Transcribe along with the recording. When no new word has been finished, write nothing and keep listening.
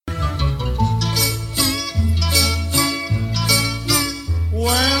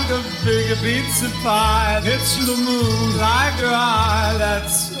big pizza pie, hits the moon like your eye,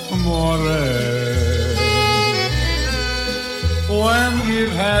 that's amore. When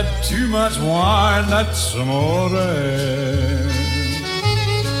you've had too much wine, that's amore.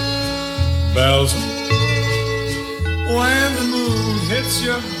 Bells. When the moon hits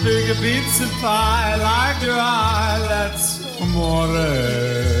your big pizza pie, like your eye, that's amore.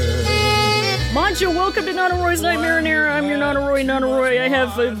 Mancho, welcome to Nana Roy's Night Marinara. I'm your Nana Roy. I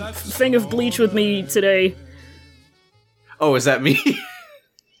have a thing of bleach with me today. Oh, is that me?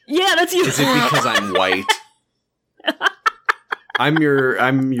 Yeah, that's you. Is it because I'm white? I'm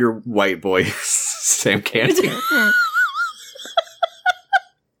your white boy, Sam Canty.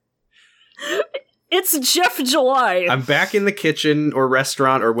 It's Jeff July. I'm back in the kitchen or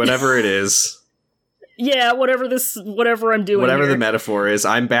restaurant or whatever it is. Yeah, whatever I'm doing. Whatever here. the metaphor is,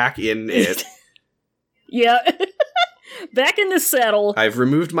 I'm back in it. Yeah. Back in the saddle. I've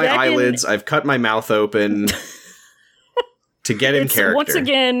removed my eyelids, I've cut my mouth open to get in character.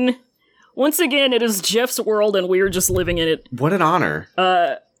 Once again, it is Jeff's world and we're just living in it. What an honor.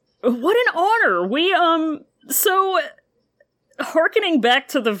 What an honor. We, so, hearkening back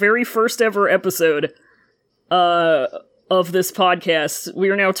to the very first ever episode, of this podcast, we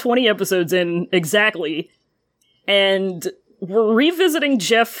are now 20 episodes in exactly, and we're revisiting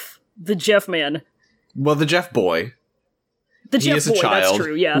Jeff, the Jeff man. Well, the Jeff boy. The Jeff he is boy, a child. that's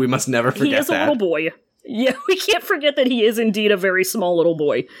true, yeah. We must never forget that. He is a little boy. Yeah, we can't forget that he is indeed a very small little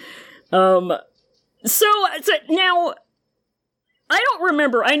boy. So now, I don't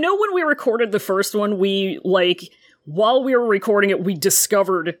remember. I know when we recorded the first one, while we were recording it, we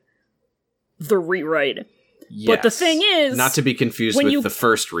discovered the rewrite. Yes. But the thing is... Not to be confused with the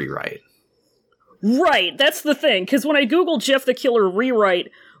first rewrite. Right, that's the thing. Because when I Google Jeff the Killer rewrite,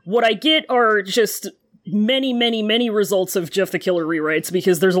 what I get are just many, many, many results of Jeff the Killer rewrites,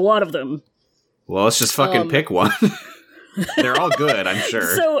 because there's a lot of them. Well, let's just fucking pick one. They're all good, I'm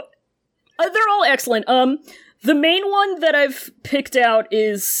sure. So, they're all excellent. The main one that I've picked out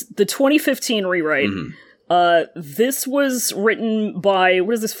is the 2015 rewrite. Mm-hmm. This was written by,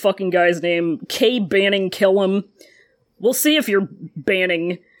 what is this fucking guy's name? K. Banning Killam. We'll see if you're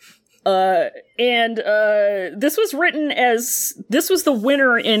banning. This was written this was the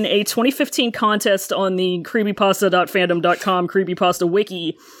winner in a 2015 contest on the creepypasta.fandom.com creepypasta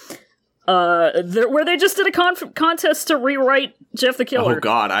wiki. Where they just did a contest to rewrite Jeff the Killer. Oh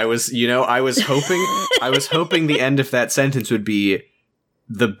god, I was hoping the end of that sentence would be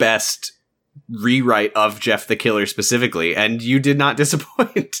the best rewrite of Jeff the Killer specifically, and you did not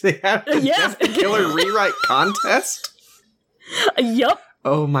disappoint. They had a Jeff the Killer rewrite contest? Yep.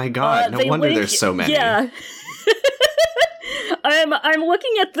 Oh my god, no wonder there's so many. Yeah. I'm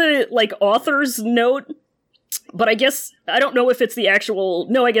looking at the, author's note, but I guess, I don't know if it's the actual,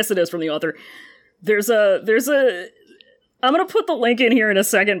 no, I guess it is from the author. There's a, I'm gonna put the link in here in a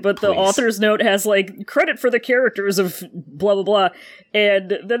second, but the author's note has, credit for the characters of blah blah blah,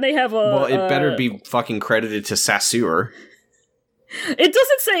 and then they have a... Well, it better be fucking credited to Saussure. It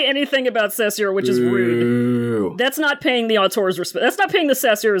doesn't say anything about Saussure, which is rude. That's not paying the auteur's respect. That's not paying the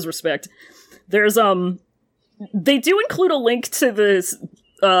Saussure's respect. There's, they do include a link to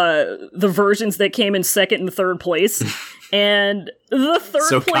the versions that came in second and third place, and the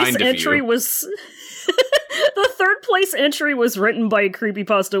third place entry was... The third place entry was written by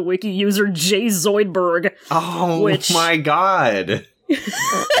Creepypasta Wiki user Jay Zoidberg. Oh my god.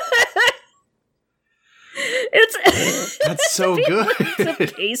 That's so good. It's a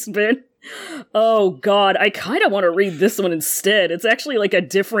case bin. Oh god, I kind of want to read this one instead. It's actually a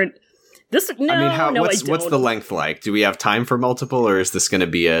different... what's the length like? Do we have time for multiple, or is this going to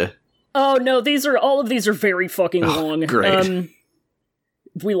be a... Oh no, all of these are very fucking long. Great.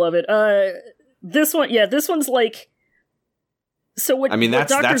 We love it. This one, yeah, this one's so what?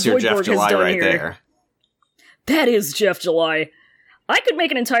 That's your Jeff July right there. That is Jeff July. I could make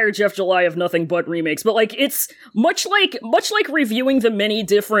an entire Jeff July of nothing but remakes, but it's much like reviewing the many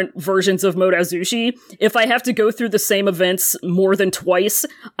different versions of Modazushi. If I have to go through the same events more than twice,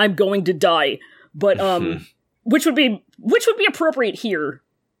 I'm going to die. But which would be appropriate here.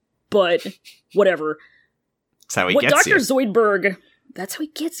 But whatever. That's how he gets you. Zoidberg. That's how he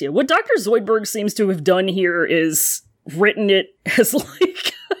gets you. What Dr. Zoidberg seems to have done here is written it as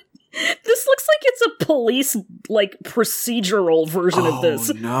this looks like it's a police procedural version of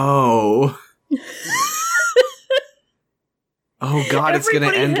this. No. Oh god, it's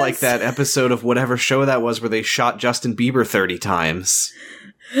gonna end like that episode of whatever show that was where they shot Justin Bieber 30 times.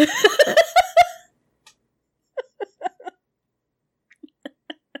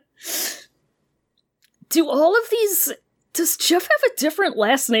 Do all of these does Jeff have a different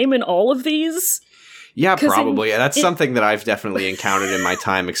last name in all of these? Yeah, probably. That's something that I've definitely encountered in my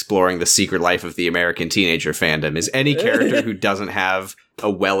time exploring the secret life of the American teenager fandom, is any character who doesn't have a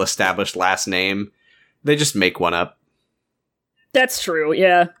well-established last name, they just make one up. That's true,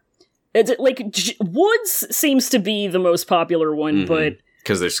 yeah. It's like, Woods seems to be the most popular one, but...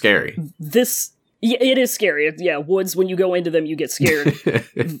 Because they're scary. It is scary. Yeah, Woods, when you go into them, you get scared.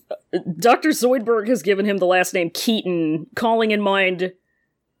 Dr. Zoidberg has given him the last name Keaton, calling in mind,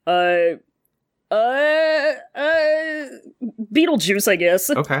 Beetlejuice, I guess.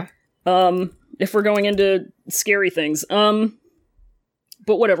 Okay. If we're going into scary things. But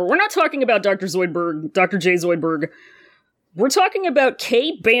whatever. We're not talking about Dr. Zoidberg, Dr. J. Zoidberg. We're talking about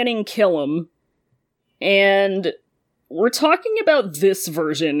K. Banning Killam. And we're talking about this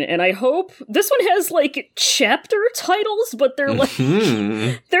version, and I hope this one has, like, chapter titles, but they're like,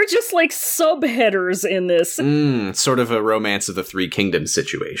 they're just like subheaders in this. Sort of a Romance of the Three Kingdoms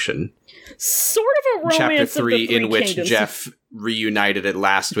situation. Sort of a Romance Chapter 3 of the Three in which Kingdoms. Jeff, reunited at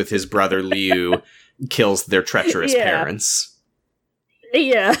last with his brother Liu, kills their treacherous parents.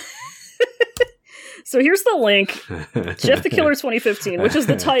 Yeah. So here's the link. Jeff the Killer 2015, which is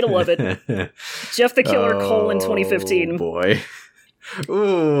the title of it. Jeff the Killer : 2015. Oh, boy.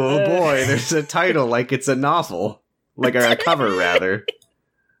 Ooh, boy, there's a title like it's a novel. Like a cover, rather.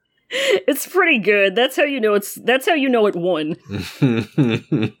 It's pretty good. That's how you know it won.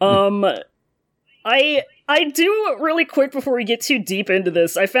 I do, really quick before we get too deep into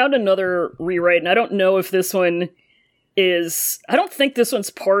this, I found another rewrite, and I don't know if this one I don't think this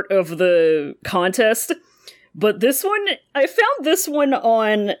one's part of the contest, but this one, I found this one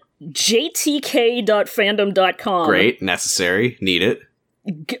on jtk.fandom.com. Great, necessary, need it.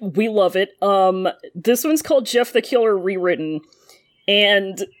 We love it. This one's called Jeff the Killer Rewritten,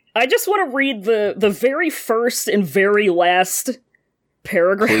 and I just want to read the very first and very last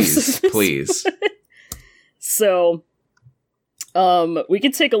paragraphs. Please. So, we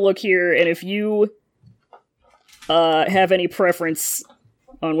can take a look here, and if you have any preference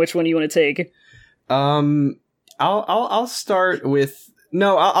on which one you want to take? I'll start with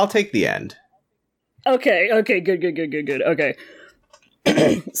I'll take the end. Okay, good. Okay.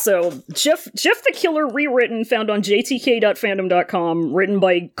 So, Jeff the Killer Rewritten, found on jtk.fandom.com, written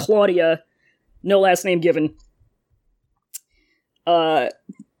by Claudia, no last name given. The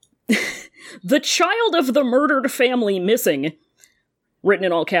child of the murdered family missing, written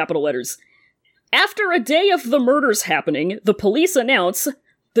in all capital letters. After a day of the murders happening, the police announce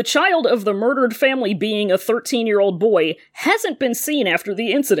the child of the murdered family, being a 13-year-old boy, hasn't been seen after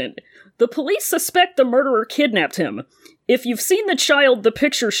the incident. The police suspect the murderer kidnapped him. If you've seen the child the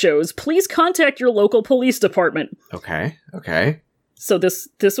picture shows, please contact your local police department. Okay. So this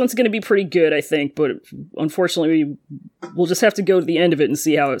one's going to be pretty good, I think, but unfortunately we'll just have to go to the end of it and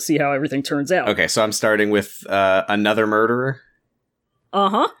see how everything turns out. Okay, so I'm starting with another murderer.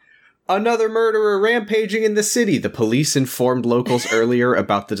 Uh-huh. Another murderer rampaging in the city. The police informed locals earlier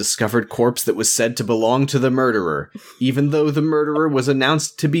about the discovered corpse that was said to belong to the murderer. Even though the murderer was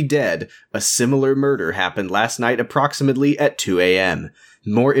announced to be dead, a similar murder happened last night approximately at 2 a.m.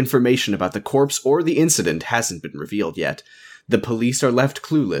 More information about the corpse or the incident hasn't been revealed yet. The police are left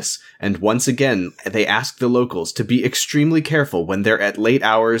clueless, and once again, they ask the locals to be extremely careful when they're at late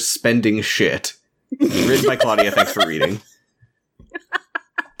hours spending shit. Written by Claudia, thanks for reading.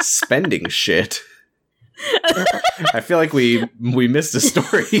 Spending shit. I feel like we missed a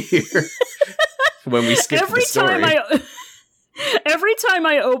story here when we skipped the story. Every time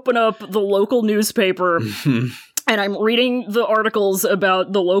I open up the local newspaper and I'm reading the articles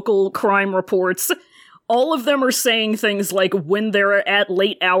about the local crime reports, all of them are saying things like when they're at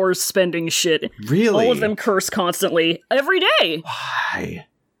late hours spending shit. Really? All of them curse constantly. Every day. Why?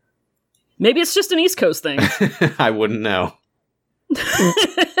 Maybe it's just an East Coast thing. I wouldn't know.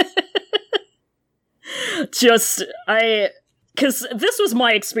 Because this was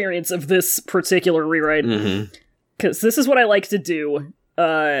my experience of this particular rewrite. Because this is what I like to do.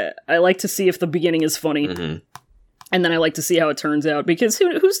 I like to see if the beginning is funny. And then I like to see how it turns out. Because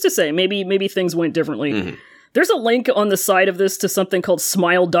who's to say? Maybe things went differently. There's a link on the side of this to something called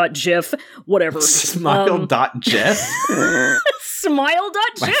smile.gif. Whatever. Smile.gif?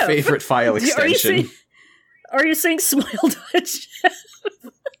 Smile.gif. My favorite file extension. Are you saying smile.gif?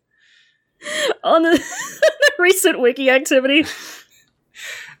 on the recent wiki activity?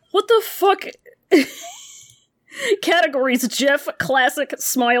 What the fuck? Categories: Jeff, classic,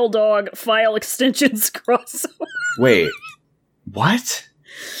 smile dog, file extensions, crossover. Wait, what?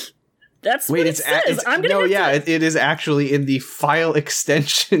 That's what it says. It is actually in the file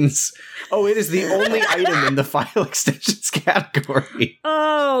extensions. Oh, it is the only item in the file extensions category.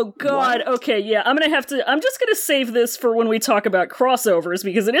 Oh, God. What? Okay, yeah. I'm just gonna save this for when we talk about crossovers,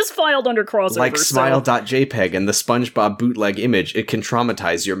 because it is filed under crossovers. Like smile.jpg and the SpongeBob bootleg image, it can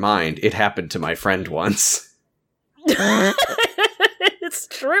traumatize your mind. It happened to my friend once. It's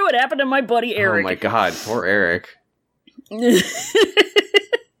true. It happened to my buddy Eric. Oh my God, poor Eric.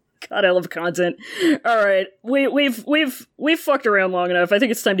 God, I love content. All right, we've fucked around long enough. I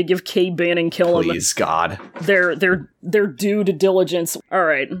think it's time to give Cade Bane and Killam. Please, God. Their due to diligence. All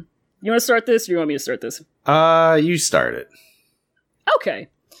right, you want to start this, or you want me to start this? You start it. Okay.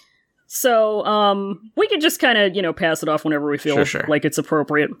 So, we can just kind of, pass it off whenever we feel like it's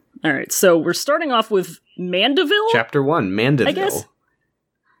appropriate. All right, so we're starting off with Mandeville. Chapter 1, Mandeville. I guess.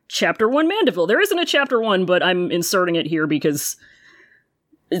 Chapter 1, Mandeville. There isn't a Chapter 1, but I'm inserting it here because...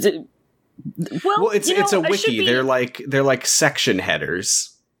 it's a wiki. They're like section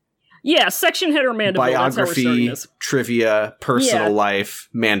headers. Yeah, section header Mandeville. Biography, trivia, personal life,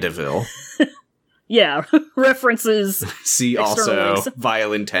 Mandeville. Yeah, references. See also links.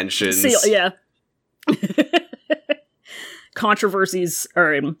 Vile intentions. Controversies. All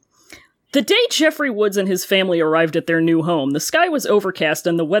right. The day Jeffrey Woods and his family arrived at their new home, the sky was overcast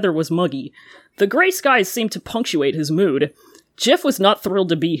and the weather was muggy. The gray skies seemed to punctuate his mood. Jeff was not thrilled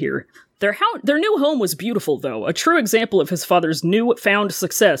to be here. Their new home was beautiful, though, a true example of his father's newfound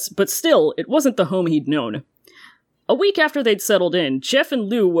success, but still, it wasn't the home he'd known. A week after they'd settled in, Jeff and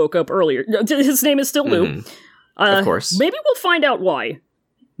Lou woke up earlier. His name is still Lou. Mm-hmm. Of course. Maybe we'll find out why.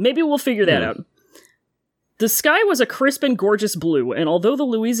 Maybe we'll figure that out. The sky was a crisp and gorgeous blue, and although the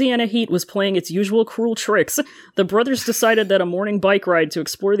Louisiana heat was playing its usual cruel tricks, the brothers decided that a morning bike ride to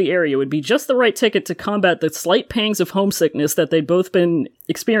explore the area would be just the right ticket to combat the slight pangs of homesickness that they'd both been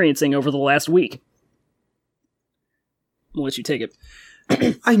experiencing over the last week. I'll let you take it.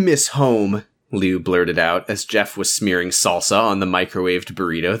 I miss home, Lou blurted out as Jeff was smearing salsa on the microwaved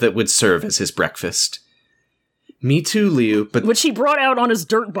burrito that would serve as his breakfast. Me too, Lou, but... Which he brought out on his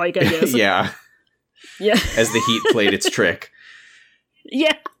dirt bike, I guess. Yeah. As the heat played its trick.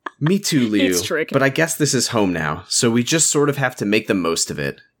 Yeah. Me too, Lou. Its trick. But I guess this is home now, so we just sort of have to make the most of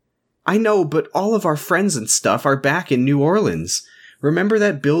it. I know, but all of our friends and stuff are back in New Orleans. Remember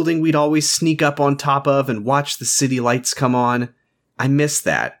that building we'd always sneak up on top of and watch the city lights come on? I miss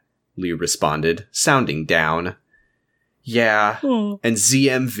that, Lou responded, sounding down. Yeah, and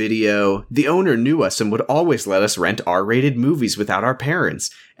ZM Video. The owner knew us and would always let us rent R-rated movies without our parents,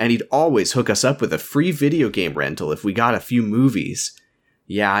 and he'd always hook us up with a free video game rental if we got a few movies.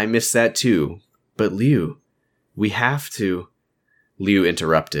 Yeah, I miss that too. But Lou, we have to... Lou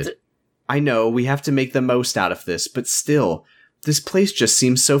interrupted. I know, we have to make the most out of this, but still, this place just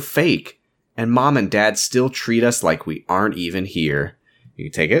seems so fake, and Mom and Dad still treat us like we aren't even here. You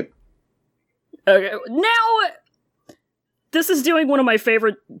take it? Okay, now... This is doing one of my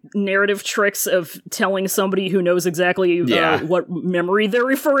favorite narrative tricks of telling somebody who knows exactly what memory they're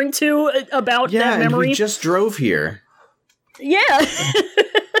referring to about that memory. Yeah, and we just drove here. Yeah.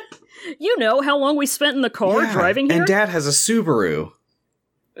 You know how long we spent in the car driving here? And Dad has a Subaru.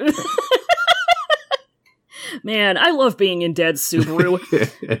 Man, I love being in Dad's Subaru.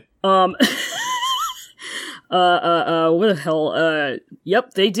 What the hell?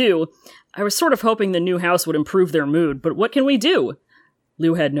 Yep, they do. I was sort of hoping the new house would improve their mood, but what can we do?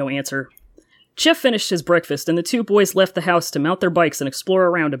 Lou had no answer. Jeff finished his breakfast, and the two boys left the house to mount their bikes and explore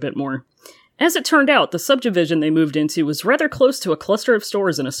around a bit more. As it turned out, the subdivision they moved into was rather close to a cluster of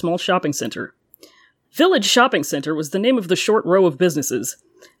stores in a small shopping center. Village Shopping Center was the name of the short row of businesses.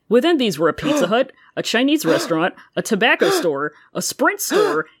 Within these were a Pizza Hut, a Chinese restaurant, a tobacco store, a Sprint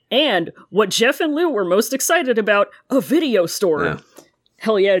store, and, what Jeff and Lou were most excited about, a video store. Yeah.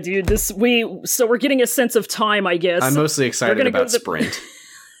 Hell yeah, dude. So we're getting a sense of time, I guess. I'm mostly excited about Sprint.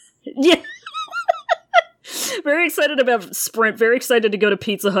 Yeah. Very excited about Sprint. Very excited to go to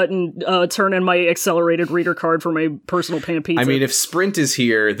Pizza Hut and turn in my accelerated reader card for my personal pan pizza. I mean, if Sprint is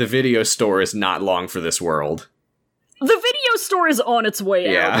here, the video store is not long for this world. The video store is on its way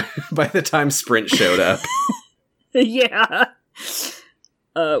out. Yeah, by the time Sprint showed up. Yeah.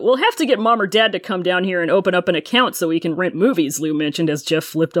 We'll have to get Mom or Dad to come down here and open up an account so we can rent movies, Lou mentioned as Jeff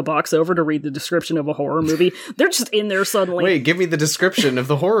flipped a box over to read the description of a horror movie. They're just in there suddenly. Wait, give me the description of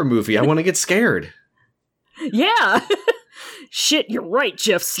the horror movie. I want to get scared. Yeah. Shit, you're right,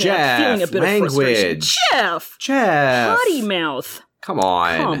 Jeff snapped, feeling a bit of frustration. Jeff! Potty mouth. Come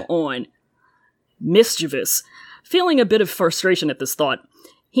on. Mischievous. Feeling a bit of frustration at this thought.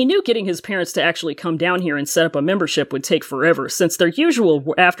 He knew getting his parents to actually come down here and set up a membership would take forever, since their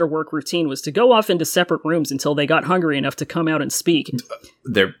usual after-work routine was to go off into separate rooms until they got hungry enough to come out and speak.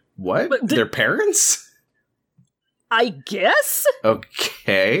 Their what? Their parents? I guess?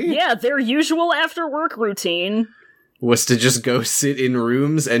 Okay. Yeah, their usual after-work routine was to just go sit in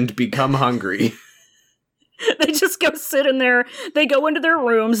rooms and become hungry. They just go sit in there, they go into their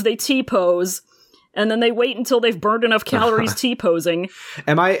rooms, they T-pose, and then they wait until they've burned enough calories T-posing.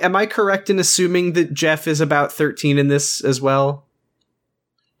 Am I correct in assuming that Jeff is about 13 in this as well?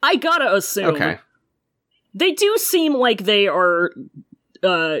 I gotta assume. Okay. They do seem like they are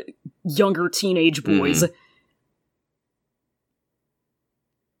younger teenage boys.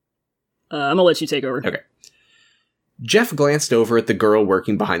 I'm gonna let you take over. Okay. Jeff glanced over at the girl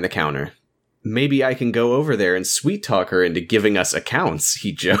working behind the counter. Maybe I can go over there and sweet-talk her into giving us accounts,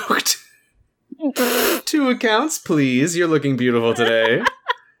 he joked. 2 accounts, please. You're looking beautiful today.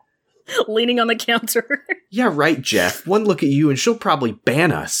 Leaning on the counter. Yeah, right, Jeff. One look at you and she'll probably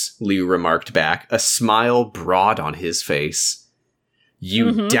ban us, Liu remarked back, a smile broad on his face.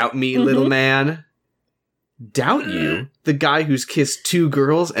 You doubt me, little man? Doubt you? The guy who's kissed 2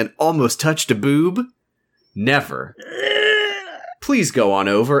 girls and almost touched a boob? Never. Please go on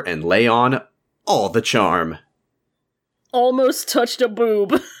over and lay on all the charm. Almost touched a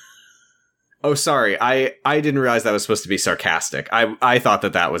boob. Oh, sorry. I didn't realize that was supposed to be sarcastic. I thought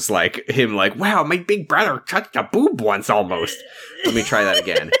that was like him like, wow, my big brother touched a boob once almost. Let me try that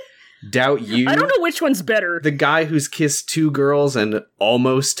again. Doubt you? I don't know which one's better. The guy who's kissed 2 girls and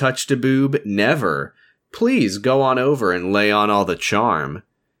almost touched a boob? Never. Please go on over and lay on all the charm.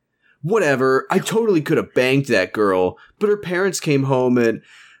 Whatever, I totally could have banged that girl, but her parents came home and...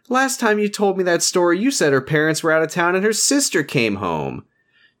 Last time you told me that story, you said her parents were out of town and her sister came home.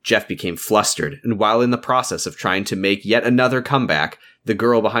 Jeff became flustered, and while in the process of trying to make yet another comeback, the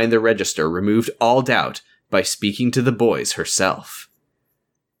girl behind the register removed all doubt by speaking to the boys herself.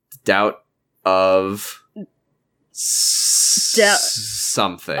 Doubt of...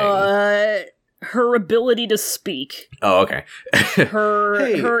 something. Her ability to speak. Oh, okay. Her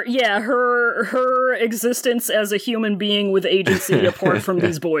existence as a human being with agency apart from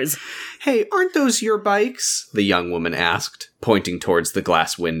these boys. Hey, aren't those your bikes? The young woman asked, pointing towards the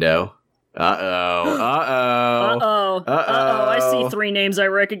glass window. Uh-oh. I see 3 names I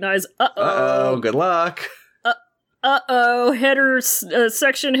recognize. Good luck. Header,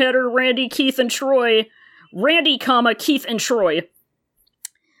 section header, Randy, Keith, and Troy. Randy, Keith, and Troy.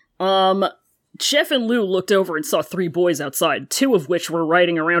 Jeff and Lou looked over and saw 3 boys outside, 2 of which were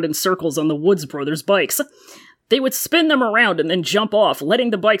riding around in circles on the Woods Brothers bikes. They would spin them around and then jump off, letting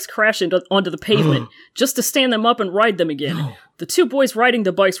the bikes crash onto the pavement, just to stand them up and ride them again. No. The 2 boys riding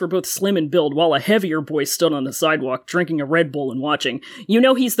the bikes were both slim in build, while a heavier boy stood on the sidewalk, drinking a Red Bull and watching. You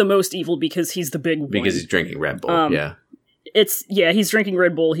know he's the most evil because he's the big one. Because he's drinking Red Bull, yeah. He's drinking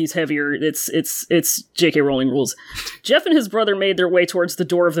Red Bull, he's heavier, it's J.K. Rowling rules. Jeff and his brother made their way towards the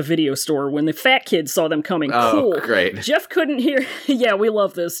door of the video store when the fat kid saw them coming. Oh, cool. Great. Jeff couldn't hear, yeah, we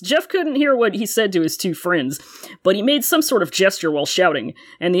love this. Jeff couldn't hear what he said to his 2 friends, but he made some sort of gesture while shouting,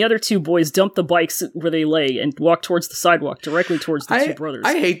 and the other 2 boys dumped the bikes where they lay and walked towards the sidewalk, directly towards the 2 brothers.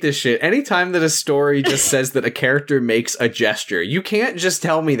 I hate this shit. Anytime that a story just says that a character makes a gesture, you can't just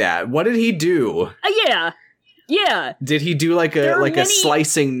tell me that. What did he do? Yeah. Did he do a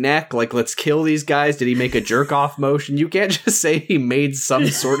slicing neck? Like, let's kill these guys? Did he make a jerk off motion? You can't just say he made some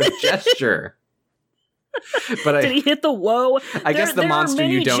sort of gesture. But did he hit the whoa? I guess the monster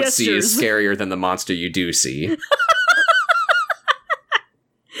you don't see is scarier than the monster you do see.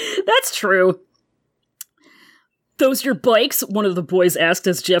 That's true. Those your bikes? One of the boys asked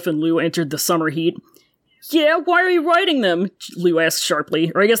as Jeff and Lou entered the summer heat. Yeah, why are you riding them? Lou asked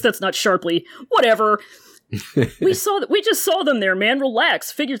sharply. Or I guess that's not sharply. Whatever. We just saw them there, man. Relax.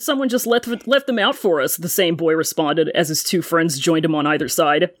 Figured someone just left them out for us, the same boy responded as his 2 friends joined him on either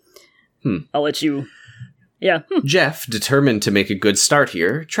side. I'll let you... Yeah. Jeff, determined to make a good start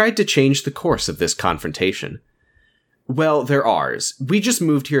here, tried to change the course of this confrontation. Well, they're ours. We just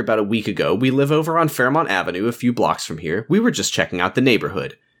moved here about a week ago. We live over on Fairmont Avenue, a few blocks from here. We were just checking out the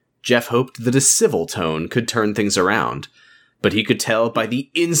neighborhood. Jeff hoped that a civil tone could turn things around. But he could tell by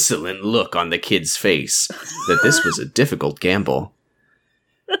the insolent look on the kid's face that this was a difficult gamble.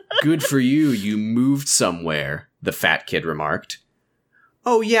 Good for you, you moved somewhere, the fat kid remarked.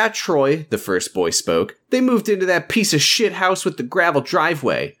 Oh yeah, Troy, the first boy spoke. They moved into that piece of shit house with the gravel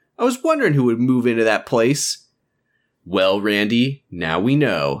driveway. I was wondering who would move into that place. Well, Randy, now we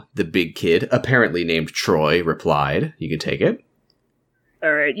know, the big kid, apparently named Troy, replied. You can take it.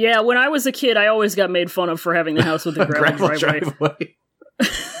 Alright, yeah, when I was a kid, I always got made fun of for having the house with the gravel driveway.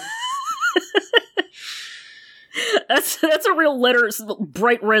 That's a real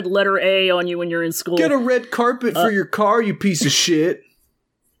bright red letter A on you when you're in school. Get a red carpet for your car, you piece of shit.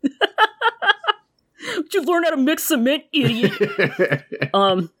 Did you learn how to mix cement, idiot?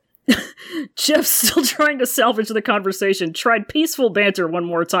 Jeff's still trying to salvage the conversation. Tried peaceful banter one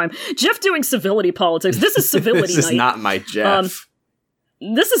more time. Jeff doing civility politics. This is civility This night. is not my Jeff.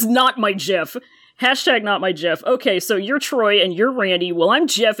 This is not my Jeff. Hashtag not my Jeff. Okay, so you're Troy and you're Randy. Well, I'm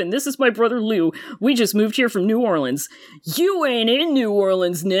Jeff and this is my brother Lou. We just moved here from New Orleans. You ain't in New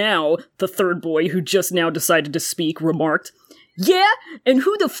Orleans now, the third boy who just now decided to speak remarked. Yeah? And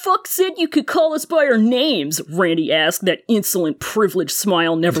who the fuck said you could call us by our names? Randy asked, that insolent, privileged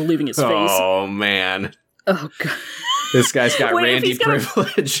smile never leaving his face. Oh, man. Oh, God. This guy's got Wait, Randy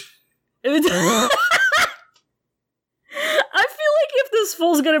privilege. I feel like if this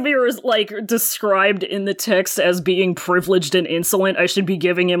fool's gonna be, like, described in the text as being privileged and insolent, I should be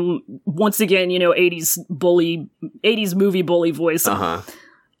giving him, once again, 80s movie bully voice. Uh-huh.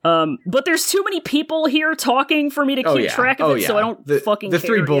 But there's too many people here talking for me to keep track of it, so I don't fucking care. The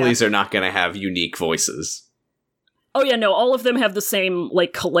three bullies are not gonna have unique voices. Oh yeah, no, all of them have the same,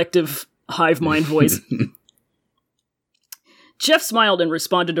 like, collective hive mind voice. Jeff smiled and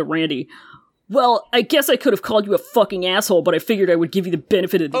responded to Randy. Well, I guess I could have called you a fucking asshole, but I figured I would give you the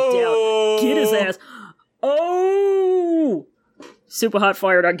benefit of the doubt. Get his ass. Oh!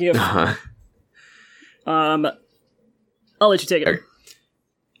 Superhotfire.gif. Uh-huh. I'll let you take it.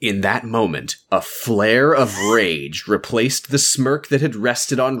 In that moment, a flare of rage replaced the smirk that had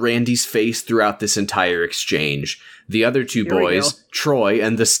rested on Randy's face throughout this entire exchange. The other two boys, Troy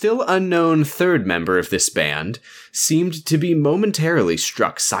and the still unknown third member of this band, seemed to be momentarily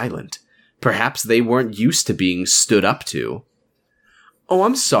struck silent. Perhaps they weren't used to being stood up to. Oh,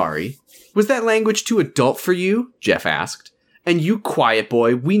 I'm sorry. Was that language too adult for you? Jeff asked. And you quiet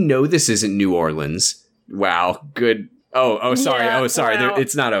boy, we know this isn't New Orleans. Wow, good. Oh, sorry. Yeah, Wow.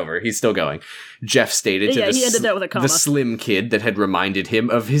 It's not over. He's still going. Jeff stated to he ended that with a comma. The slim kid that had reminded him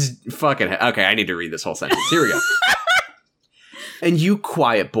of his fucking... Okay, I need to read this whole sentence. Here we go. And you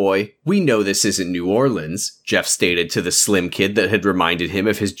quiet boy, we know this isn't New Orleans, Jeff stated to the slim kid that had reminded him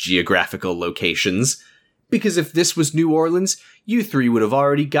of his geographical locations. Because if this was New Orleans, you three would have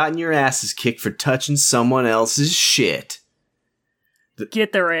already gotten your asses kicked for touching someone else's shit.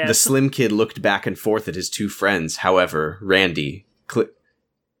 Get their ass. The slim kid looked back and forth at his two friends. However, Randy...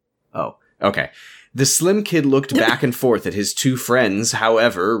 Oh, okay. The slim kid looked back and forth at his two friends.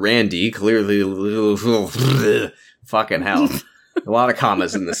 However, Randy clearly... Fucking hell. A lot of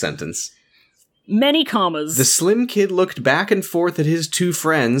commas in the sentence. Many commas. The slim kid looked back and forth at his two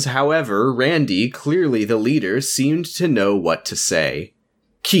friends. However, Randy, clearly the leader, seemed to know what to say.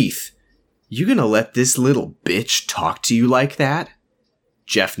 Keith, you gonna let this little bitch talk to you like that?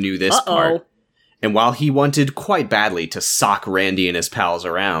 Jeff knew this part. And while he wanted quite badly to sock Randy and his pals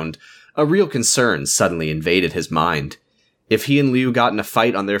around, a real concern suddenly invaded his mind. If he and Liu got in a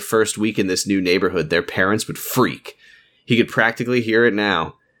fight on their first week in this new neighborhood, their parents would freak. He could practically hear it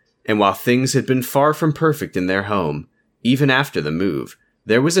now. And while things had been far from perfect in their home, even after the move,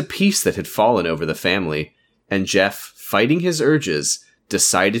 there was a peace that had fallen over the family, and Jeff, fighting his urges,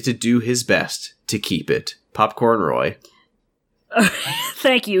 decided to do his best to keep it. Popcorn Roy.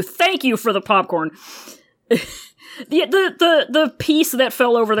 Thank you for the popcorn. The peace that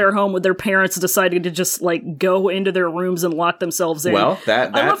fell over their home with their parents deciding to just, like, go into their rooms and lock themselves in. Well, I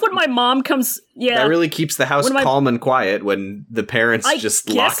love when my mom comes... Yeah. That really keeps the house calm and quiet when the parents just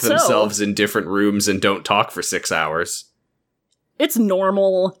lock themselves in different rooms and don't talk for 6 hours. It's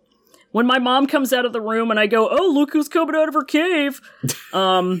normal. When my mom comes out of the room and I go, oh, look who's coming out of her cave.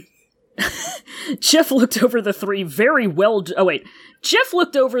 Jeff looked over the three very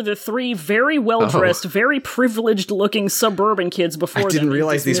well-dressed, very privileged-looking suburban kids before them. I didn't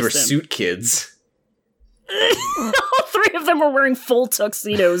realize these were suit kids. All three of them were wearing full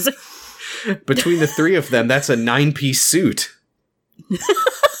tuxedos. Between the three of them, that's a 9-piece suit.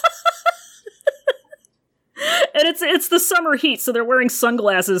 And it's the summer heat, so they're wearing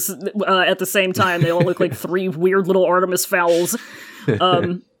sunglasses at the same time. They all look like three weird little Artemis fowls.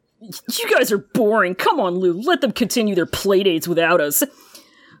 You guys are boring. Come on, Lou. Let them continue their playdates without us.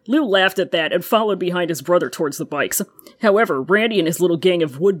 Lou laughed at that and followed behind his brother towards the bikes. However, Randy and his little gang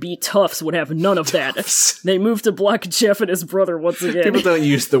of would-be toughs would have none of that. They moved to block Jeff and his brother once again. People don't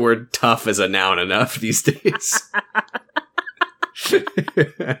use the word tough as a noun enough these days.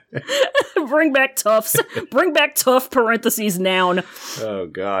 Bring back toughs. Bring back tough, parentheses, noun. Oh,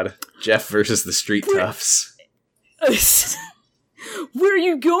 God. Jeff versus the street toughs. Where are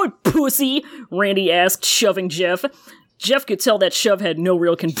you going, pussy? Randy asked, shoving Jeff. Jeff could tell that shove had no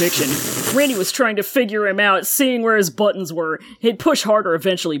real conviction. Randy was trying to figure him out, seeing where his buttons were. He'd push harder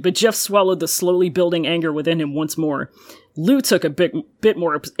eventually, but Jeff swallowed the slowly building anger within him once more. Lou took a bit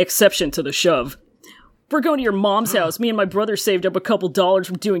more exception to the shove. We're going to your mom's house. Me and my brother saved up a couple dollars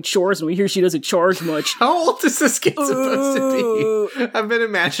from doing chores, and we hear she doesn't charge much. How old is this kid supposed to be? I've been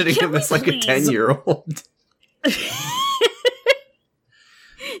imagining him as like a 10-year-old.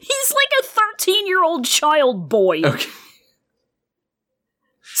 He's like a 13-year-old child boy. Okay.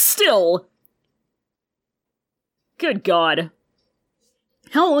 Still. Good God.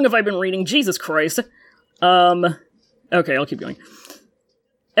 How long have I been reading? Jesus Christ. Okay, I'll keep going.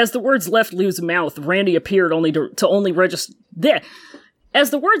 As the words left Lou's mouth, Randy appeared only to register... As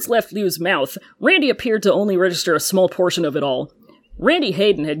the words left Lou's mouth, Randy appeared to only register a small portion of it all. Randy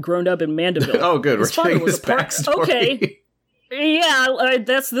Hayden had grown up in Mandeville. Oh, good. We're getting his backstory. Okay. Yeah,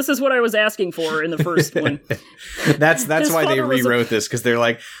 this is what I was asking for in the first one. That's why they rewrote this, because they're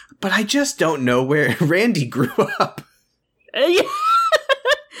like, but I just don't know where Randy grew up. Yeah.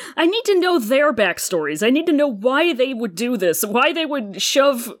 I need to know their backstories. I need to know why they would do this, why they would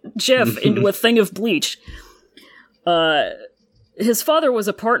shove Jeff into a thing of bleach. His father was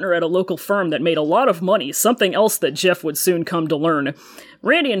a partner at a local firm that made a lot of money, something else that Jeff would soon come to learn.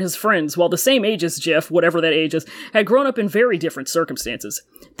 Randy and his friends, while the same age as Jeff, whatever that age is, had grown up in very different circumstances.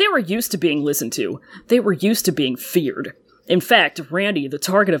 They were used to being listened to. They were used to being feared. In fact, Randy, the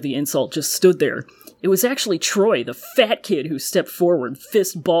target of the insult, just stood there. It was actually Troy, the fat kid, who stepped forward,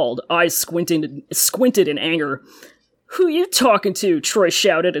 fist balled, eyes squinted in anger. "Who you talking to?" Troy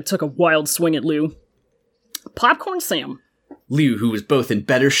shouted and took a wild swing at Lou. Popcorn Sam. Lou, who was both in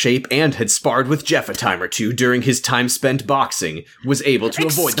better shape and had sparred with Jeff a time or two during his time spent boxing, was able to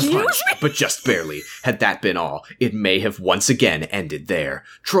avoid the punch, but just barely. Had that been all, it may have once again ended there.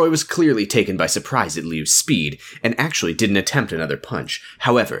 Troy was clearly taken by surprise at Lou's speed, and actually didn't attempt another punch.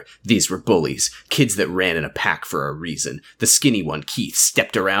 However, these were bullies, kids that ran in a pack for a reason. The skinny one, Keith,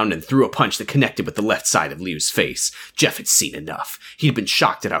 stepped around and threw a punch that connected with the left side of Lou's face. Jeff had seen enough. He'd been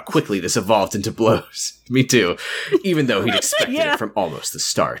shocked at how quickly this evolved into blows. Me too. Even though he'd expected it from almost the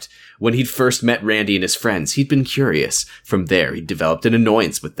start. When he'd first met Randy and his friends, he'd been curious. From there, he'd developed an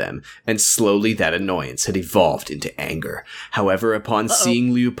annoyance with them, and slowly that annoyance had evolved into anger. However, upon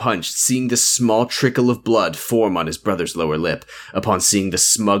seeing Lou punched, seeing the small trickle of blood form on his brother's lower lip, upon seeing the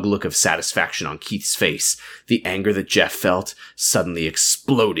smug look of satisfaction on Keith's face, the anger that Jeff felt suddenly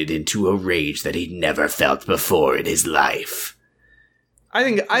exploded into a rage that he'd never felt before in his life. I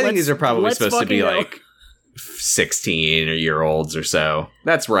think these are probably supposed to be like 16-year-olds or so.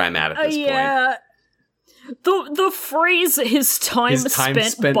 That's where I'm at this point. The phrase his time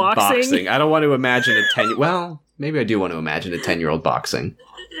spent boxing. I don't want to imagine a 10... Well, maybe I do want to imagine a 10-year-old boxing.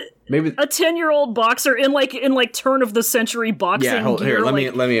 Maybe a 10-year-old boxer in like turn of the century boxing. Yeah, gear, let me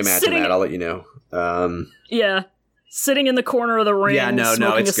imagine that. I'll let you know. Yeah. Sitting in the corner of the ring,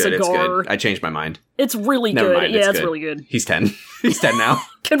 smoking a cigar. It's good. I changed my mind. It's really Never good. Mind, it's good. really good. He's 10. He's 10 now.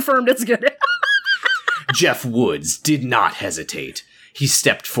 Confirmed it's good. Jeff Woods did not hesitate. He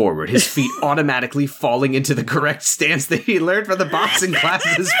stepped forward, his feet automatically falling into the correct stance that he learned from the boxing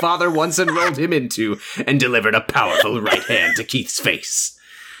classes his father once enrolled him into, and delivered a powerful right hand to Keith's face.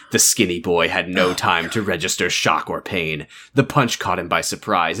 The skinny boy had no time to register shock or pain. The punch caught him by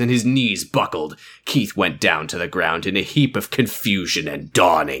surprise, and his knees buckled. Keith went down to the ground in a heap of confusion and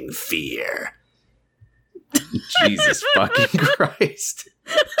dawning fear. Jesus fucking Christ.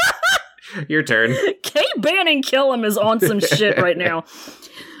 Your turn. Kay Banning Kill Him is on some shit right now.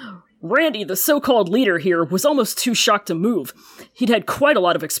 Randy, the so-called leader here, was almost too shocked to move. He'd had quite a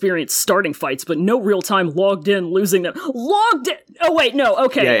lot of experience starting fights, but no real time logged in losing them. Logged in? Oh wait, no,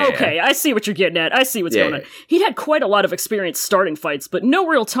 okay, I see what you're getting at. I see what's going on. He'd had quite a lot of experience starting fights, but no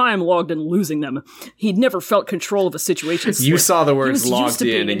real time logged in losing them. He'd never felt control of a situation. You saw the words logged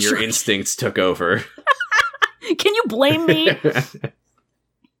in and your instincts took over. Can you blame me?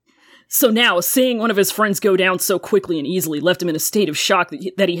 So now, seeing one of his friends go down so quickly and easily left him in a state of shock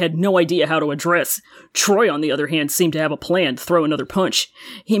that he had no idea how to address. Troy, on the other hand, seemed to have a plan to throw another punch.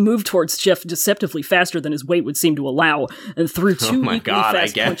 He moved towards Jeff deceptively faster than his weight would seem to allow, and threw two equally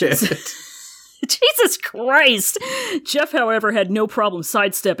fast punches. Jesus Christ! Jeff, however, had no problem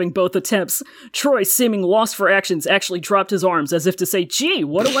sidestepping both attempts. Troy, seeming lost for actions, actually dropped his arms as if to say, "Gee,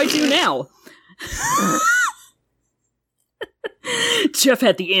 what do I do now?" Jeff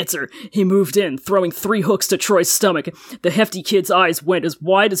had the answer. He moved in, throwing 3 hooks to Troy's stomach. The hefty kid's eyes went as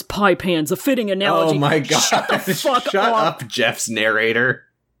wide as pie pans, a fitting analogy. Oh my god. Shut the fuck Shut up, Jeff's narrator.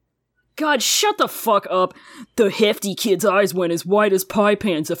 God, shut the fuck up. The hefty kid's eyes went as wide as pie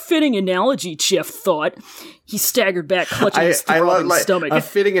pans. A fitting analogy, Jeff thought. He staggered back, clutching his throbbing stomach. A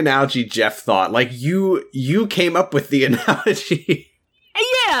fitting analogy, Jeff thought. Like, you came up with the analogy.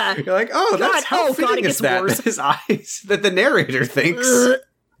 Yeah! You're like, oh, that's how fitting is that? That his eyes, that the narrator thinks.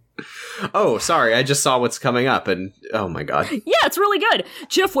 Oh, sorry, I just saw what's coming up, and oh my god. Yeah, it's really good.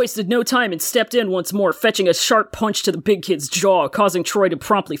 Jeff wasted no time and stepped in once more, fetching a sharp punch to the big kid's jaw, causing Troy to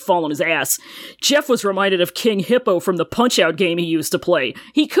promptly fall on his ass. Jeff was reminded of King Hippo from the Punch-Out game he used to play.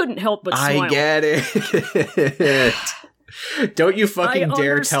 He couldn't help but smile. I get it. Don't you fucking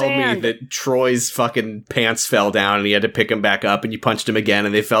dare tell me that Troy's fucking pants fell down and he had to pick him back up, and you punched him again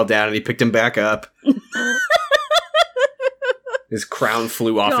and they fell down and he picked him back up. His crown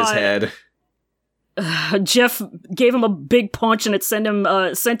flew off his head. Jeff gave him a big punch and it sent him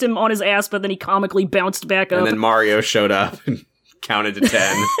on his ass, but then he comically bounced back up. And then Mario showed up and counted to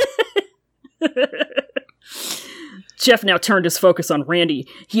 10. Jeff now turned his focus on Randy.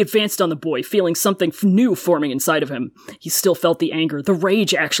 He advanced on the boy, feeling something new forming inside of him. He still felt the anger, the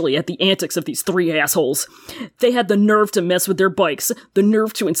rage actually, at the antics of these three assholes. They had the nerve to mess with their bikes, the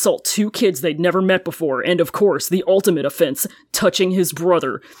nerve to insult two kids they'd never met before, and of course, the ultimate offense, touching his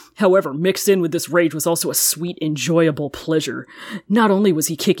brother. However, mixed in with this rage was also a sweet, enjoyable pleasure. Not only was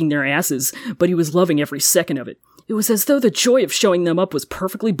he kicking their asses, but he was loving every second of it. It was as though the joy of showing them up was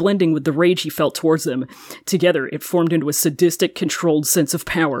perfectly blending with the rage he felt towards them. Together, it formed into a sadistic, controlled sense of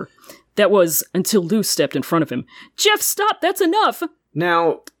power. That was, until Lou stepped in front of him. Jeff, stop! That's enough!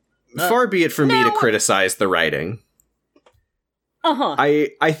 Now, far be it from me to criticize the writing. Uh-huh.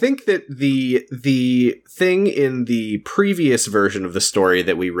 I think that the thing in the previous version of the story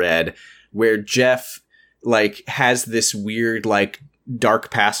that we read, where Jeff, like, has this weird, like,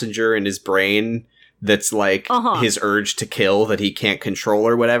 dark passenger in his brain that's like his urge to kill that he can't control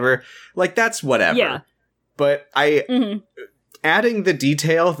or whatever. Like, that's whatever. Yeah. But adding the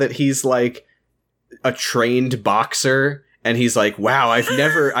detail that he's like a trained boxer and he's like, wow, I've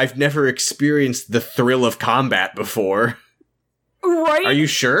never experienced the thrill of combat before. Right? Are you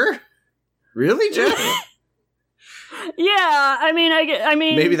sure? Really, Jeff? Yeah, I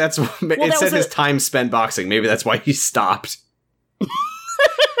mean, maybe that's it said his time spent boxing. Maybe that's why he stopped.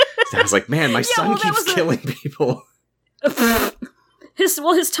 I was like, man, my son keeps killing people.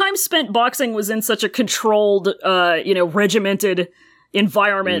 His time spent boxing was in such a controlled, regimented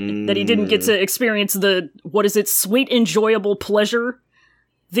environment that he didn't get to experience the, sweet, enjoyable pleasure.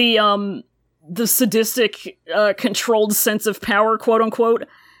 The sadistic, controlled sense of power, quote unquote,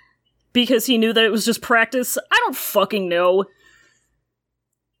 because he knew that it was just practice. I don't fucking know.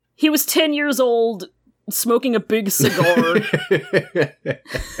 He was 10 years old, smoking a big cigar.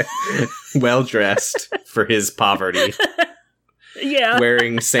 Well dressed for his poverty. Yeah.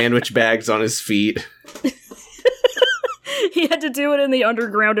 Wearing sandwich bags on his feet. He had to do it in the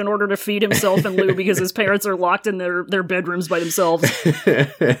underground in order to feed himself and Lou because his parents are locked in their bedrooms by themselves.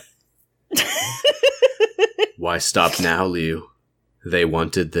 Why stop now, Liu? They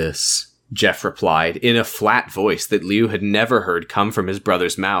wanted this, Jeff replied, in a flat voice that Liu had never heard come from his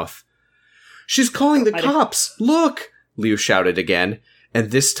brother's mouth. She's calling the cops! Look! Liu shouted again, and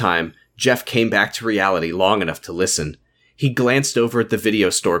this time, Jeff came back to reality long enough to listen. He glanced over at the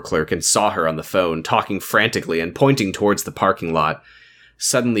video store clerk and saw her on the phone, talking frantically and pointing towards the parking lot.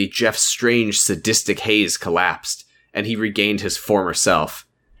 Suddenly, Jeff's strange, sadistic haze collapsed, and he regained his former self.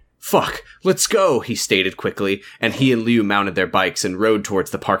 Fuck, let's go, he stated quickly, and he and Liu mounted their bikes and rode towards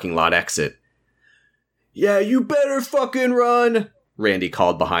the parking lot exit. Yeah, you better fucking run, Randy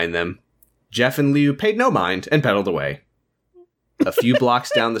called behind them. Jeff and Liu paid no mind and pedaled away. A few blocks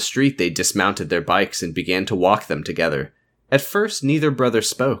down the street, they dismounted their bikes and began to walk them together. At first, neither brother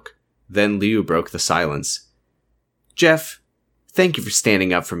spoke. Then Liu broke the silence. Jeff, thank you for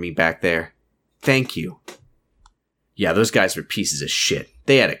standing up for me back there. Thank you. Yeah, those guys were pieces of shit.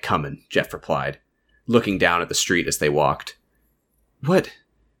 They had it coming, Jeff replied, looking down at the street as they walked. What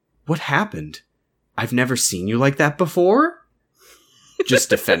happened? I've never seen you like that before? Just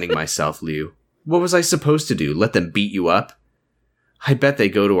defending myself, Liu. What was I supposed to do? Let them beat you up? I bet they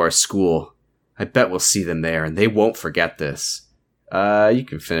go to our school. I bet we'll see them there, and they won't forget this. You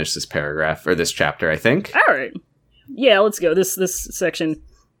can finish this paragraph, or this chapter, I think. Alright. Yeah, let's go. This section.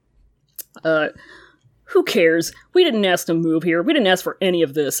 Who cares? We didn't ask to move here. We didn't ask for any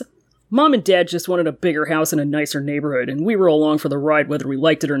of this. Mom and Dad just wanted a bigger house in a nicer neighborhood, and we were along for the ride whether we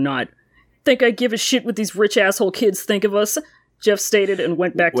liked it or not. Think I give a shit what these rich asshole kids think of us? Jeff stated, and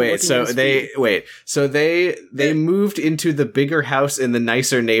went back to looking at his feet. So they moved into the bigger house in the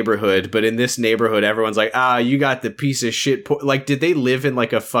nicer neighborhood, but in this neighborhood, everyone's like, you got the piece of shit. Like, did they live in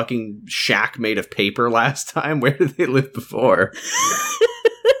like a fucking shack made of paper last time? Where did they live before?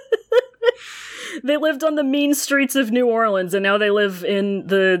 They lived on the mean streets of New Orleans, and now they live in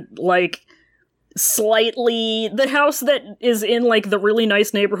the, like, the house that is in, like, the really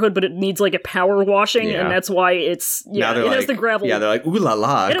nice neighborhood, but it needs, like, a power washing, and that's why it's, has the gravel. Yeah, they're like, ooh la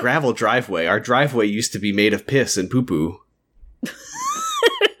la, a gravel driveway. Our driveway used to be made of piss and poo-poo.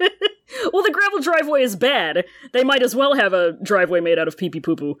 Well, the gravel driveway is bad. They might as well have a driveway made out of pee-pee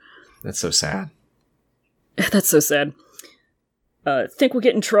poo-poo. That's so sad. That's so sad. Think we'll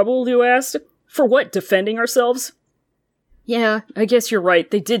get in trouble, Lou asked. For what, defending ourselves? Yeah, I guess you're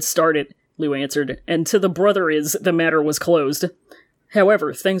right, they did start it, Lou answered, and to the brother the matter was closed.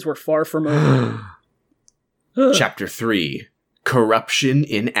 However, things were far from over. Chapter 3. Corruption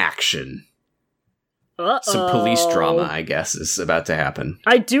in Action. Uh-oh. Some police drama, I guess, is about to happen.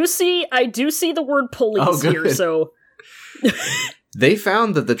 I do see the word police here, so... They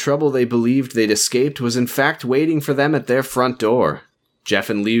found that the trouble they believed they'd escaped was in fact waiting for them at their front door.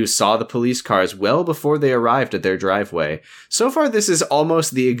 Jeff and Liu saw the police cars well before they arrived at their driveway. So far, this is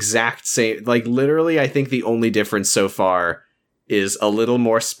almost the exact same. Like, literally, I think the only difference so far is a little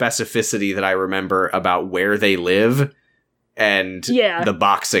more specificity that I remember about where they live, and the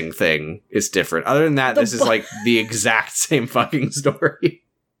boxing thing is different. Other than that, this is, like, the exact same fucking story.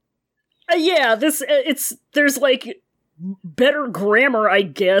 There's, like, better grammar, I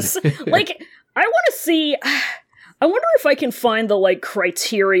guess. Like, I want to see... I wonder if I can find the, like,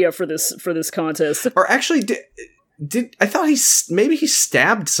 criteria for this contest. Or actually, did I thought maybe he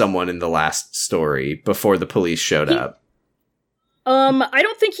stabbed someone in the last story before the police showed up. I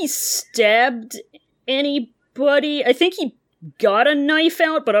don't think he stabbed anybody. I think he got a knife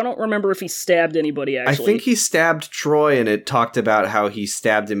out, but I don't remember if he stabbed anybody, actually. I think he stabbed Troy, and it talked about how he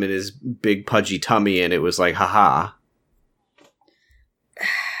stabbed him in his big pudgy tummy, and it was like, haha.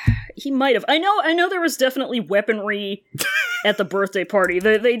 He might have. I know there was definitely weaponry at the birthday party.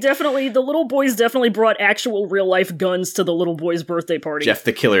 The little boys definitely brought actual real-life guns to the little boy's birthday party. Jeff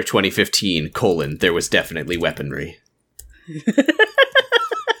the Killer 2015, there was definitely weaponry.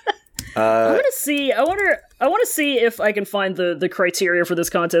 I want to see if I can find the criteria for this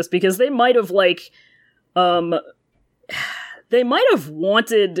contest, because they might have, like, they might have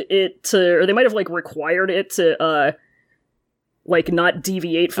wanted it to, or they might have, like, required it to, like, not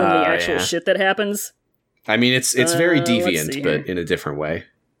deviate from the actual shit that happens. I mean, it's very deviant, but in a different way.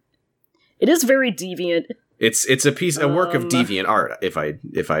 It is very deviant. It's a work of deviant art,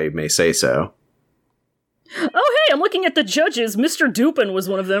 if I may say so. Oh, hey, I'm looking at the judges. Mr. Dupin was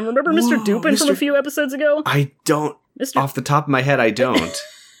one of them. Remember Mr. Dupin from a few episodes ago? I don't. Off the top of my head, I don't.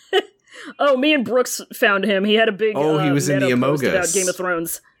 Oh, me and Brooks found him. He had a big he was in the Amogus about Game of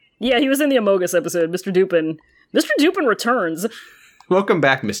Thrones. Yeah, he was in the Amogus episode, Mr. Dupin. Mr. Dupin returns. Welcome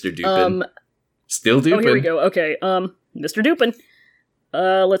back, Mr. Dupin. Still Dupin. Oh, here we go. Okay, Mr. Dupin.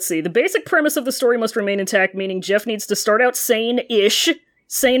 Let's see. The basic premise of the story must remain intact, meaning Jeff needs to start out sane-ish.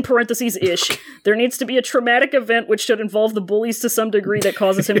 Sane parentheses-ish. There needs to be a traumatic event which should involve the bullies to some degree that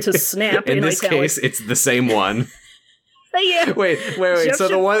causes him to snap in this case, it's the same one. Yeah. Wait. Jeff so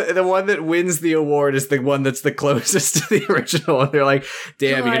the one that wins the award is the one that's the closest to the original. And they're like,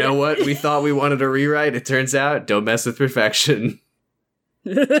 damn, God. You know what? We thought we wanted a rewrite. It turns out, don't mess with perfection.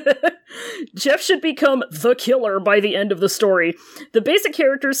 Jeff should become the killer by the end of the story. The basic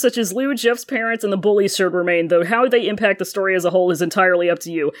characters such as Lou, Jeff's parents, and the bullies should remain, though how they impact the story as a whole is entirely up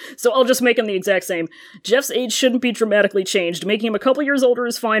to you. So I'll just make them the exact same. Jeff's age shouldn't be dramatically changed. Making him a couple years older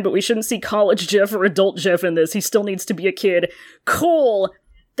is fine, but we shouldn't see college Jeff or adult Jeff in this. He still needs to be a kid. Cool.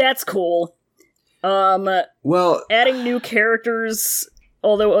 That's cool. Well, adding new characters...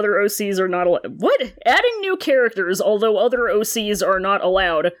 although other OCs are not allowed. What? Adding new characters, although other OCs are not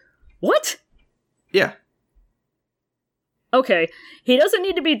allowed. What? Yeah. Okay. He doesn't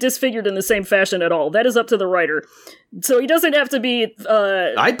need to be disfigured in the same fashion at all. That is up to the writer. So he doesn't have to be,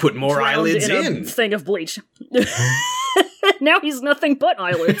 I'd put more eyelids in. A thing of bleach. Now he's nothing but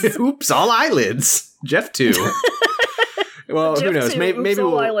eyelids. Oops, all eyelids. Jeff too. Well, Jeff who knows? Maybe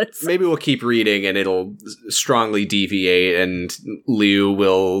we'll keep reading and it'll strongly deviate and Liu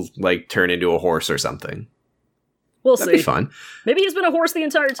will, like, turn into a horse or something. We'll That'd see. Be fun. Maybe he's been a horse the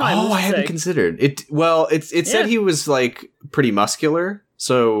entire time. Oh, I hadn't considered it. Well, it said he was, like, pretty muscular,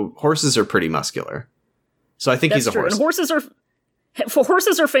 so horses are pretty muscular. So I think he's a horse. And horses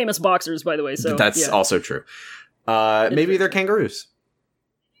are famous boxers, by the way. So that's also true. Maybe they're kangaroos.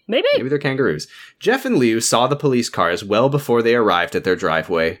 Maybe they're kangaroos. Jeff and Liu saw the police cars well before they arrived at their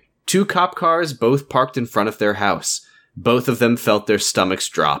driveway. 2 cop cars both parked in front of their house. Both of them felt their stomachs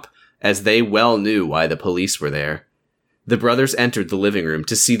drop, as they well knew why the police were there. The brothers entered the living room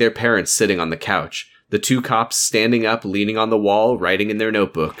to see their parents sitting on the couch, the 2 cops standing up, leaning on the wall, writing in their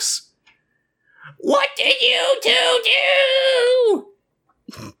notebooks. "What did you two do?"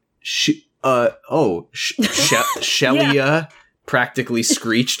 Shelia Yeah. practically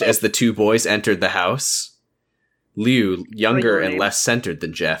screeched as the 2 boys entered the house. Liu, younger and less centered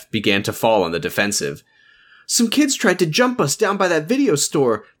than Jeff, began to fall on the defensive. "Some kids tried to jump us down by that video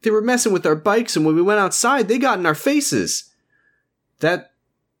store. They were messing with our bikes, and when we went outside, they got in our faces." I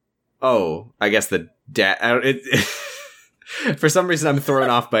guess the dad... For some reason, I'm thrown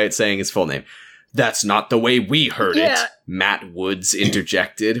off by it saying his full name. "That's not the way we heard it," Matt Woods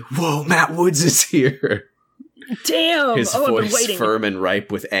interjected. Whoa, Matt Woods is here. Damn! His voice firm and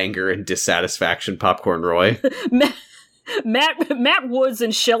ripe with anger and dissatisfaction, Popcorn Roy. Matt Woods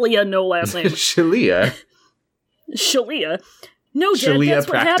and Shelia, no last name. Shelia? No, Dad, Shelia that's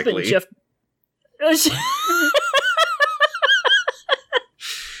what happened, Jeff.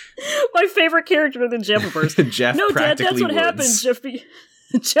 My favorite character in the Jeffiverse. Jeff no, Dad, that's what Woods. happened, Jeff.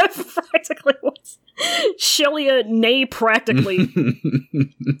 Jeff practically Woods. Shelia, nay, practically.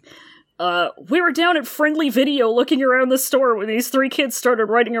 We were down at Friendly Video looking around the store when these 3 kids started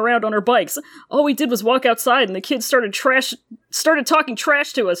riding around on our bikes. All we did was walk outside and the kids started talking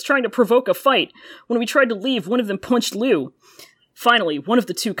trash to us, trying to provoke a fight. When we tried to leave, one of them punched Liu. Finally, one of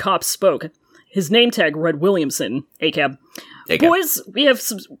the 2 cops spoke. His name tag read Williamson, ACAB. Boys, we have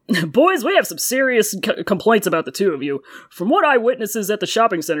some serious complaints about the 2 of you. From what eyewitnesses at the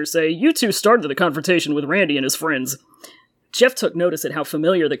shopping center say, you 2 started the confrontation with Randy and his friends. Jeff took notice at how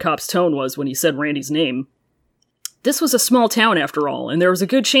familiar the cop's tone was when he said Randy's name. This was a small town after all, and there was a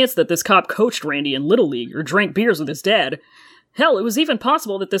good chance that this cop coached Randy in Little League or drank beers with his dad. Hell, it was even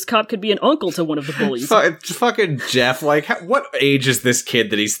possible that this cop could be an uncle to one of the bullies. Fucking Jeff, what age is this kid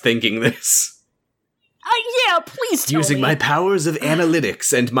that he's thinking this? Yeah, please tell Using me. my powers of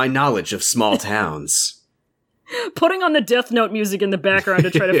analytics and my knowledge of small towns. Putting on the Death Note music in the background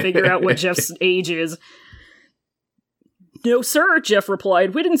to try to figure out what Jeff's age is. "No, sir," Jeff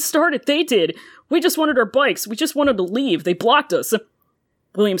replied. "We didn't start it, they did. We just wanted our bikes. We just wanted to leave. They blocked us."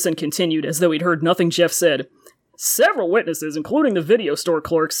 Williamson continued, as though he'd heard nothing Jeff said. "Several witnesses, including the video store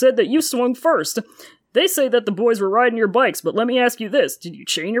clerk, said that you swung first. They say that the boys were riding your bikes, but let me ask you this. Did you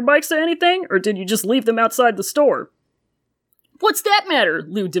chain your bikes to anything, or did you just leave them outside the store?" "What's that matter?"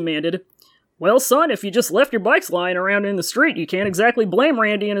 Liu demanded. "Well, son, if you just left your bikes lying around in the street, you can't exactly blame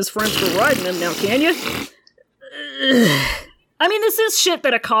Randy and his friends for riding them, now can you?" I mean, this is shit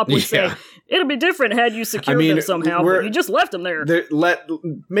that a cop would say. It'd be different had you secured them somehow, but you just left them there.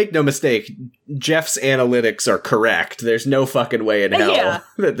 Make no mistake, Jeff's analytics are correct. There's no fucking way in hell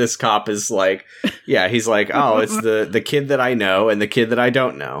that this cop is like, he's like, oh, it's the kid that I know and the kid that I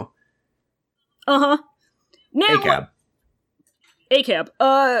don't know. Uh-huh. Now, ACAB.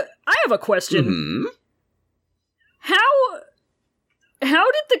 I have a question. Mm-hmm. How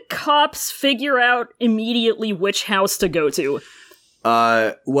did the cops figure out immediately which house to go to?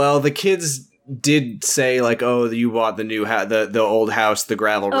 Well, the kids did say, like, oh, you bought the new the old house, the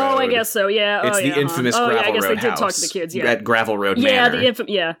Gravel Road. Oh, I guess so, yeah. It's the infamous Gravel Road house. I guess they did talk to the kids, At Gravel Road Manor.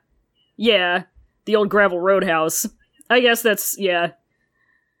 Yeah, the old Gravel Road house. I guess that's, Yeah.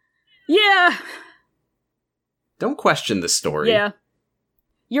 Don't question the story. Yeah.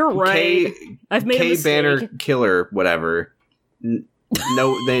 You're right. I've made a mistake. Banner Killer, whatever.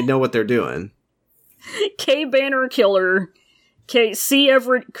 No, they know what they're doing. K Banner Killer, C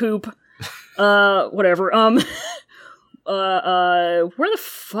Everett Coop, whatever. Where the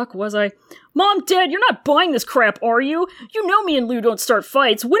fuck was I? Mom, Dad, you're not buying this crap, are you? You know me and Lou don't start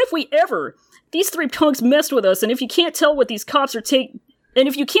fights. When have we ever? These 3 punks messed with us, and if you can't tell what these cops are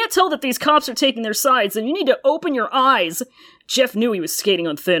if you can't tell that these cops are taking their sides, then you need to open your eyes. Jeff knew he was skating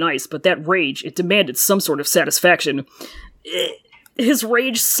on thin ice, but that rage, it demanded some sort of satisfaction. His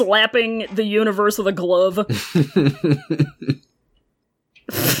rage slapping the universe with a glove.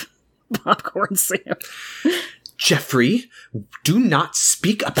 Popcorn Sam. Jeffrey, do not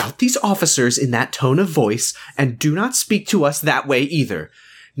speak about these officers in that tone of voice, and do not speak to us that way either.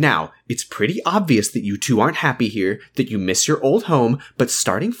 Now, it's pretty obvious that you 2 aren't happy here, that you miss your old home, but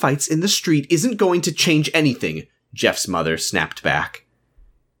starting fights in the street isn't going to change anything, Jeff's mother snapped back.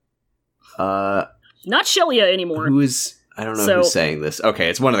 Not Shelia anymore. I don't know who's saying this. Okay,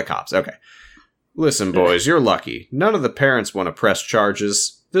 it's one of the cops. Okay. Listen, boys, you're lucky. None of the parents want to press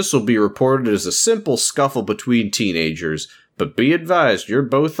charges. This will be reported as a simple scuffle between teenagers, But be advised, you're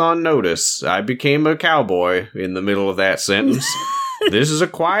both on notice. I became a cowboy in the middle of that sentence. This is a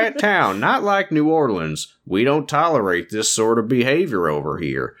quiet town, not like New Orleans. We don't tolerate this sort of behavior over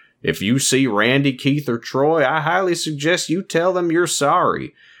here. If you see Randy, Keith, or Troy, I highly suggest you tell them you're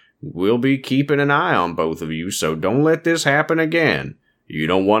sorry. We'll be keeping an eye on both of you, so don't let this happen again. You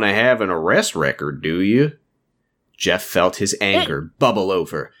don't want to have an arrest record, do you? Jeff felt his anger bubble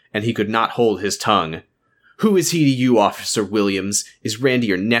over, and he could not hold his tongue. Who is he to you, Officer Williams? Is Randy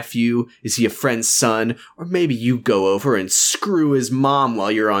your nephew? Is he a friend's son? Or maybe you go over and screw his mom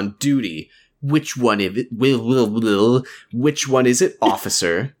while you're on duty. Which one is it? Which one is it,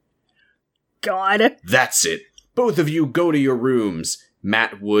 officer? God. That's it. Both of you go to your rooms.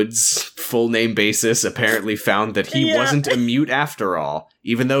 Matt Woods, full name basis, apparently found that he wasn't a mute after all,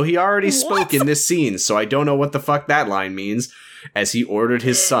 even though he already spoke in this scene, so I don't know what the fuck that line means, as he ordered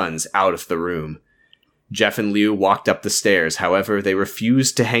his sons out of the room. Jeff and Liu walked up the stairs, however, they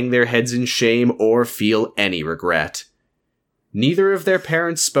refused to hang their heads in shame or feel any regret. Neither of their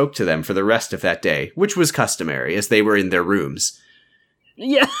parents spoke to them for the rest of that day, which was customary, as they were in their rooms.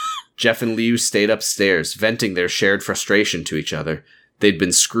 Yeah. Jeff and Liu stayed upstairs, venting their shared frustration to each other. They'd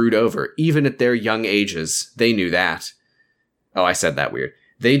been screwed over, even at their young ages. They knew that. Oh, I said that weird.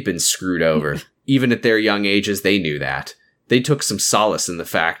 They'd been screwed over. Even at their young ages, they knew that. They took some solace in the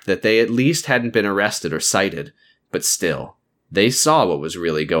fact that they at least hadn't been arrested or cited. But still, they saw what was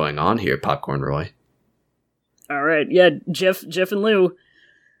really going on here, Popcorn Roy. Alright, yeah, Jeff and Lou,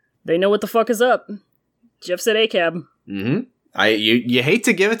 they know what the fuck is up. Jeff said ACAB. Mm-hmm. You hate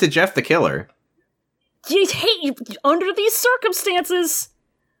to give it to Jeff the Killer. Under these circumstances,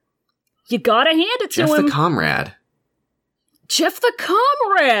 you gotta hand it to him. Jeff the Comrade. Jeff the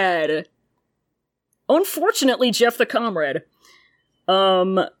Comrade! Unfortunately, Jeff the Comrade.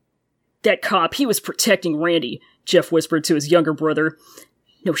 That cop, he was protecting Randy, Jeff whispered to his younger brother.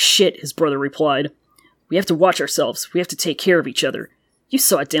 No shit, his brother replied. We have to watch ourselves. We have to take care of each other. You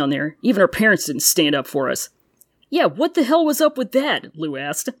saw it down there. Even our parents didn't stand up for us. Yeah, what the hell was up with that? Lou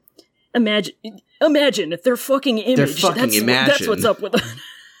asked. Imagine their fucking image. That's what's up with it.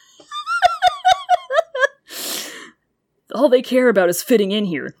 All they care about is fitting in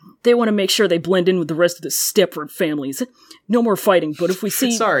here. They want to make sure they blend in with the rest of the Stepford families. No more fighting, but if we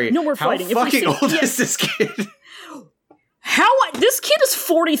see... no more fighting. How fucking old is this kid? This kid is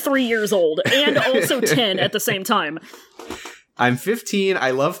 43 years old, and also 10 at the same time. I'm 15,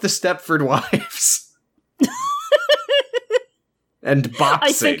 I love the Stepford Wives. And boxing.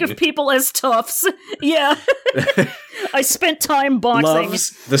 I think of people as toughs. Yeah. I spent time boxing.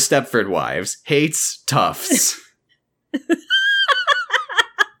 Loves the Stepford Wives. Hates toughs.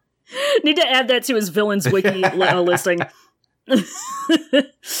 Need to add that to his villains wiki listing.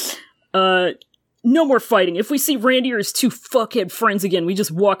 No more fighting. If we see Randy or his two fuckhead friends again, we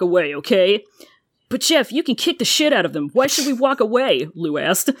just walk away, okay? But Jeff, you can kick the shit out of them. Why should we walk away? Lou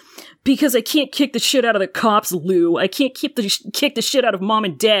asked. Because I can't kick the shit out of the cops, Lou. I can't kick the shit out of Mom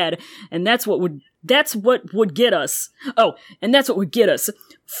and Dad, and that's what would get us. Oh, and that's what would get us.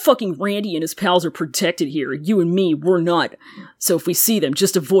 Fucking Randy and his pals are protected here. You and me, we're not. So if we see them,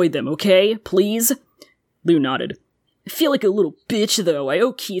 just avoid them, okay? Please? Lou nodded. I feel like a little bitch, though. I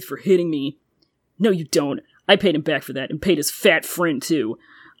owe Keith for hitting me. No, you don't. I paid him back for that, and paid his fat friend, too.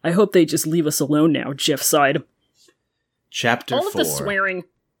 I hope they just leave us alone now, Jeff sighed. Chapter 4. All of the swearing.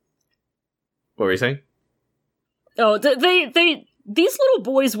 What were you saying? Oh, these little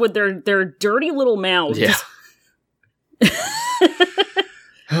boys with their dirty little mouths. Yeah.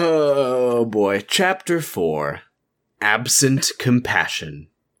 Oh boy. Chapter 4. Absent Compassion.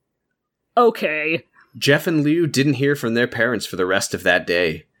 Okay. Jeff and Liu didn't hear from their parents for the rest of that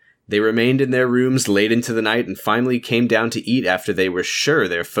day. They remained in their rooms late into the night and finally came down to eat after they were sure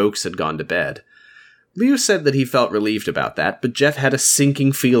their folks had gone to bed. Liu said that he felt relieved about that, but Jeff had a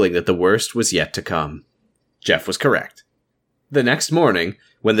sinking feeling that the worst was yet to come. Jeff was correct. The next morning,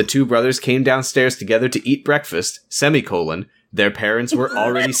 when the two brothers came downstairs together to eat breakfast, their parents were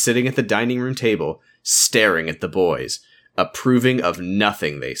already sitting at the dining room table, staring at the boys, approving of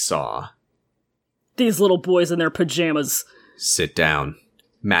nothing they saw. These little boys in their pajamas. Sit down,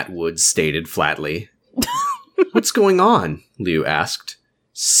 Matt Woods stated flatly. What's going on? Liu asked.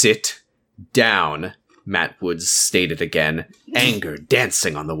 Sit down, Matt Woods stated again, anger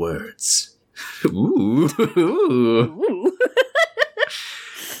dancing on the words. Ooh.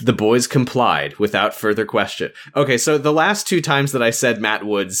 The boys complied without further question. Okay, so the last two times that I said Matt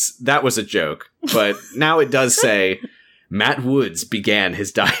Woods, that was a joke. But now it does say, Matt Woods began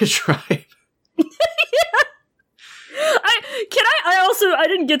his diatribe. I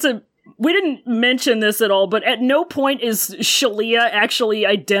didn't get to we didn't mention this at all, but at no point is Shalia actually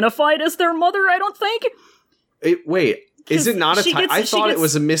identified as their mother, I don't think. Wait, is it not a I thought it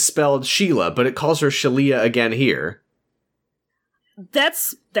was a misspelled Sheila, but it calls her Shalia again here.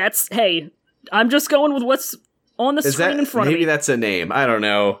 That's hey, I'm just going with what's on the screen in front of me. Maybe that's a name. I don't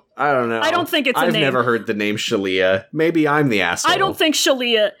know. I don't think it's a name. I've never heard the name Shalia. Maybe I'm the asshole. I don't think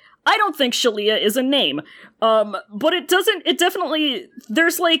Shalia is a name. But it definitely,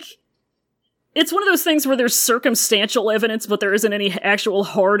 there's like, it's one of those things where there's circumstantial evidence, but there isn't any actual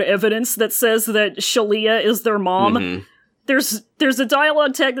hard evidence that says that Shalia is their mom. Mm-hmm. There's a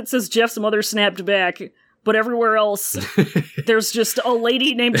dialogue tag that says Jeff's mother snapped back, but everywhere else, there's just a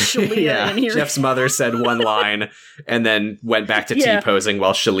lady named Shalia in here. Jeff's mother said one line, and then went back to T-posing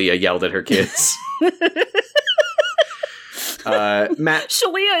while Shalia yelled at her kids. Matt...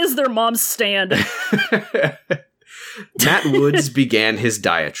 Shalia is their mom's stand. Matt Woods began his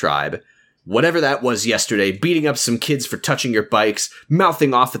diatribe. Whatever that was yesterday, beating up some kids for touching your bikes,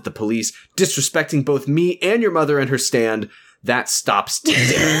 mouthing off at the police, disrespecting both me and your mother and her stand, that stops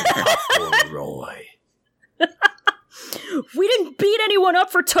today, Roy. We didn't beat anyone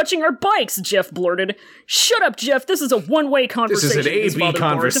up for touching our bikes, Jeff blurted. Shut up, Jeff. This is a one-way conversation. This is an A-B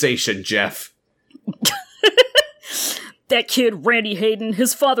conversation, Jeff. That kid, Randy Hayden,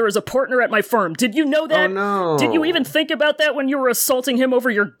 his father is a partner at my firm. Did you know that? Oh, no. Did you even think about that when you were assaulting him over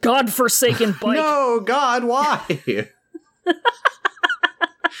your godforsaken bike? No, God, why?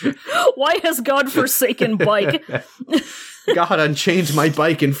 Why has godforsaken bike? God unchained my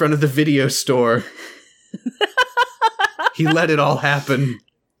bike in front of the video store. He let it all happen.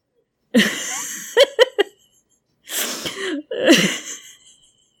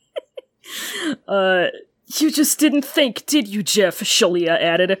 You just didn't think, did you, Jeff? Shalia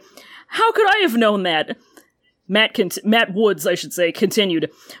added. How could I have known that? Matt Woods, I should say,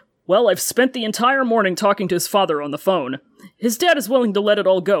 continued. Well, I've spent the entire morning talking to his father on the phone. His dad is willing to let it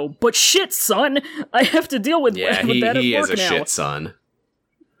all go, but shit, son! I have to deal with that at work now. He is a shit son.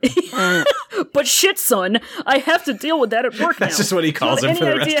 But shit, son, I have to deal with that at work now. That's just what he calls him for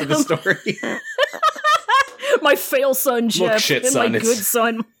the rest of the story. My fail son, Jeff, look, shit, and son, my good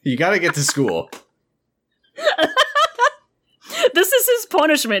son. You gotta get to school. This is his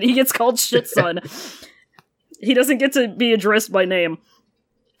punishment. He gets called shit son. He doesn't get to be addressed by name.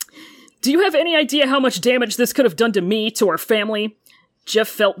 Do you have any idea how much damage this could have done to me, to our family? Jeff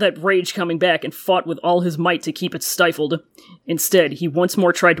felt that rage coming back and fought with all his might to keep it stifled. Instead, he once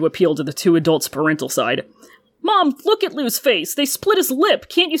more tried to appeal to the two adults' parental side. Mom, look at Lou's face. They split his lip.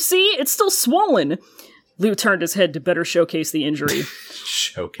 Can't you see? It's still swollen. Lou turned his head to better showcase the injury.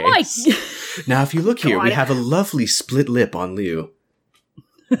 Showcase. Now, if you look here, we have a lovely split lip on Lou.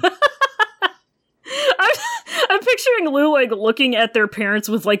 I'm picturing Lou, like, looking at their parents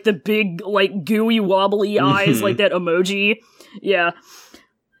with, like, the big, like, gooey, wobbly eyes, like that emoji. Yeah.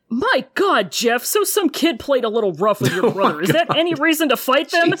 My God, Jeff, so some kid played a little rough with your brother. Is that any reason to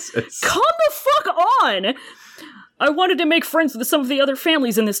fight them? Jesus. Come the fuck on! I wanted to make friends with some of the other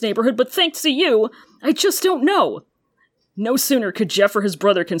families in this neighborhood, but thanks to you, I just don't know. No sooner could Jeff or his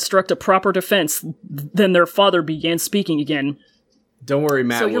brother construct a proper defense than their father began speaking again. Don't worry,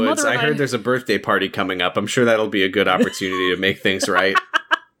 Matt Woods. I heard there's a birthday party coming up. I'm sure that'll be a good opportunity to make things right.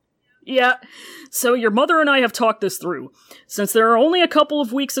 Yeah. So your mother and I have talked this through. Since there are only a couple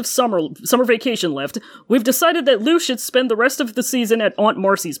of weeks of summer vacation left, we've decided that Lou should spend the rest of the season at Aunt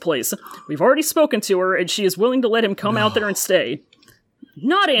Marcy's place. We've already spoken to her, and she is willing to let him come out there and stay.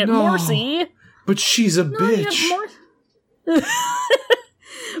 Not Aunt Marcy! But she's a bitch.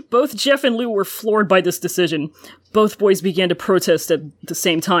 Both Jeff and Lou were floored by this decision. Both boys began to protest at the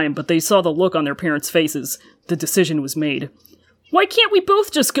same time, but they saw the look on their parents' faces. The decision was made. Why can't we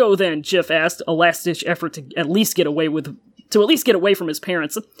both just go then? Jeff asked, a last-ditch effort to at least get away from his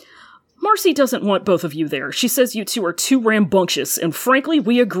parents. Marcy doesn't want both of you there. She says you two are too rambunctious, and frankly,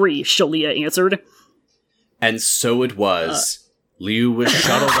 we agree, Shalia answered. And so it was. Lou was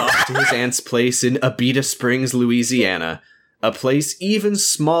shuttled off to his aunt's place in Abita Springs, Louisiana. A place even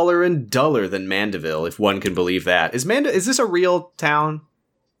smaller and duller than Mandeville, if one can believe that. Is this a real town?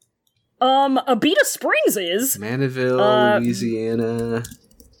 Abita Springs is. Mandeville, Louisiana.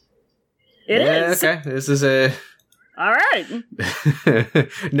 It is. Okay, this is a... Alright.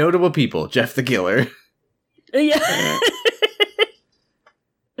 Notable people. Jeff the Killer. Yeah.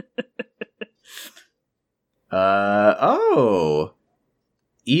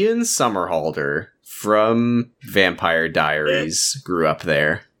 Ian Somerhalder from Vampire Diaries grew up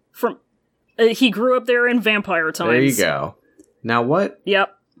there. He grew up there in Vampire Times. There you go. Now what?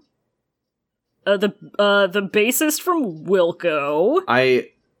 Yep. The bassist from Wilco.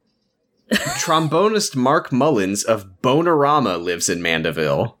 Trombonist Mark Mullins of Bonerama lives in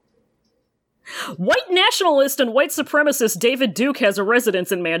Mandeville. White nationalist and white supremacist David Duke has a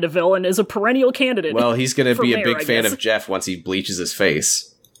residence in Mandeville and is a perennial candidate. Well, he's going to be mayor, a big fan of Jeff once he bleaches his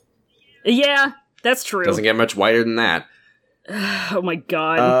face. Yeah, that's true. Doesn't get much whiter than that. Oh my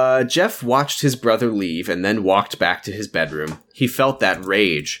god. Jeff watched his brother leave and then walked back to his bedroom. He felt that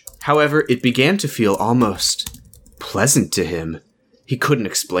rage. However, it began to feel almost pleasant to him. He couldn't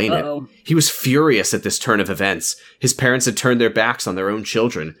explain it. He was furious at this turn of events. His parents had turned their backs on their own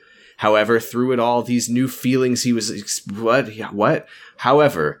children. However, through it all, these new feelings he was...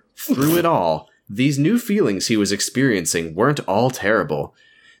 However, through it all, these new feelings he was experiencing weren't all terrible.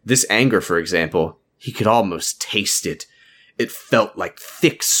 This anger, for example, he could almost taste it. It felt like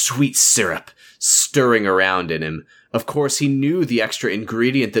thick, sweet syrup stirring around in him. Of course, he knew the extra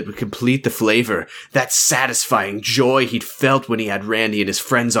ingredient that would complete the flavor, that satisfying joy he'd felt when he had Randy and his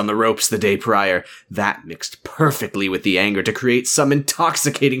friends on the ropes the day prior. That mixed perfectly with the anger to create some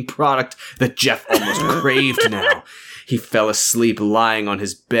intoxicating product that Jeff almost craved now. He fell asleep lying on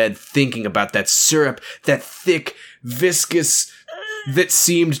his bed thinking about that syrup, that thick, viscous, that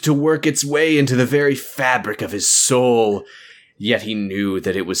seemed to work its way into the very fabric of his soul. Yet he knew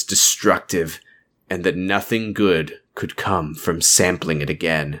that it was destructive, and that nothing good could come from sampling it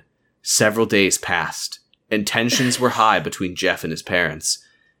again. Several days passed, and tensions were high between Jeff and his parents.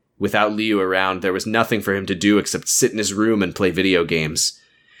 Without Liu around, there was nothing for him to do except sit in his room and play video games.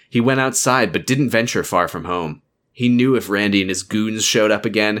 He went outside, but didn't venture far from home. He knew if Randy and his goons showed up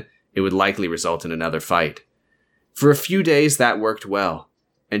again, it would likely result in another fight. For a few days, that worked well,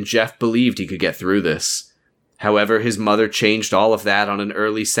 and Jeff believed he could get through this. However, his mother changed all of that on an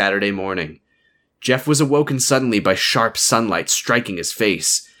early Saturday morning. Jeff was awoken suddenly by sharp sunlight striking his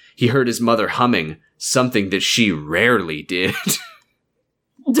face. He heard his mother humming, something that she rarely did.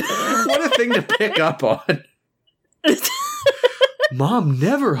 What a thing to pick up on. Mom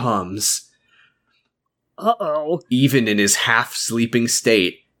never hums. Uh-oh. Even in his half-sleeping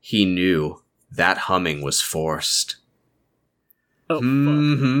state, he knew that humming was forced. Oh, fuck.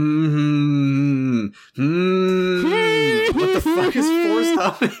 What the fuck is forced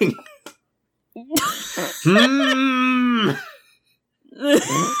humming?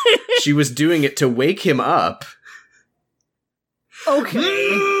 She was doing it to wake him up. Okay.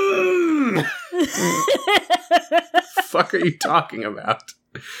 Fuck are you talking about?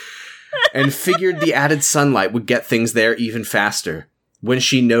 And figured the added sunlight would get things there even faster. When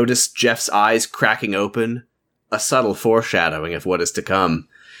she noticed Jeff's eyes cracking open, a subtle foreshadowing of what is to come,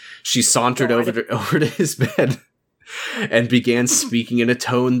 she sauntered over to his bed and began speaking in a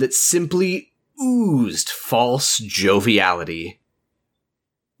tone that simply oozed false joviality.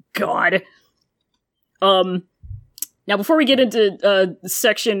 God. Now before we get into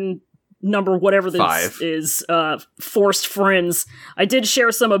section number whatever this 5 is, forced friends, I did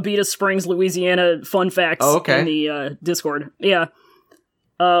share some Abita Springs, Louisiana fun facts in the Discord. Yeah.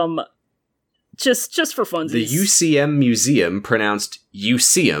 Just for funsies. The UCM Museum, pronounced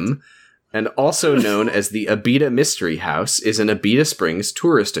Useum, and also known as the Abita Mystery House, is an Abita Springs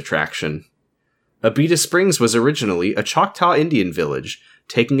tourist attraction. Abita Springs was originally a Choctaw Indian village,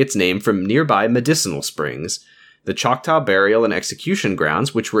 taking its name from nearby Medicinal Springs. The Choctaw burial and execution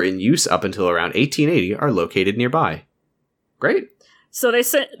grounds, which were in use up until around 1880, are located nearby. Great. So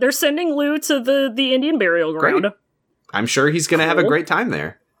they're sending Lou to the Indian burial ground. Great. I'm sure he's going to have a great time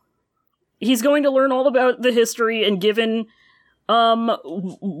there. He's going to learn all about the history, and given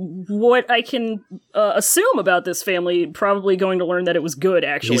what I can assume about this family, probably going to learn that it was good,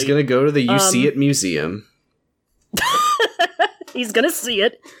 actually. He's going to go to the You See It Museum. He's going to see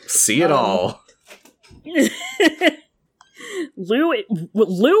it. See it all. Lou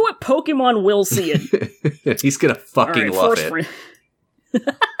at Pokemon will see it. He's going to fucking love it.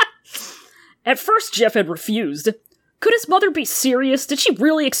 At first, Jeff had refused. Could his mother be serious? Did she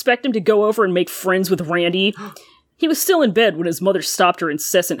really expect him to go over and make friends with Randy? He was still in bed when his mother stopped her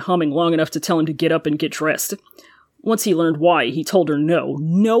incessant humming long enough to tell him to get up and get dressed. Once he learned why, he told her no.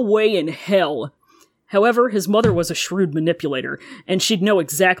 No way in hell. However, his mother was a shrewd manipulator, and she'd know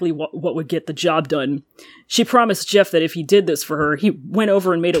exactly what would get the job done. She promised Jeff that if he did this for her, he went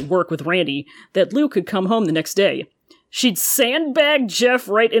over and made it work with Randy, that Lou could come home the next day. She'd sandbag Jeff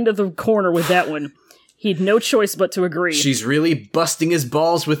right into the corner with that one. He'd no choice but to agree. She's really busting his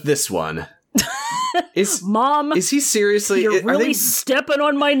balls with this one. Mom, is he seriously? You're really stepping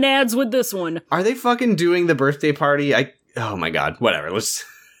on my nads with this one. Are they fucking doing the birthday party? Oh my god, whatever.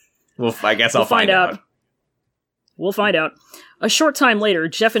 I guess I'll find out. We'll find out. A short time later,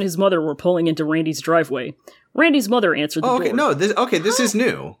 Jeff and his mother were pulling into Randy's driveway. Randy's mother answered the door. Okay, this is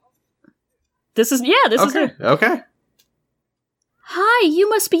new. This is her. Okay. Hi, you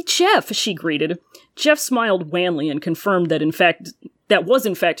must be Jeff, she greeted. Jeff smiled wanly and confirmed that was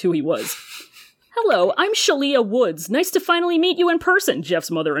in fact who he was. Hello, I'm Shalia Woods. Nice to finally meet you in person, Jeff's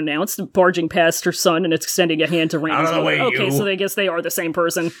mother announced, barging past her son and extending a hand to Randy's Out of the way, Okay, you. so I guess they are the same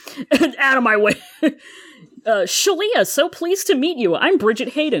person. Out of my way. Shalia, so pleased to meet you. I'm Bridget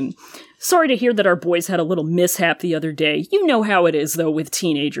Hayden. Sorry to hear that our boys had a little mishap the other day. You know how it is, though, with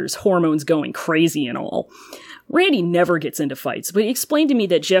teenagers, hormones going crazy and all. Randy never gets into fights, but he explained to me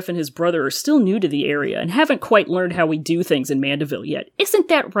that Jeff and his brother are still new to the area and haven't quite learned how we do things in Mandeville yet. Isn't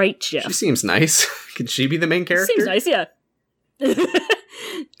that right, Jeff? She seems nice. Can she be the main character? Seems nice, yeah.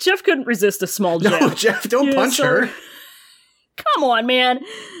 Jeff couldn't resist a small jab. No, Jeff, don't punch her. Come on, man.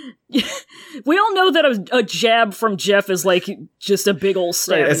 We all know that a jab from Jeff is like just a big old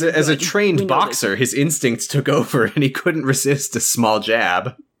stab. Right, as a trained boxer, his instincts took over and he couldn't resist a small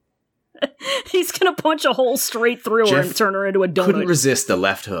jab. He's gonna punch a hole straight through her and turn her into a donut. Couldn't resist the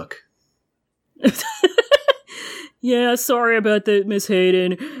left hook. Yeah, sorry about that, Miss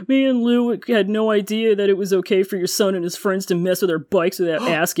Hayden. Me and Lou had no idea that it was okay for your son and his friends to mess with our bikes without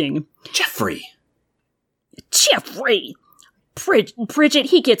asking. Jeffrey! Bridget,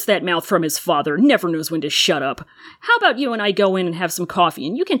 he gets that mouth from his father, never knows when to shut up. How about you and I go in and have some coffee,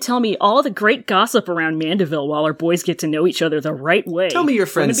 and you can tell me all the great gossip around Mandeville while our boys get to know each other the right way. Tell me your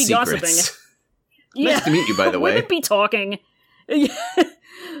friend's secrets. Gossiping. Nice to meet you, by the way. Wouldn't be talking.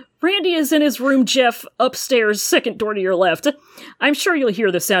 Randy is in his room, Jeff, upstairs, second door to your left. I'm sure you'll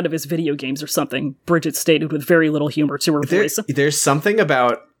hear the sound of his video games or something, Bridget stated with very little humor to her voice. There's something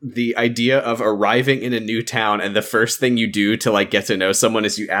about the idea of arriving in a new town and the first thing you do to, like, get to know someone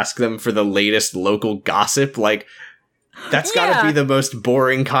is you ask them for the latest local gossip. Like, that's gotta be the most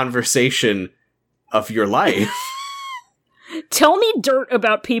boring conversation of your life. Tell me dirt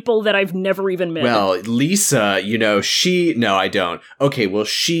about people that I've never even met. Well, Lisa, no, I don't. Okay, well,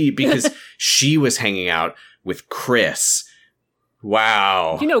 because she was hanging out with Chris.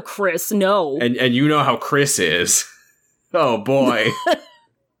 Wow. You know Chris, no. And you know how Chris is. Oh, boy.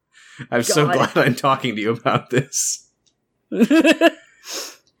 I'm so glad I'm talking to you about this.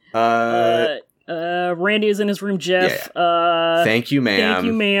 Randy is in his room, Jeff. Yeah. Thank you, ma'am. Thank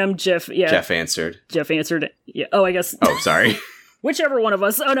you, ma'am. Jeff, yeah. Jeff answered. Yeah. Oh, I guess. Oh, sorry. Whichever one of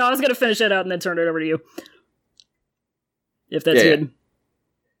us. Oh, no, I was going to finish it out and then turn it over to you. If that's good.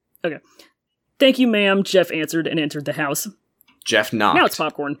 Yeah. Okay. Thank you, ma'am. Jeff answered and entered the house. Jeff knocked. Now it's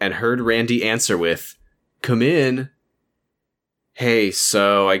popcorn. And heard Randy answer with, "Come in." Hey,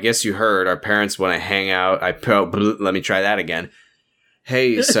 so I guess you heard our parents want to hang out. Let me try that again.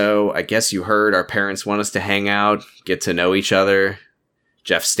 Hey, so I guess you heard our parents want us to hang out, get to know each other,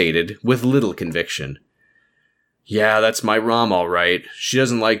 Jeff stated, with little conviction. Yeah, that's my Rom, all right. She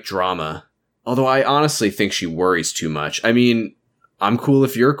doesn't like drama. Although I honestly think she worries too much. I mean, I'm cool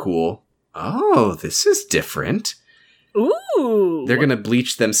if you're cool. Oh, this is different. Ooh. They're gonna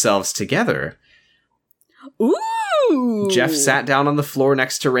bleach themselves together. Ooh. Jeff sat down on the floor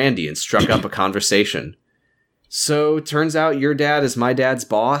next to Randy and struck up a conversation. So, turns out your dad is my dad's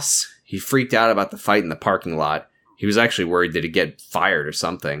boss? He freaked out about the fight in the parking lot. He was actually worried that he'd get fired or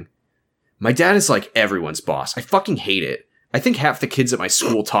something. My dad is like everyone's boss. I fucking hate it. I think half the kids at my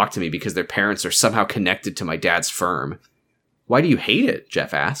school talk to me because their parents are somehow connected to my dad's firm. Why do you hate it?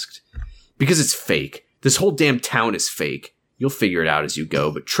 Jeff asked. Because it's fake. This whole damn town is fake. You'll figure it out as you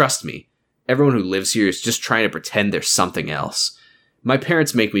go, but trust me, everyone who lives here is just trying to pretend there's something else. My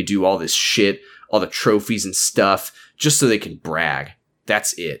parents make me do all this shit, all the trophies and stuff, just so they can brag.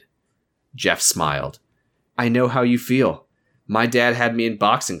 That's it. Jeff smiled. I know how you feel. My dad had me in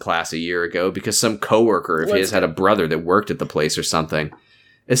boxing class a year ago because some coworker of his had a brother that worked at the place or something.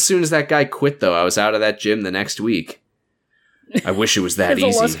 As soon as that guy quit, though, I was out of that gym the next week. I wish it was that easy.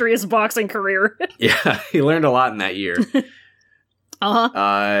 His illustrious boxing career. Yeah, he learned a lot in that year.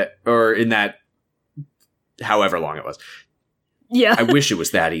 Or in that, however long it was. Yeah. I wish it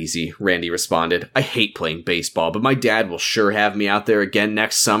was that easy, Randy responded. I hate playing baseball, but my dad will sure have me out there again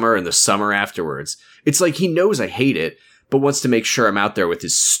next summer and the summer afterwards. It's like he knows I hate it, but wants to make sure I'm out there with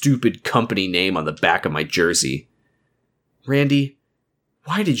his stupid company name on the back of my jersey. Randy,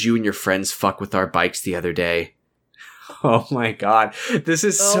 why did you and your friends fuck with our bikes the other day? Oh my god. This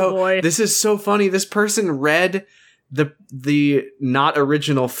is so funny. This person read the not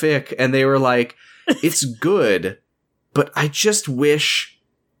original fic and they were like, it's good. But I just wish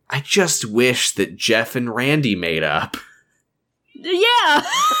that Jeff and Randy made up. Yeah,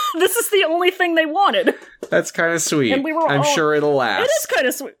 this is the only thing they wanted. That's kind of sweet. And I'm sure it'll last. It is kind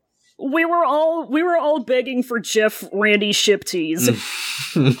of sweet. We were all begging for Jeff Randy ship tease.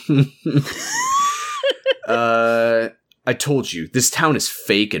 I told you, this town is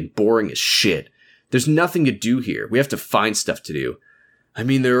fake and boring as shit. There's nothing to do here. We have to find stuff to do. I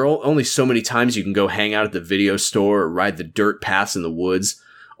mean, there are only so many times you can go hang out at the video store or ride the dirt paths in the woods.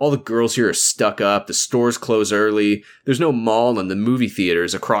 All the girls here are stuck up, the stores close early, there's no mall, and the movie theater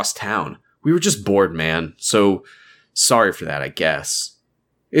is across town. We were just bored, man. So, sorry for that, I guess.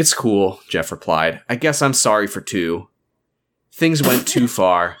 It's cool, Jeff replied. I guess I'm sorry for too. Things went too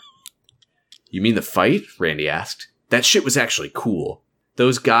far. You mean the fight? Randy asked. That shit was actually cool.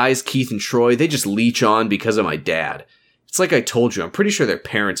 Those guys, Keith and Troy, they just leech on because of my dad. It's like I told you, I'm pretty sure their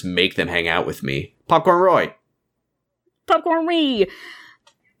parents make them hang out with me. Popcorn Roy. Popcorn Ree.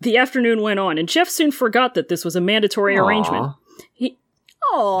 The afternoon went on, and Jeff soon forgot that this was a mandatory arrangement. He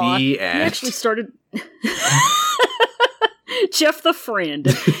actually started... Jeff the friend.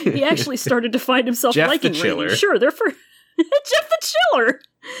 He actually started to find himself Jeff liking the chiller. Randy. Sure, Jeff the chiller.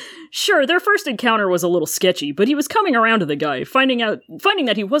 Sure, their first encounter was a little sketchy, but he was coming around to the guy, finding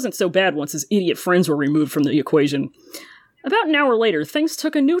that he wasn't so bad once his idiot friends were removed from the equation. About an hour later, things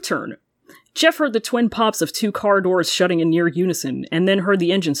took a new turn. Jeff heard the twin pops of 2 car doors shutting in near unison, and then heard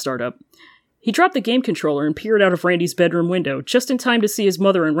the engine start up. He dropped the game controller and peered out of Randy's bedroom window, just in time to see his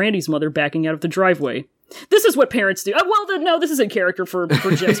mother and Randy's mother backing out of the driveway. This is what parents do. No, this is in character for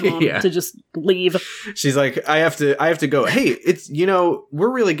Jeff's mom to just leave. She's like, I have to go. Hey, we're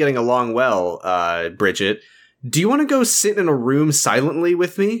really getting along well, Bridget. Do you want to go sit in a room silently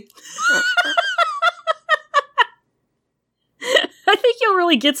with me? I think you'll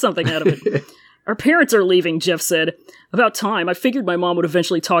really get something out of it. Our parents are leaving, Jeff said. About time. I figured my mom would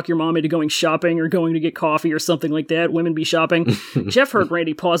eventually talk your mom into going shopping or going to get coffee or something like that. Women be shopping. Jeff heard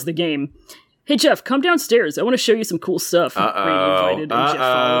Randy pause the game. Hey, Jeff, come downstairs. I want to show you some cool stuff. Randy invited, and Jeff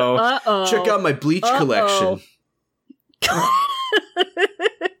followed. Check out my bleach collection.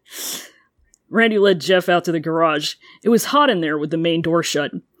 Randy led Jeff out to the garage. It was hot in there with the main door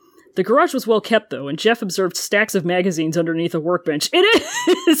shut. The garage was well kept, though, and Jeff observed stacks of magazines underneath a workbench. It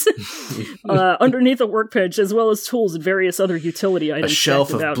is! Underneath a workbench, as well as tools and various other utility items. A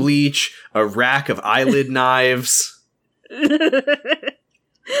shelf of bleach, a rack of eyelid knives. I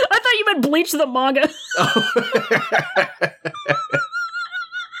thought you meant Bleach the manga.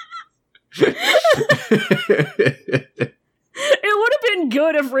 It would have been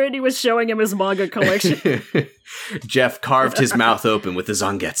good if Randy was showing him his manga collection. Jeff carved his mouth open with the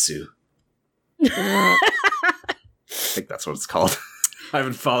zangetsu. I think that's what it's called. I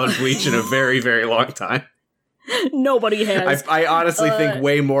haven't followed Bleach in a very, very long time. Nobody has. I honestly think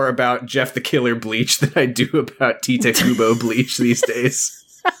way more about Jeff the Killer Bleach than I do about Tite Kubo Bleach these days.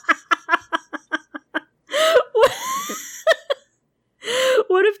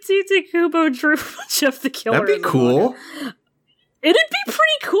 What if Tite Kubo drew Jeff the Killer? That'd be cool. It'd be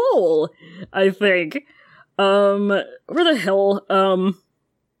pretty cool, I think. Where the hell?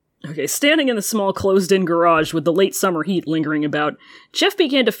 Okay, standing in the small closed-in garage with the late summer heat lingering about, Jeff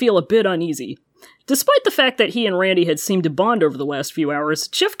began to feel a bit uneasy. Despite the fact that he and Randy had seemed to bond over the last few hours,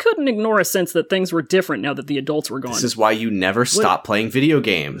 Jeff couldn't ignore a sense that things were different now that the adults were gone. This is why you never stop playing video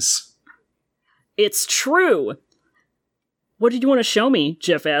games. It's true! What did you want to show me?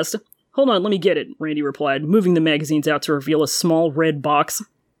 Jeff asked. Hold on, let me get it, Randy replied, moving the magazines out to reveal a small red box.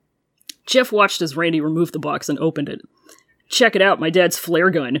 Jeff watched as Randy removed the box and opened it. Check it out, my dad's flare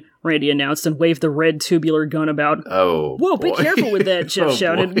gun, Randy announced and waved the red tubular gun about. Oh, whoa, boy. Be careful with that, Jeff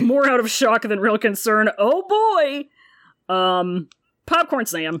shouted, boy. More out of shock than real concern. Oh boy! Popcorn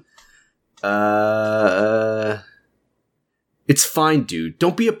Sam. It's fine, dude.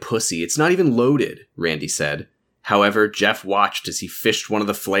 Don't be a pussy. It's not even loaded, Randy said. However, Jeff watched as he fished one of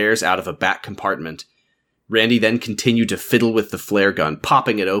the flares out of a back compartment. Randy then continued to fiddle with the flare gun,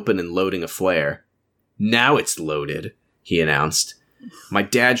 popping it open and loading a flare. Now it's loaded, he announced. My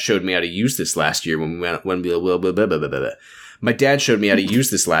dad showed me how to use this last year when we went. My dad showed me how to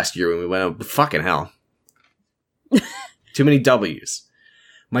use this last year when we went. Fucking hell. Too many W's.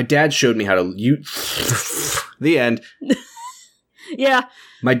 My dad showed me how to use. The end. Yeah.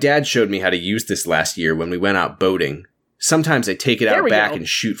 My dad showed me how to use this last year when we went out boating. Sometimes I take it out back and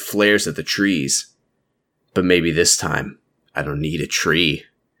shoot flares at the trees. But maybe this time, I don't need a tree.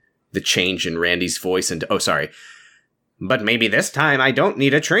 The change in Randy's voice and... Oh, sorry. But maybe this time I don't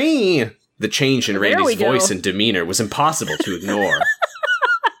need a tree. The change in Randy's voice and demeanor was impossible to ignore.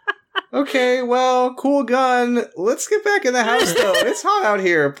 Okay, well, cool gun. Let's get back in the house, though. It's hot out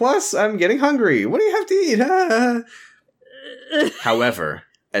here. Plus, I'm getting hungry. What do you have to eat? However,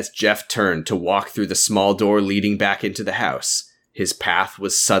 as Jeff turned to walk through the small door leading back into the house, his path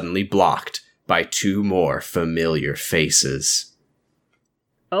was suddenly blocked by 2 more familiar faces.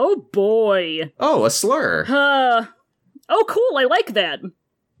 Oh boy. Oh, a slur. Oh cool, I like that.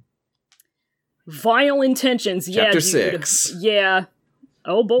 Vile intentions, Chapter dude. 6. Yeah.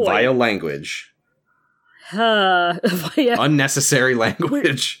 Oh boy. Vile language. Yeah. Unnecessary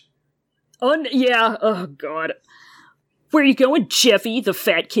language. Yeah, oh god. Where you going, Jeffy, the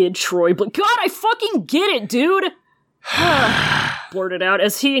fat kid, Troy? But God, I fucking get it, dude! Blurted out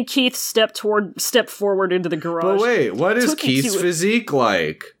as he and Keith stepped forward into the garage. But wait, what is Keith's physique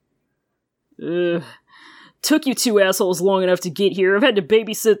like? Took you 2 assholes long enough to get here. I've had to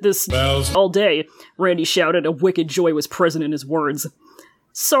babysit this all day, Randy shouted. A wicked joy was present in his words.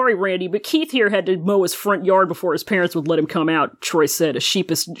 Sorry, Randy, but Keith here had to mow his front yard before his parents would let him come out, Troy said, a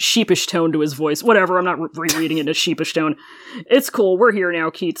sheepish tone to his voice. Whatever, I'm not rereading it in a sheepish tone. It's cool, we're here now,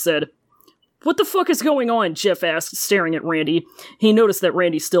 Keith said. What the fuck is going on? Jeff asked, staring at Randy. He noticed that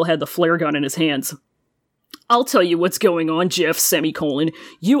Randy still had the flare gun in his hands. I'll tell you what's going on, Jeff, semicolon.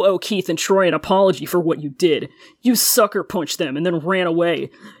 You owe Keith and Troy an apology for what you did. You sucker punched them and then ran away.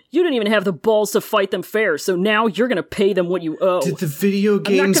 You didn't even have the balls to fight them fair, so now you're gonna pay them what you owe. Did the video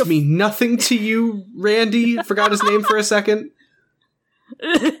games mean nothing to you, Randy? Forgot his name for a second.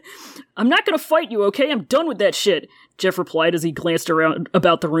 I'm not gonna fight you, okay? I'm done with that shit, Jeff replied as he glanced around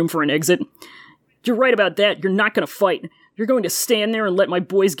about the room for an exit. You're right about that. You're not gonna fight. You're going to stand there and let my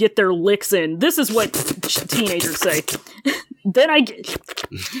boys get their licks in. This is what teenagers say. Then I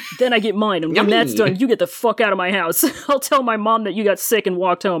get mine, and when that's done, you get the fuck out of my house. I'll tell my mom that you got sick and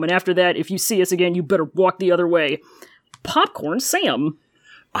walked home, and after that, if you see us again, you better walk the other way. Popcorn Sam.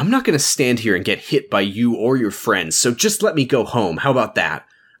 I'm not gonna stand here and get hit by you or your friends, so just let me go home. How about that?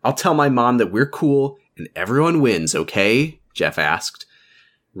 I'll tell my mom that we're cool and everyone wins, okay? Jeff asked.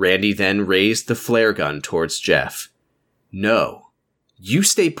 Randy then raised the flare gun towards Jeff. No. You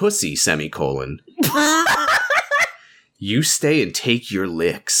stay pussy, semicolon. You stay and take your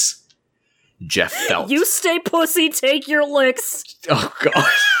licks. Jeff felt. You stay pussy, take your licks. Oh, God.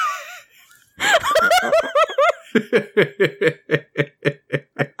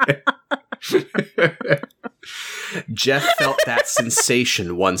 Jeff felt that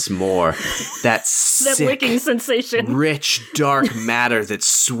sensation once more. That sick, licking sensation. Rich, dark matter that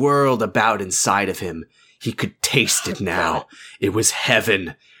swirled about inside of him. He could taste it now. It was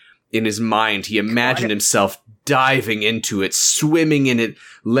heaven. In his mind, he imagined himself diving into it, swimming in it,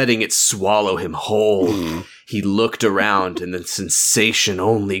 letting it swallow him whole. He looked around, and the sensation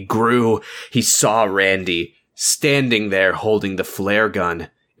only grew. He saw Randy, standing there holding the flare gun.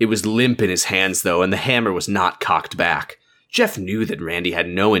 It was limp in his hands, though, and the hammer was not cocked back. Jeff knew that Randy had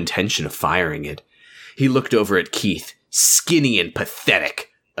no intention of firing it. He looked over at Keith, skinny and pathetic,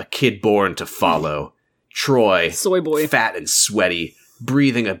 a kid born to follow. Troy, soy boy, fat and sweaty,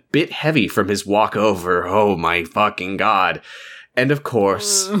 breathing a bit heavy from his walk over. Oh my fucking God. And of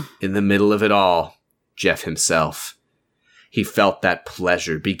course, in the middle of it all, Jeff himself. He felt that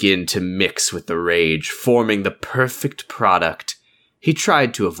pleasure begin to mix with the rage, forming the perfect product. He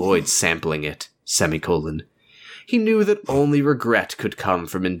tried to avoid sampling it, semicolon. He knew that only regret could come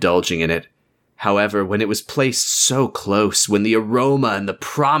from indulging in it. However, when it was placed so close, when the aroma and the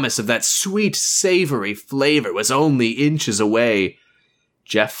promise of that sweet, savory flavor was only inches away,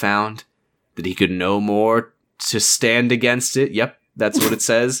 Jeff found that he could no more to stand against it. Yep, that's what it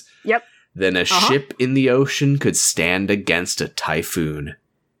says. Yep. Than a ship in the ocean could stand against a typhoon.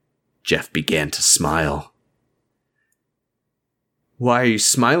 Jeff began to smile. Why are you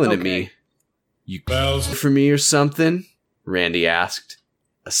smiling at me? You for me or something? Randy asked,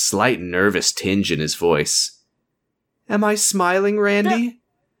 a slight nervous tinge in his voice. Am I smiling, Randy?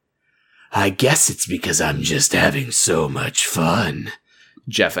 I guess it's because I'm just having so much fun,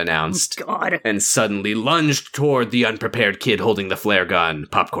 Jeff announced, and suddenly lunged toward the unprepared kid holding the flare gun,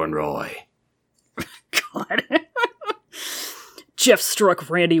 Popcorn Roy. God. Jeff struck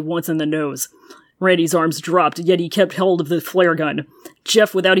Randy once in the nose. Randy's arms dropped, yet he kept hold of the flare gun.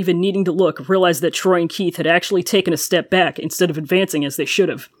 Jeff, without even needing to look, realized that Troy and Keith had actually taken a step back instead of advancing as they should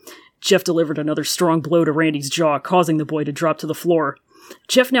have. Jeff delivered another strong blow to Randy's jaw, causing the boy to drop to the floor.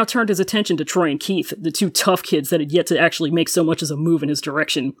 Jeff now turned his attention to Troy and Keith, the 2 tough kids that had yet to actually make so much as a move in his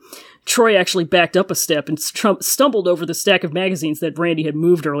direction. Troy actually backed up a step and stumbled over the stack of magazines that Randy had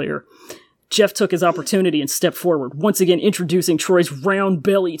moved earlier. Jeff took his opportunity and stepped forward, once again introducing Troy's round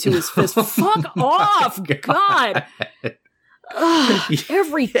belly to his fist. Fuck off! God!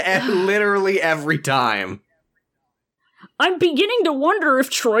 Literally every time. I'm beginning to wonder if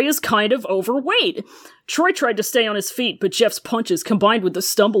Troy is kind of overweight. Troy tried to stay on his feet, but Jeff's punches, combined with the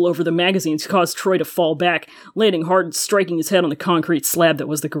stumble over the magazines, caused Troy to fall back, landing hard and striking his head on the concrete slab that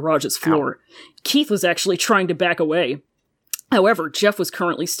was the garage's floor. Ow. Keith was actually trying to back away. However, Jeff was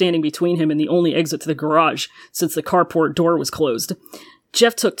currently standing between him and the only exit to the garage, since the carport door was closed.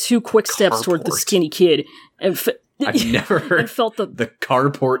 Jeff took 2 quick steps toward the skinny kid, and I've never heard felt the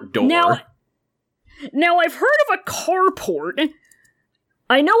carport door. Now, I've heard of a carport.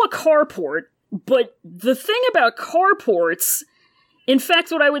 I know a carport, but the thing about carports, in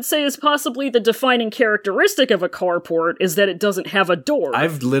fact, what I would say is possibly the defining characteristic of a carport is that it doesn't have a door.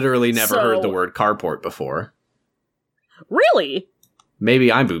 I've literally never heard the word carport before. Really?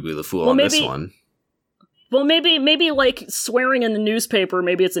 Maybe I'm Boo Boo the Fool on this one. Well, maybe like swearing in the newspaper,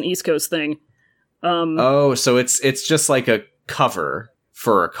 maybe it's an East Coast thing. So it's just like a cover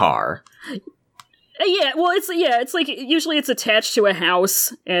for a car. Yeah, well, it's like usually it's attached to a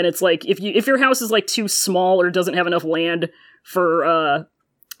house, and it's like if your house is like too small or doesn't have enough land for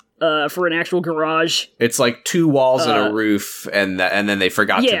an actual garage, it's like 2 walls and a roof, and then they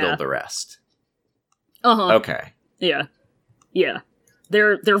forgot to build the rest. Okay. Yeah.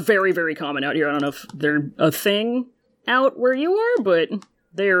 They're very, very common out here. I don't know if they're a thing out where you are, but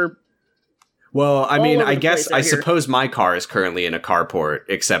they're. Well, I mean, I suppose my car is currently in a carport,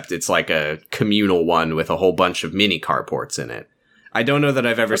 except it's like a communal one with a whole bunch of mini carports in it. I don't know that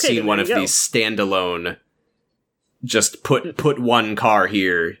I've ever seen one of these standalone, just put one car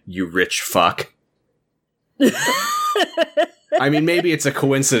here, you rich fuck. I mean, maybe it's a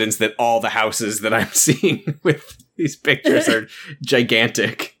coincidence that all the houses that I'm seeing with these pictures are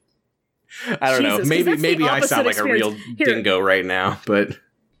gigantic. I don't know. Maybe I sound like a real dingo right now, but...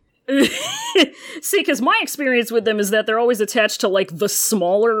 See, because my experience with them is that they're always attached to, like, the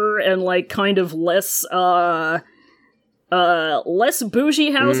smaller and, like, kind of less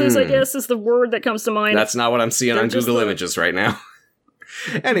bougie houses, I guess, is the word that comes to mind. That's not what I'm seeing on Google Images right now.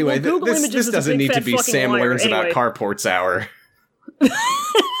 Anyway, this doesn't need to be Sam Learns About Carports Hour.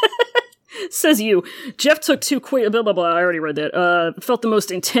 Says you. Jeff took 2 quick... Blah, blah, blah, I already read that. Felt the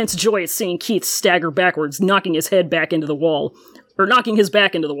most intense joy at seeing Keith stagger backwards, knocking his back into the wall.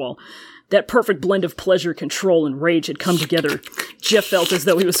 That perfect blend of pleasure, control, and rage had come together. Jeff felt as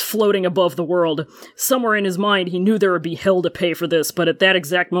though he was floating above the world. Somewhere in his mind, he knew there would be hell to pay for this, but at that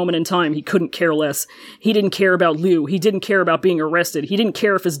exact moment in time, he couldn't care less. He didn't care about Lou. He didn't care about being arrested. He didn't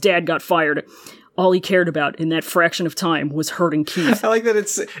care if his dad got fired. All he cared about in that fraction of time was hurting Keith. I like that it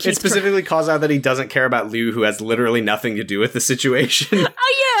specifically calls out that he doesn't care about Lou, who has literally nothing to do with the situation. Oh,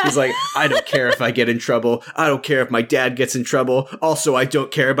 yeah! He's like, I don't care if I get in trouble. I don't care if my dad gets in trouble. Also, I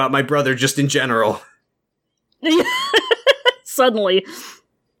don't care about my brother just in general. Suddenly,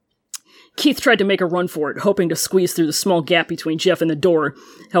 Keith tried to make a run for it, hoping to squeeze through the small gap between Jeff and the door.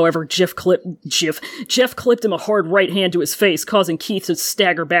 However, Jeff clipped him a hard right hand to his face, causing Keith to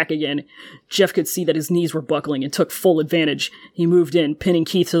stagger back again. Jeff could see that his knees were buckling and took full advantage. He moved in, pinning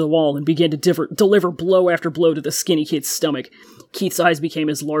Keith to the wall, and began to deliver blow after blow to the skinny kid's stomach. Keith's eyes became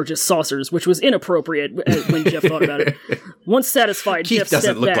as large as saucers, which was inappropriate when Jeff thought about it. Once satisfied, Keith Jeff stepped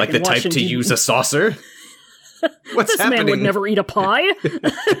doesn't look back like the and type to use a saucer. What's this happening? Man would never eat a pie.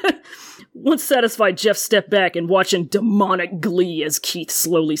 Once satisfied, Jeff stepped back and watched in demonic glee as Keith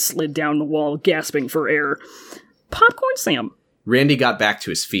slowly slid down the wall, gasping for air. Popcorn Sam. Randy got back to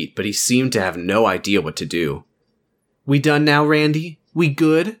his feet, but he seemed to have no idea what to do. We done now, Randy? We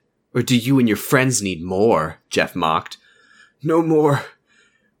good? Or do you and your friends need more? Jeff mocked. No more.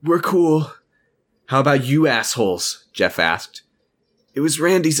 We're cool. How about you assholes? Jeff asked. It was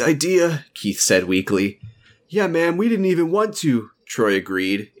Randy's idea, Keith said weakly. Yeah, man, we didn't even want to, Troy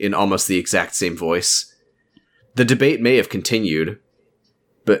agreed, in almost the exact same voice. The debate may have continued,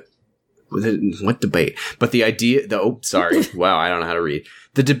 but... What debate? But the idea... Wow, I don't know how to read.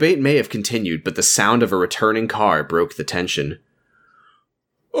 The debate may have continued, but the sound of a returning car broke the tension.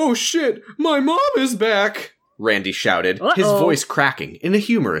 Oh shit, my mom is back! Randy shouted, his voice cracking in a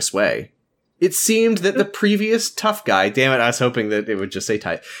humorous way. It seemed that the previous tough guy... Damn it, I was hoping that it would just say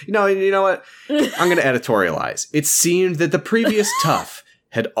tight. You know what? I'm going to editorialize. It seemed that the previous tough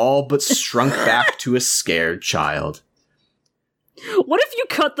had all but shrunk back to a scared child. What if you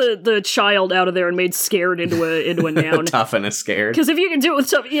cut the child out of there and made scared into a noun? Tough and a scared. Because if you can do it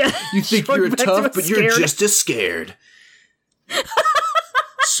with tough, yeah. You think you're tough, but you're just as scared.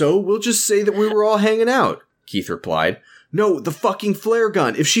 So we'll just say that we were all hanging out, Keith replied. No, the fucking flare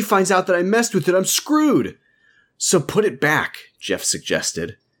gun. If she finds out that I messed with it, I'm screwed. So put it back, Jeff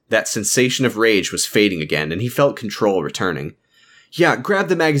suggested. That sensation of rage was fading again, and he felt control returning. Yeah, grab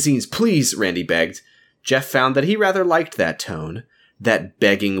the magazines, please, Randy begged. Jeff found that he rather liked that tone, that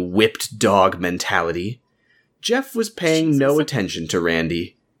begging, whipped dog mentality. Jeff was paying no attention to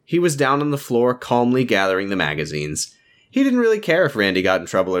Randy. He was down on the floor, calmly gathering the magazines. He didn't really care if Randy got in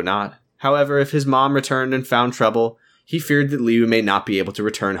trouble or not. However, if his mom returned and found trouble, he feared that Liu may not be able to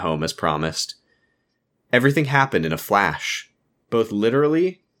return home as promised. Everything happened in a flash, both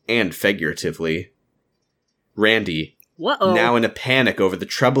literally and figuratively. Randy, now in a panic over the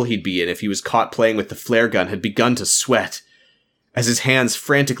trouble he'd be in if he was caught playing with the flare gun, had begun to sweat. As his hands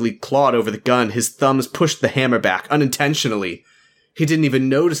frantically clawed over the gun, his thumbs pushed the hammer back unintentionally. He didn't even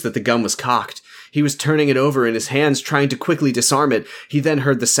notice that the gun was cocked. He was turning it over in his hands, trying to quickly disarm it. He then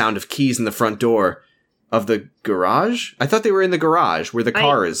heard the sound of keys in the front door. Of the garage? I thought they were in the garage, where the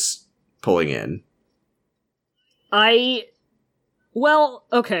car is pulling in. Well,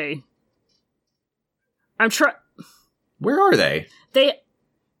 okay. Where are they? The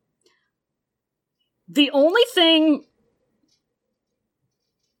only thing...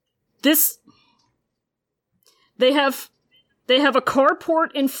 They have a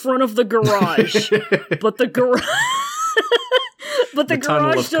carport in front of the garage, but the garage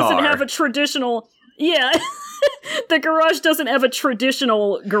doesn't have a traditional. Yeah, the garage doesn't have a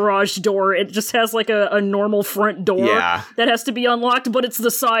traditional garage door. It just has like a normal front door that has to be unlocked, but it's the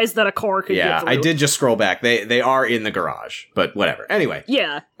size that a car could get through. I did just scroll back. They are in the garage, but whatever. Anyway.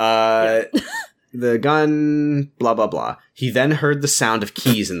 Yeah. The gun, blah, blah, blah. He then heard the sound of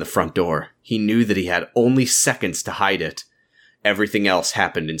keys in the front door. He knew that he had only seconds to hide it. Everything else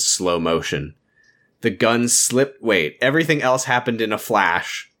happened in slow motion. The gun slipped... Wait, everything else happened in a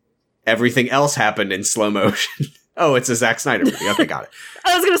flash. Everything else happened in slow motion. Oh, it's a Zack Snyder movie. Okay, got it.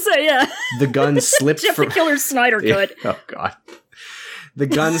 I was gonna say, yeah. The gun slipped Jeff the Killer's Snyder cut. Oh, God. The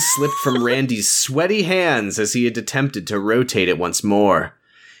gun slipped from Randy's sweaty hands as he had attempted to rotate it once more.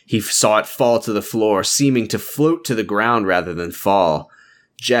 He saw it fall to the floor, seeming to float to the ground rather than fall.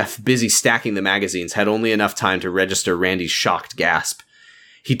 Jeff, busy stacking the magazines, had only enough time to register Randy's shocked gasp.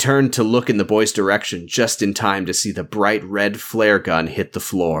 He turned to look in the boy's direction just in time to see the bright red flare gun hit the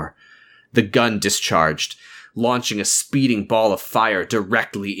floor. The gun discharged, launching a speeding ball of fire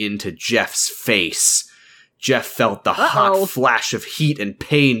directly into Jeff's face. Jeff felt the hot flash of heat and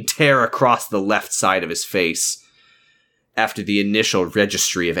pain tear across the left side of his face. After the initial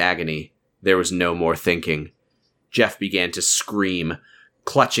registry of agony, there was no more thinking. Jeff began to scream,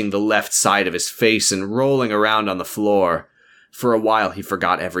 clutching the left side of his face and rolling around on the floor. For a while he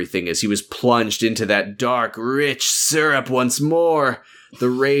forgot everything as he was plunged into that dark, rich syrup once more, the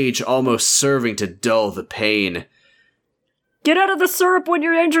rage almost serving to dull the pain. Get out of the syrup when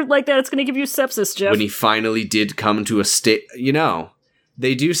you're injured like that, it's going to give you sepsis, Jeff. When he finally did come to a state...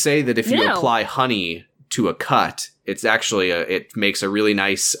 they do say that if you apply honey to a cut, it's actually it makes a really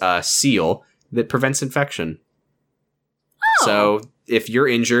nice seal that prevents infection. Oh. So if you're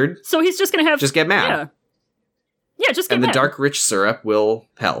injured, so he's just gonna just get mad. Yeah, just get mad. And the dark rich syrup will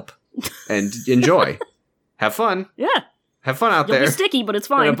help. And enjoy. Have fun. Yeah. Have fun out You'll there. Be sticky, but it's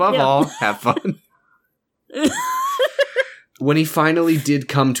fine. And above all, have fun. When he finally did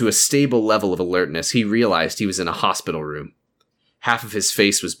come to a stable level of alertness, he realized he was in a hospital room. Half of his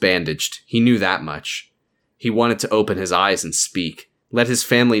face was bandaged. He knew that much. He wanted to open his eyes and speak, let his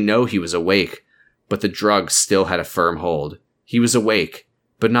family know he was awake, but the drug still had a firm hold. He was awake,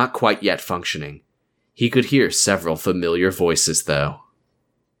 but not quite yet functioning. He could hear several familiar voices, though.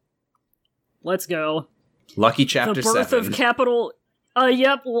 Let's go. Lucky Chapter 7. The birth of capital...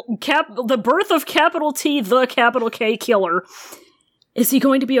 the birth of capital T, the capital K killer. Is he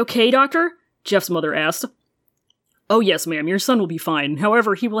going to be okay, Doctor? Jeff's mother asked. Oh yes, ma'am, your son will be fine.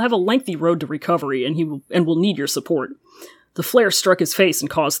 However, he will have a lengthy road to recovery, and will need your support. The flare struck his face and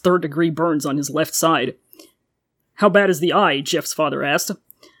caused third-degree burns on his left side. How bad is the eye? Jeff's father asked.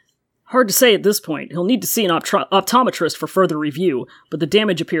 Hard to say at this point. He'll need to see an optometrist for further review, but the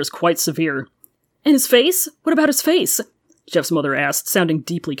damage appears quite severe. And his face? What about his face? Jeff's mother asked, sounding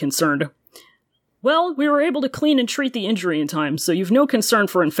deeply concerned. Well, we were able to clean and treat the injury in time, so you've no concern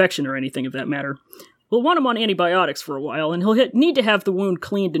for infection or anything of that matter. We'll want him on antibiotics for a while, and he'll need to have the wound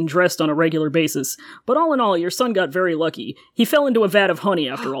cleaned and dressed on a regular basis. But all in all, your son got very lucky. He fell into a vat of honey,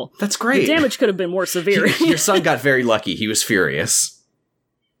 after all. That's great. The damage could have been more severe. Your son got very lucky. He was furious.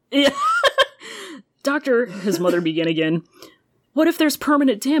 Yeah. Doctor, his mother began again. What if there's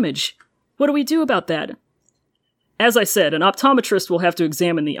permanent damage? What do we do about that? As I said, an optometrist will have to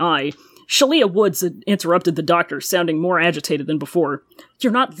examine the eye. Shalia Woods interrupted the doctor, sounding more agitated than before.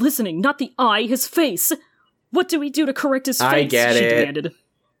 You're not listening, not the eye, his face. What do we do to correct his face? I get she it. demanded.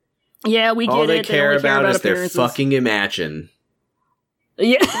 Yeah, we get it. All they care about is appearances. their fucking imagine.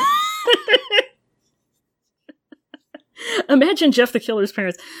 Yeah. Imagine Jeff the Killer's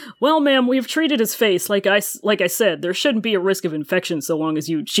parents. Well, ma'am, we've treated his face. Like I said, there shouldn't be a risk of infection so long as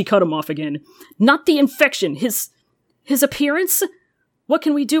she cut him off again. Not the infection, his appearance? What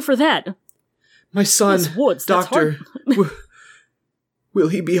can we do for that? My son, Miss Woods, doctor, will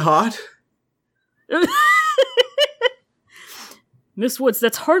he be hot? Miss Woods,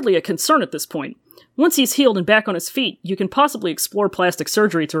 that's hardly a concern at this point. Once he's healed and back on his feet, you can possibly explore plastic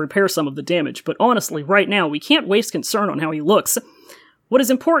surgery to repair some of the damage, but honestly, right now, we can't waste concern on how he looks. What is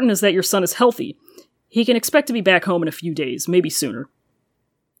important is that your son is healthy. He can expect to be back home in a few days, maybe sooner.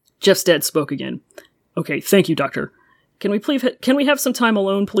 Jeff's dad spoke again. Okay, thank you, doctor. Can we have some time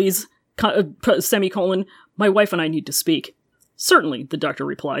alone, please? Semicolon. My wife and I need to speak. Certainly, the doctor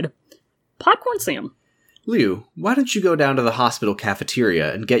replied. Popcorn Sam. Liu, why don't you go down to the hospital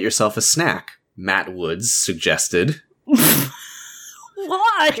cafeteria and get yourself a snack? Matt Woods suggested. Why?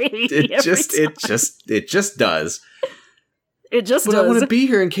 It just does. It just But does. I want to be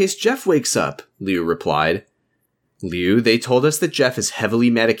here in case Jeff wakes up, Liu replied. Liu, they told us that Jeff is heavily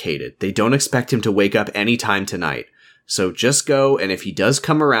medicated. They don't expect him to wake up any time tonight. So just go, and if he does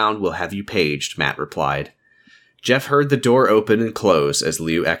come around, we'll have you paged, Matt replied. Jeff heard the door open and close as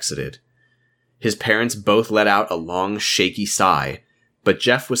Liu exited. His parents both let out a long, shaky sigh, but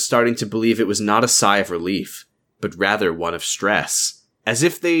Jeff was starting to believe it was not a sigh of relief, but rather one of stress, as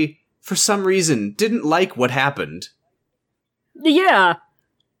if they, for some reason, didn't like what happened. Yeah.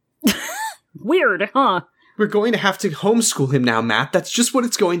 Weird, huh? We're going to have to homeschool him now, Matt. That's just what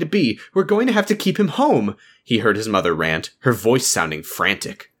it's going to be. We're going to have to keep him home, he heard his mother rant, her voice sounding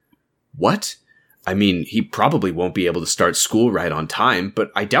frantic. What? I mean, he probably won't be able to start school right on time,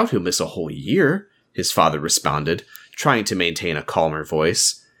 but I doubt he'll miss a whole year, his father responded, trying to maintain a calmer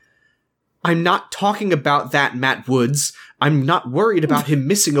voice. I'm not talking about that, Matt Woods. I'm not worried about him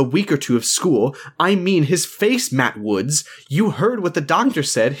missing a week or two of school. I mean his face, Matt Woods. You heard what the doctor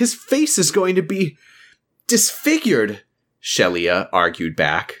said. His face is going to be disfigured, Shelia argued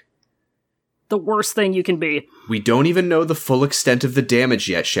back. The worst thing you can be. We don't even know the full extent of the damage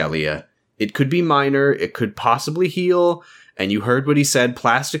yet, Shelia. It could be minor, it could possibly heal, and you heard what he said,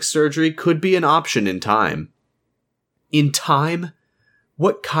 plastic surgery could be an option in time. In time?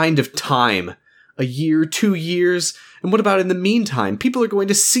 What kind of time? A year, 2 years? And what about in the meantime? People are going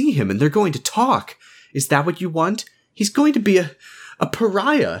to see him and they're going to talk. Is that what you want? He's going to be a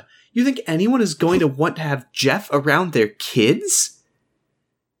pariah. You think anyone is going to want to have Jeff around their kids?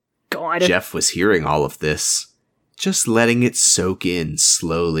 God. Jeff was hearing all of this, just letting it soak in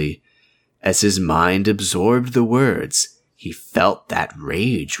slowly. As his mind absorbed the words, he felt that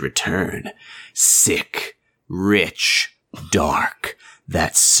rage return. Sick, rich, dark.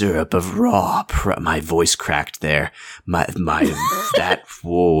 That syrup of raw, my voice cracked there. That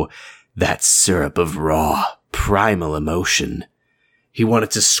syrup of raw, primal emotion. He wanted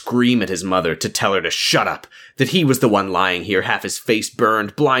to scream at his mother, to tell her to shut up, that he was the one lying here, half his face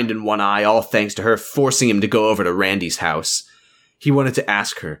burned, blind in one eye, all thanks to her forcing him to go over to Randy's house. He wanted to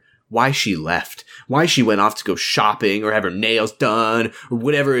ask her why she left, why she went off to go shopping or have her nails done, or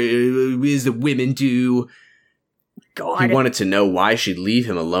whatever it is that women do. God. He wanted to know why she'd leave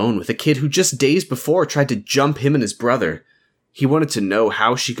him alone with a kid who just days before tried to jump him and his brother. He wanted to know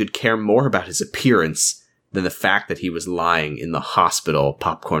how she could care more about his appearance than the fact that he was lying in the hospital,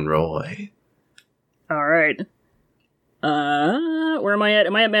 Popcorn Roy. All right. Where am I at?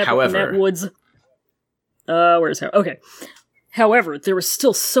 Am I at Matt Woods? Where's okay. However, there was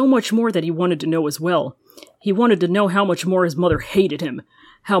still so much more that he wanted to know as well. He wanted to know how much more his mother hated him,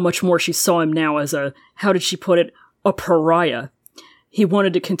 how much more she saw him now as how did she put it, a pariah. He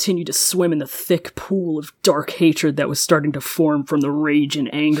wanted to continue to swim in the thick pool of dark hatred that was starting to form from the rage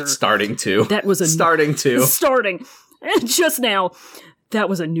and anger. Starting. Starting. And just now, that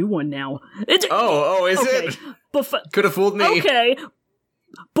was a new one now. Is it? Could have fooled me. Okay.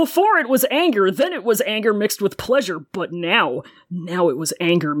 Before it was anger, then it was anger mixed with pleasure, but now it was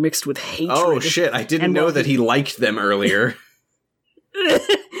anger mixed with hatred. Oh shit, I didn't know that he liked them earlier.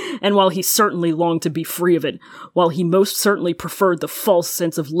 And while he certainly longed to be free of it, while he most certainly preferred the false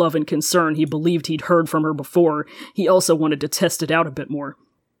sense of love and concern he believed he'd heard from her before, he also wanted to test it out a bit more.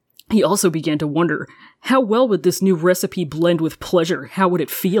 He also began to wonder, how well would this new recipe blend with pleasure? How would it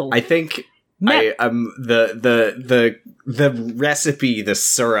feel? I think the recipe, the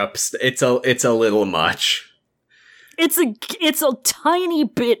syrups, it's a little much. It's a tiny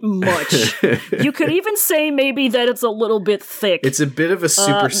bit much. You could even say maybe that it's a little bit thick. It's a bit of a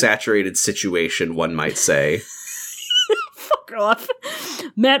super saturated situation, one might say. Fuck off.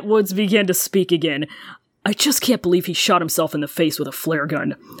 Matt Woods began to speak again. I just can't believe he shot himself in the face with a flare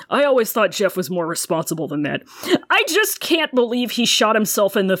gun. I always thought Jeff was more responsible than that. I just can't believe he shot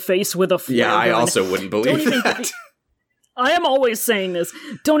himself in the face with a flare gun. Yeah, I also wouldn't believe that. I am always saying this.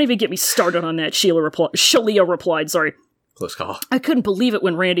 Don't even get me started on that, Shalia replied, sorry. Close call. I couldn't believe it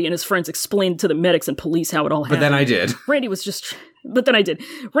when Randy and his friends explained to the medics and police how it all happened. But then I did. Randy was just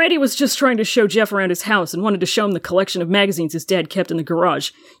trying to show Jeff around his house and wanted to show him the collection of magazines his dad kept in the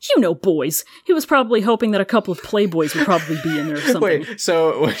garage. You know, boys. He was probably hoping that a couple of Playboys would probably be in there or something. Wait,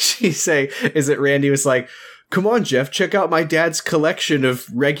 so what she's saying is that Randy was like, come on, Jeff, check out my dad's collection of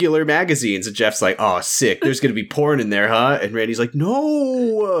regular magazines. And Jeff's like, oh, sick. There's going to be porn in there, huh? And Randy's like,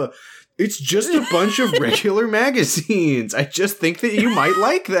 no, it's just a bunch of regular magazines. I just think that you might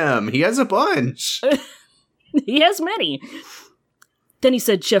like them. He has a bunch. He has many. Then he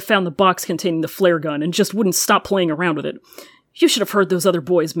said Jeff found the box containing the flare gun and just wouldn't stop playing around with it. You should have heard those other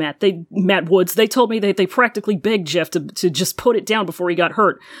boys, Matt Woods. They told me that they practically begged Jeff to just put it down before he got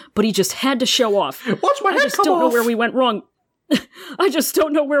hurt, but he just had to show off. Watch my head come off. I just don't know where we went wrong. I just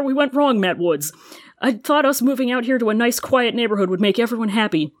don't know where we went wrong, Matt Woods. I thought us moving out here to a nice, quiet neighborhood would make everyone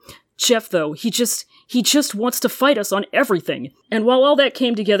happy. Jeff, though, he just wants to fight us on everything. And while all that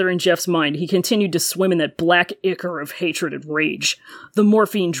came together in Jeff's mind, he continued to swim in that black ichor of hatred and rage. The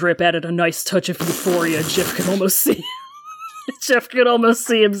morphine drip added a nice touch of euphoria. Jeff could almost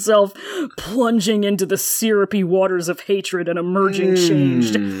see himself plunging into the syrupy waters of hatred and emerging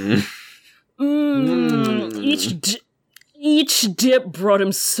changed. Each dip brought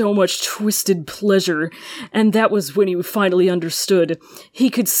him so much twisted pleasure, and that was when he finally understood.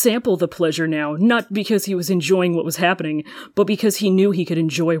 He could sample the pleasure now, not because he was enjoying what was happening, but because he knew he could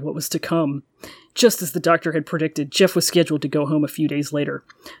enjoy what was to come. Just as the doctor had predicted, Jeff was scheduled to go home a few days later.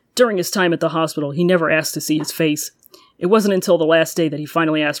 During his time at the hospital, he never asked to see his face. It wasn't until the last day that he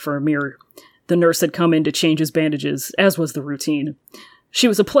finally asked for a mirror. The nurse had come in to change his bandages, as was the routine. She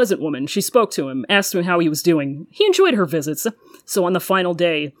was a pleasant woman. She spoke to him, asked him how he was doing. He enjoyed her visits, so on the final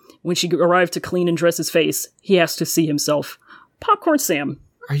day, when she arrived to clean and dress his face, he asked to see himself. Popcorn Sam.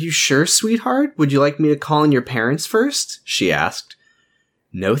 Are you sure, sweetheart? Would you like me to call in your parents first? She asked.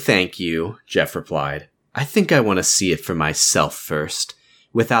 No, thank you, Jeff replied. I think I want to see it for myself first,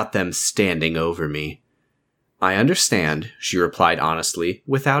 without them standing over me. I understand, she replied honestly,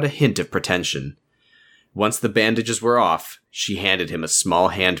 without a hint of pretension. Once the bandages were off, she handed him a small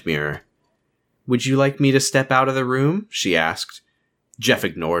hand mirror. Would you like me to step out of the room? She asked. Jeff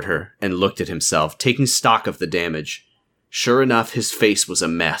ignored her and looked at himself, taking stock of the damage. Sure enough, his face was a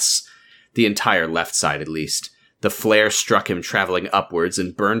mess. The entire left side, at least. The flare struck him traveling upwards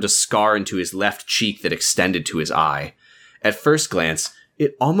and burned a scar into his left cheek that extended to his eye. At first glance,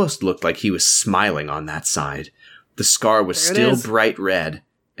 it almost looked like he was smiling on that side. The scar was still bright red,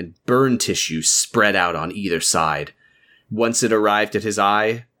 and burn tissue spread out on either side. Once it arrived at his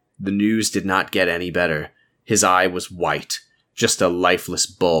eye, the news did not get any better. His eye was white, just a lifeless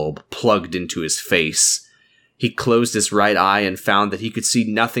bulb plugged into his face. He closed his right eye and found that he could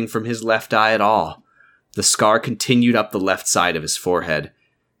see nothing from his left eye at all. The scar continued up the left side of his forehead.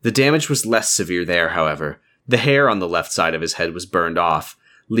 The damage was less severe there, however. The hair on the left side of his head was burned off,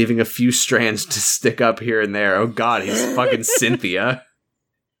 leaving a few strands to stick up here and there. Oh god, he's fucking Cynthia.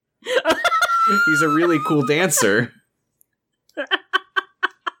 He's a really cool dancer.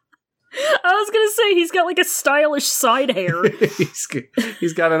 I was gonna say, he's got like a stylish side hair.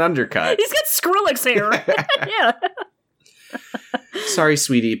 He's got an undercut. He's got Skrillex hair. Yeah. Sorry,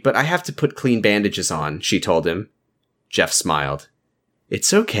 sweetie, but I have to put clean bandages on, she told him. Jeff smiled.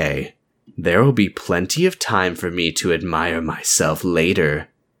 It's okay. There will be plenty of time for me to admire myself later.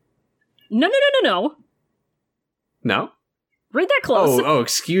 No. No? Read that close. Oh,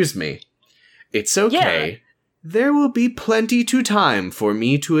 excuse me. It's okay. Yeah. There will be plenty to time for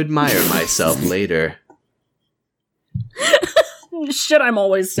me to admire myself later. Shit I'm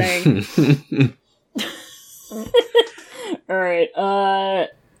always saying. Alright,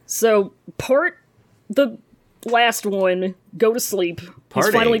 so the last one, go to sleep. He's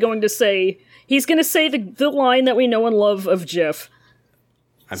finally going to say, he's going to say the line that we know and love of Jeff.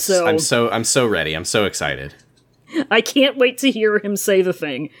 I'm so ready. I'm so excited. I can't wait to hear him say the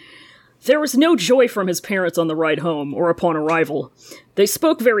thing. There was no joy from his parents on the ride home, or upon arrival. They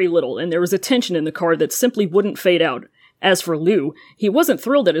spoke very little, and there was a tension in the car that simply wouldn't fade out. As for Lou, he wasn't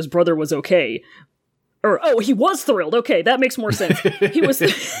thrilled that his brother was okay. He was thrilled. Okay, that makes more sense. He was...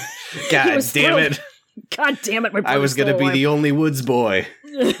 God damn it. God damn it, my brother's I was gonna be the only Woods boy.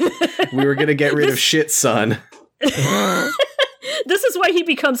 We were gonna get rid of shit, son. This is why he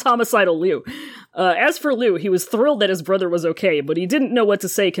becomes Homicidal Lou. As for Lou, he was thrilled that his brother was okay, but he didn't know what to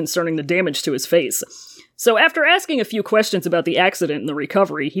say concerning the damage to his face. So after asking a few questions about the accident and the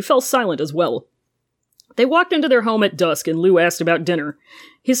recovery, he fell silent as well. They walked into their home at dusk, and Lou asked about dinner.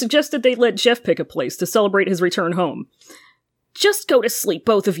 He suggested they let Jeff pick a place to celebrate his return home. Just go to sleep,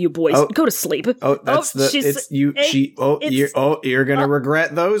 both of you boys. Oh. Go to sleep. Oh, that's you're gonna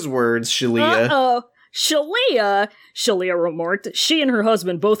regret those words, Shalia. Uh-oh. Shalia remarked. She and her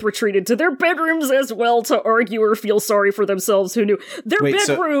husband both retreated to their bedrooms as well to argue or feel sorry for themselves. Who knew? Their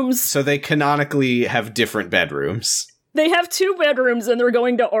bedrooms. So they canonically have different bedrooms. They have 2 bedrooms, and they're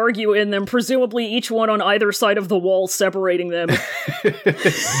going to argue in them, presumably each one on either side of the wall, separating them.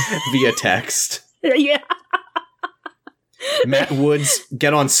 Via text. Yeah. Matt Woods,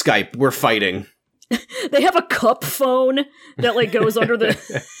 get on Skype. We're fighting. They have a cup phone that, like, goes under the...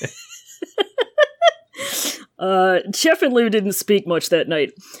 Jeff and Lou didn't speak much that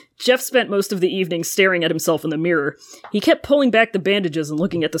night. Jeff spent most of the evening staring at himself in the mirror. He kept pulling back the bandages and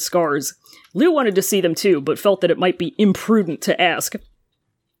looking at the scars. Lou wanted to see them too, but felt that it might be imprudent to ask.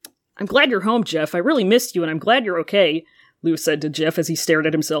 I'm glad you're home, Jeff. I really missed you, and I'm glad you're okay, Lou said to Jeff as he stared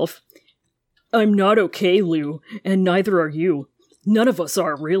at himself. I'm not okay, Lou, and neither are you. None of us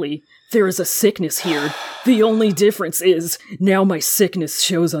are, really. There is a sickness here. The only difference is, now my sickness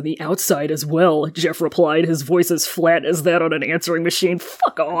shows on the outside as well, Jeff replied, his voice as flat as that on an answering machine.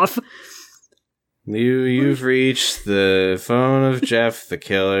 Fuck off! Lou, you've reached the phone of Jeff the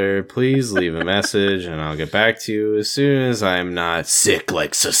killer. Please leave a message, and I'll get back to you as soon as I'm not sick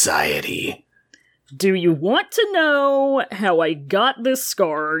like society. Do you want to know how I got this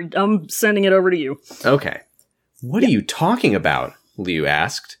scar? I'm sending it over to you. Okay. What are you talking about? Liu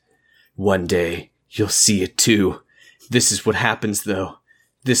asked. One day, you'll see it too. This is what happens, though.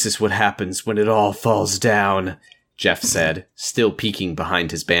 This is what happens when it all falls down, Jeff said, still peeking behind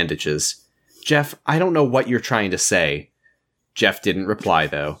his bandages. Jeff, I don't know what you're trying to say. Jeff didn't reply,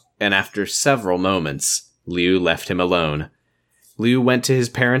 though, and after several moments, Liu left him alone. Liu went to his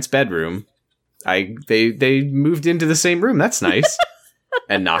parents' bedroom. They moved into the same room, that's nice,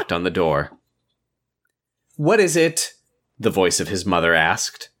 and knocked on the door. What is it? The voice of his mother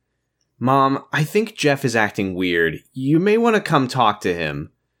asked. Mom, I think Jeff is acting weird. You may want to come talk to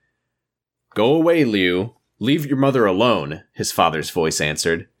him. Go away, Liu. Leave your mother alone, his father's voice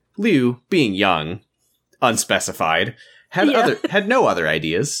answered. Liu, being young, unspecified, had no other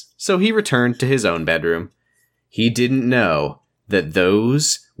ideas, so he returned to his own bedroom. He didn't know that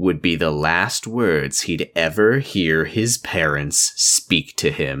those would be the last words he'd ever hear his parents speak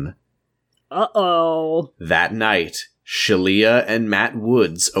to him. Uh-oh. That night, Shalia and Matt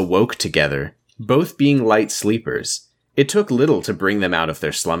Woods awoke together, both being light sleepers. It took little to bring them out of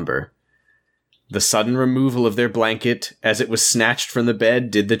their slumber. The sudden removal of their blanket, as it was snatched from the bed,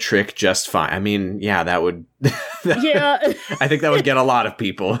 did the trick just fine. I mean, yeah, that would... Yeah. I think that would get a lot of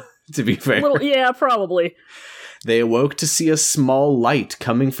people, to be fair. Yeah, probably. They awoke to see a small light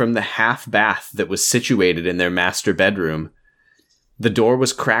coming from the half bath that was situated in their master bedroom. The door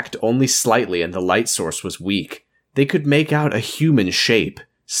was cracked only slightly and the light source was weak. They could make out a human shape,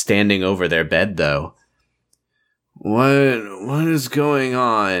 standing over their bed, though. What is going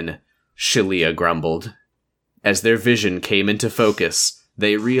on? Shalia grumbled. As their vision came into focus,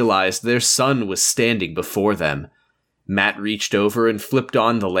 they realized their son was standing before them. Matt reached over and flipped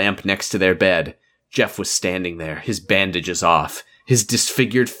on the lamp next to their bed. Jeff was standing there, his bandages off, his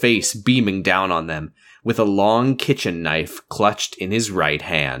disfigured face beaming down on them, with a long kitchen knife clutched in his right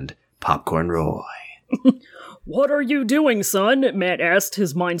hand. Popcorn Roy. What are you doing, son? Matt asked,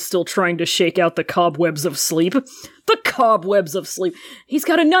 his mind still trying to shake out the cobwebs of sleep. The cobwebs of sleep. He's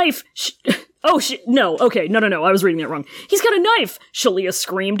got a knife! No, okay, no, I was reading that wrong. He's got a knife! Shalia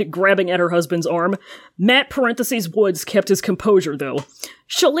screamed, grabbing at her husband's arm. Matt Woods kept his composure, though.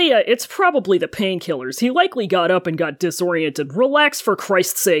 Shalia, it's probably the painkillers. He likely got up and got disoriented. Relax, for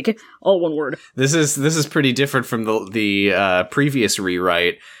Christ's sake. All one word. This is pretty different from the previous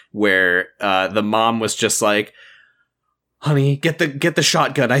rewrite, where the mom was just like, honey, get the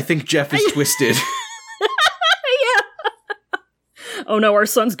shotgun. I think Jeff is twisted. Oh no, our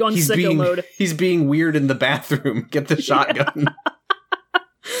son's gone sicko mode. He's being weird in the bathroom. Get the shotgun.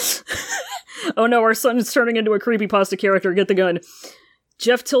 Oh no, our son is turning into a creepypasta character. Get the gun.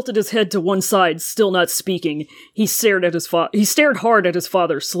 Jeff tilted his head to one side, still not speaking. He stared hard at his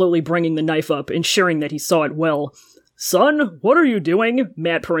father, slowly bringing the knife up, ensuring that he saw it well. Son, what are you doing?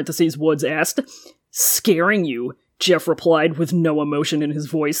 Matt Woods asked. Scaring you, Jeff replied with no emotion in his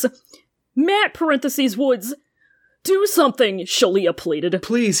voice. Matt Woods, do something, Shalia pleaded.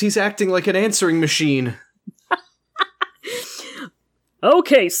 Please, he's acting like an answering machine.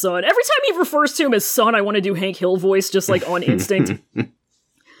 Okay, son. Every time he refers to him as son, I want to do Hank Hill voice, just like on instinct.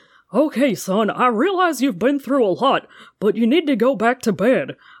 Okay, son, I realize you've been through a lot, but you need to go back to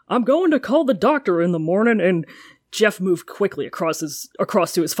bed. I'm going to call the doctor in the morning, and Jeff moved quickly across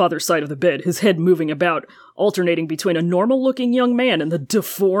to his father's side of the bed, his head moving about, alternating between a normal-looking young man and the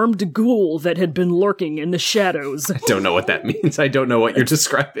deformed ghoul that had been lurking in the shadows. I don't know what that means. I don't know what you're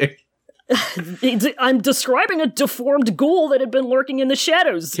describing. I'm describing a deformed ghoul that had been lurking in the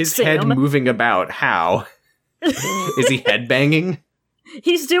shadows, His Sam. head moving about. How? Is he headbanging?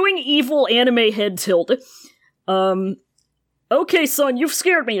 He's doing evil anime head tilt. Okay, son, you've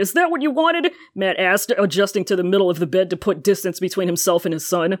scared me. Is that what you wanted? Matt asked, adjusting to the middle of the bed to put distance between himself and his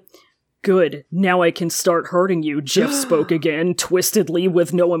son. Good. Now I can start hurting you, Jeff spoke again, twistedly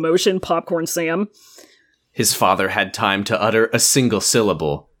with no emotion, Popcorn Sam. His father had time to utter a single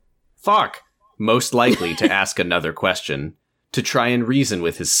syllable. Fuck! Most likely to ask another question, to try and reason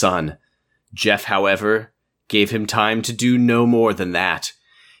with his son. Jeff, however, gave him time to do no more than that.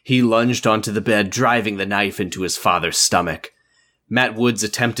 He lunged onto the bed, driving the knife into his father's stomach. Matt Woods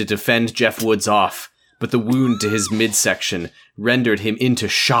attempted to fend Jeff Woods off, but the wound to his midsection rendered him into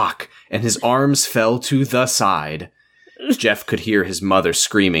shock, and his arms fell to the side. Jeff could hear his mother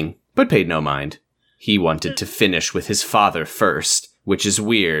screaming, but paid no mind. He wanted to finish with his father first, which is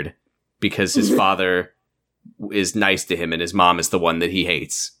weird, because his father is nice to him and his mom is the one that he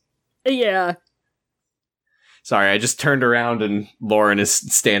hates. Yeah. Sorry, I just turned around and Lauren is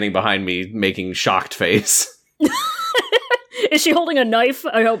standing behind me making shocked face. Is she holding a knife?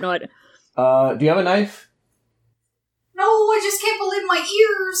 I hope not. Do you have a knife? No, I just can't believe my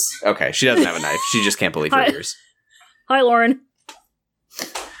ears. Okay, she doesn't have a knife. She just can't believe her ears. Hi, Lauren.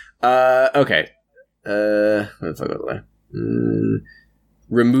 Okay. Let's look over there.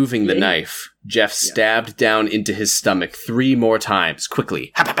 Removing the knife, Jeff stabbed down into his stomach 3 more times,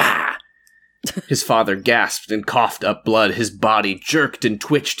 quickly. Ha-pa-pa! His father gasped and coughed up blood. His body jerked and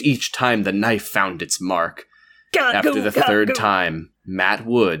twitched each time the knife found its mark. After the third time, Matt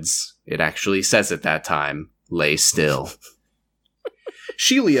Woods, it actually says it that time, lay still.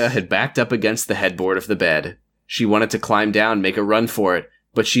 Shelia had backed up against the headboard of the bed. She wanted to climb down, make a run for it,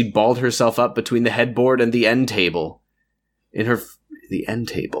 but she'd balled herself up between the headboard and the end table. The end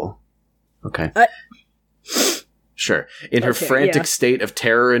table? Okay. Sure. In her frantic state of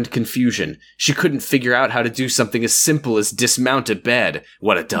terror and confusion, she couldn't figure out how to do something as simple as dismount a bed.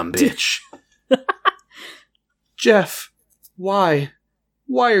 What a dumb bitch. Jeff, why?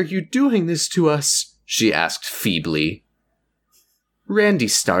 Why are you doing this to us? She asked feebly. Randy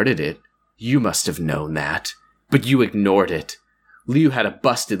started it. You must have known that. But you ignored it. Liu had a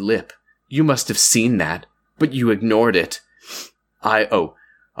busted lip. You must have seen that. But you ignored it. I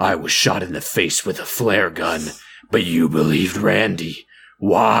was shot in the face with a flare gun. But you believed Randy.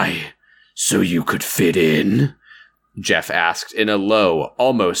 Why? So you could fit in? Jeff asked in a low,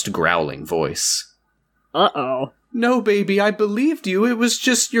 almost growling voice. Uh-oh. No, baby, I believed you. It was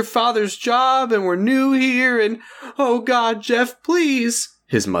just your father's job, and we're new here, and... Oh, God, Jeff, please,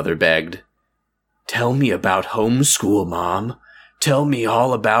 his mother begged. Tell me about homeschool, Mom. Tell me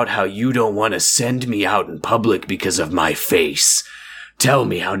all about how you don't want to send me out in public because of my face. Tell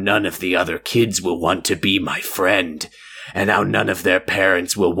me how none of the other kids will want to be my friend, and how none of their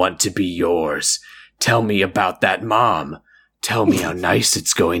parents will want to be yours. Tell me about that mom. Tell me how nice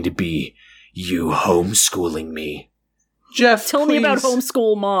it's going to be, you homeschooling me. Jeff, tell me about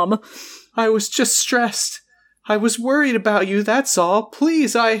homeschool, Mom. I was just stressed. I was worried about you, that's all.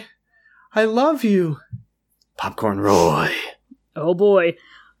 Please, I love you. Popcorn Roy. Oh boy.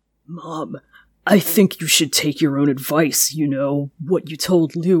 Mom, I think you should take your own advice, you know, what you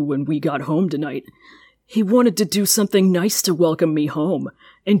told Liu when we got home tonight. He wanted to do something nice to welcome me home.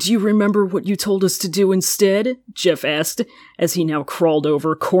 And do you remember what you told us to do instead? Jeff asked, as he now crawled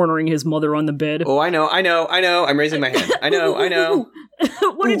over, cornering his mother on the bed. Oh, I know. I'm raising my hand. I know.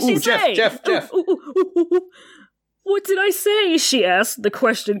 What did she say? Jeff. What did I say? She asked, the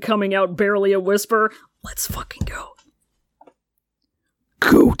question coming out barely a whisper. Let's fucking go.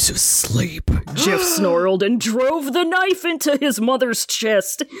 Go to sleep, Jeff snarled and drove the knife into his mother's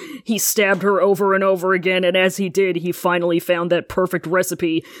chest. He stabbed her over and over again, and as he did, he finally found that perfect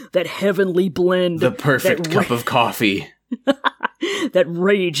recipe, that heavenly blend. The perfect cup of coffee. That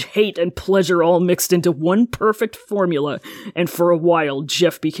rage, hate, and pleasure all mixed into one perfect formula, and for a while,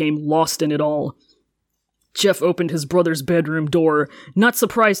 Jeff became lost in it all. Jeff opened his brother's bedroom door, not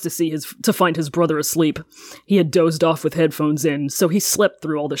surprised to find his brother asleep. He had dozed off with headphones in, so he slept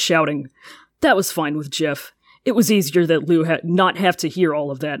through all the shouting. That was fine with Jeff. It was easier that Lou had not have to hear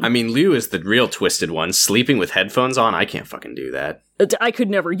all of that. I mean, Lou is the real twisted one. Sleeping with headphones on, I can't fucking do that. I could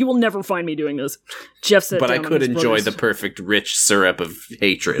never. You will never find me doing this. Jeff said, but I could enjoy the perfect rich syrup of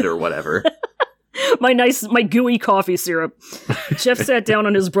hatred or whatever. my gooey coffee syrup. Jeff sat down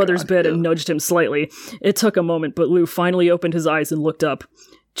on his brother's bed and nudged him slightly. It took a moment, but Lou finally opened his eyes and looked up.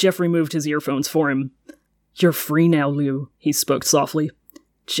 Jeff removed his earphones for him. "You're free now, Lou," he spoke softly.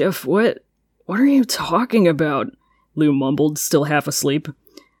 "Jeff, what are you talking about?" Lou mumbled, still half asleep.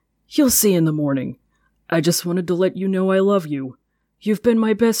 "You'll see in the morning. I just wanted to let you know I love you. You've been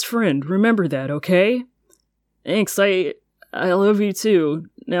my best friend, remember that, okay?" "Thanks, I love you too.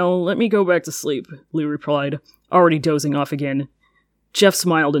 Now let me go back to sleep," Lou replied, already dozing off again. Jeff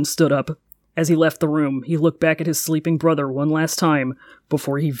smiled and stood up. As he left the room, he looked back at his sleeping brother one last time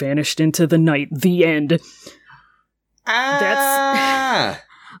before he vanished into the night. The end.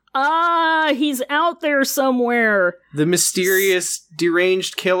 He's out there somewhere. The mysterious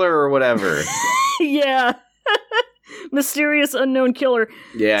deranged killer or whatever. Yeah. Mysterious unknown killer.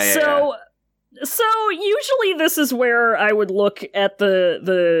 Yeah. So usually this is where I would look at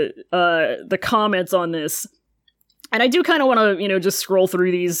the comments on this. And I do kind of want to, just scroll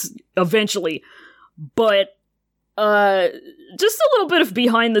through these eventually. But just a little bit of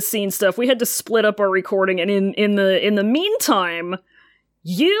behind the scenes stuff. We had to split up our recording, and in the meantime,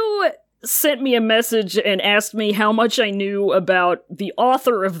 you sent me a message and asked me how much I knew about the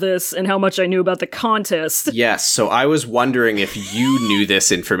author of this and how much I knew about the contest. Yes, so I was wondering if you knew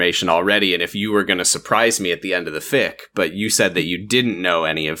this information already and if you were going to surprise me at the end of the fic, but you said that you didn't know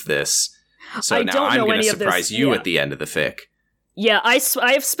any of this. So now I'm going to surprise you at the end of the fic. Yeah,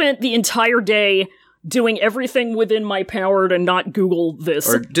 I've spent the entire day doing everything within my power to not Google this.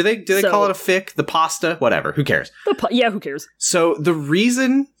 Or do they call it a fic? The pasta? Whatever. Who cares? Who cares? So the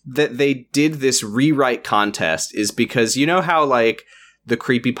reason that they did this rewrite contest is because you know how, like, the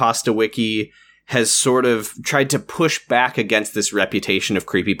Creepypasta Wiki has sort of tried to push back against this reputation of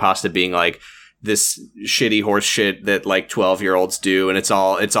creepypasta being, like, this shitty horse shit that, like, 12-year-olds do, and it's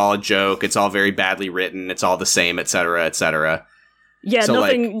all a joke, it's all very badly written, it's all the same, etc., etc. Yeah, so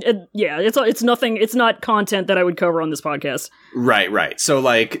nothing. It's nothing. It's not content that I would cover on this podcast. Right. So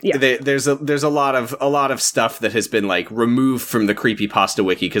like, there's a lot of stuff that has been like removed from the Creepypasta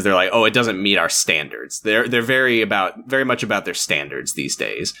Wiki because they're like, oh, it doesn't meet our standards. They're very much about their standards these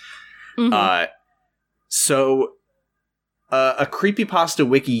days. Mm-hmm. So a Creepypasta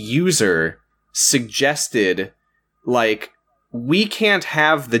Wiki user suggested, like, we can't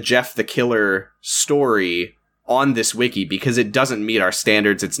have the Jeff the Killer story on this wiki because it doesn't meet our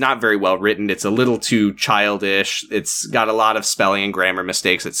standards. It's not very well written. It's a little too childish. It's got a lot of spelling and grammar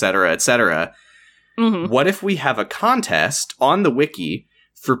mistakes, etc., etc. Mm-hmm. What if we have a contest on the wiki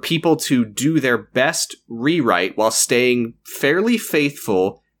for people to do their best rewrite while staying fairly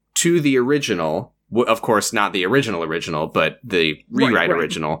faithful to the original? Of course, not the original, but the rewrite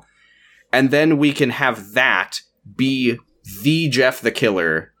original. And then we can have that be the Jeff the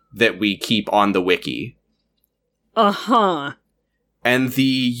Killer that we keep on the wiki. Uh-huh. And the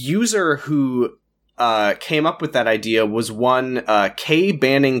user who came up with that idea was one K.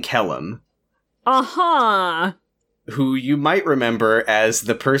 Banning Kellum. Uh-huh. Who you might remember as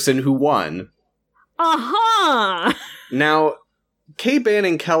the person who won. Uh-huh. Now, K.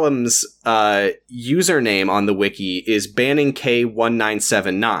 Banning Kellum's username on the wiki is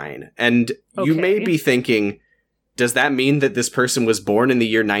BanningK1979. And you may be thinking, does that mean that this person was born in the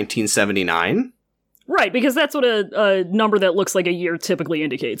year 1979? Right, because that's what a number that looks like a year typically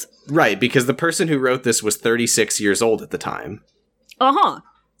indicates. Right, because the person who wrote this was 36 years old at the time. Uh-huh.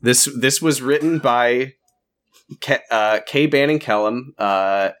 This was written by K. Banning Kellum,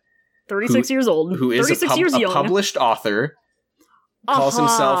 36 years old. Who is a published author. Calls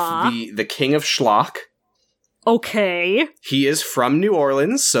himself the King of Schlock. Okay. He is from New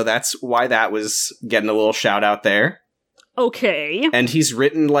Orleans, so that's why that was getting a little shout out there. Okay. And he's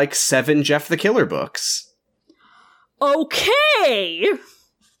written like 7 Jeff the Killer books. Okay.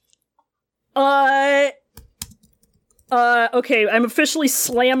 Okay, I'm officially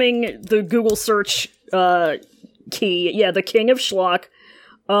slamming the Google search key. Yeah, the King of Schlock.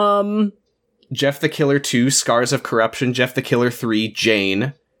 Jeff the Killer 2, Scars of Corruption. Jeff the Killer 3,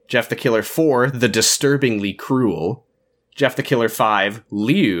 Jane. Jeff the Killer 4, The Disturbingly Cruel. Jeff the Killer 5,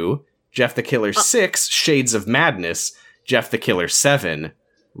 Liu. Jeff the Killer 6, Shades of Madness. Jeff the Killer 7,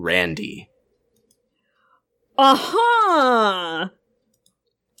 Randy. Uh-huh!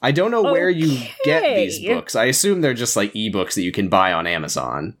 I don't know where you get these books. I assume they're just like ebooks that you can buy on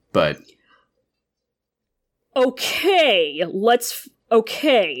Amazon, but... Okay,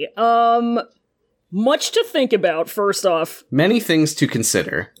 Much to think about, first off. Many things to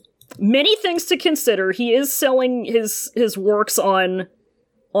consider. Many things to consider. He is selling his works on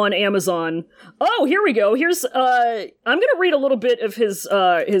Amazon. Oh, here we go. Here's I'm gonna read a little bit of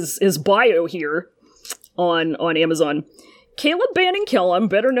his bio here on Amazon. Caleb Banning Kellum,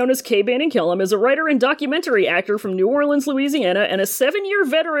 better known as K. Banning Kellum, is a writer and documentary actor from New Orleans, Louisiana, and a 7-year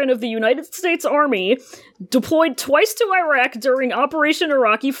veteran of the United States Army, deployed twice to Iraq during Operation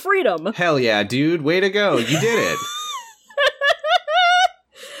Iraqi Freedom. Hell yeah, dude. Way to go. You did it.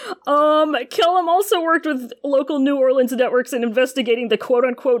 Kellum also worked with local New Orleans networks in investigating the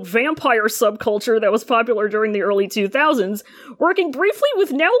quote-unquote vampire subculture that was popular during the early 2000s, working briefly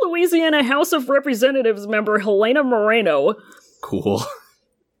with now Louisiana House of Representatives member Helena Moreno. Cool.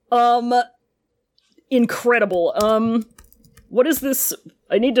 Incredible. What is this?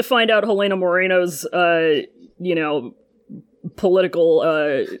 I need to find out Helena Moreno's,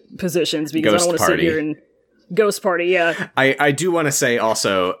 political, positions, because Ghost I don't want to sit Party. here and... Ghost Party, yeah. I do want to say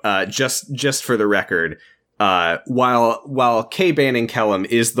also, just for the record, while K. Banning Kellum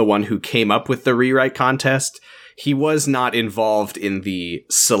is the one who came up with the rewrite contest, he was not involved in the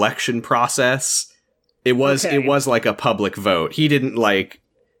selection process. It was like a public vote. He didn't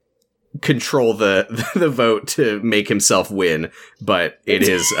control the vote to make himself win, but it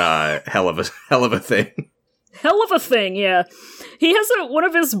is hell of a thing. Hell of a thing, yeah. He has one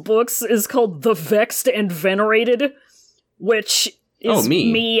of his books is called The Vexed and Venerated, which is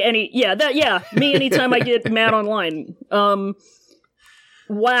me anytime I get mad online. Wow,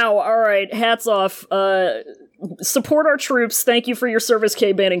 alright, hats off. Support our troops. Thank you for your service,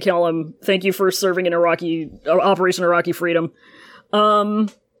 K. Banning Kellum. Thank you for serving in Operation Iraqi Freedom. Do you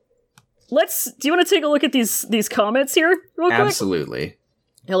want to take a look at these comments here real quick? Absolutely.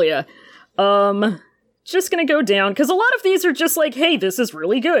 Hell yeah. Just gonna go down, because a lot of these are just like, hey, this is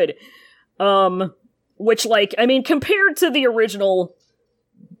really good. Which, compared to the original,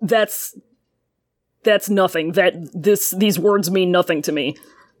 that's nothing. These words mean nothing to me.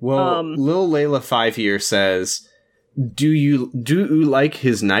 Well, Lil Layla 5 here says, Do you like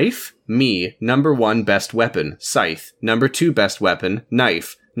his knife? Me, number 1 best weapon, scythe. Number 2 best weapon,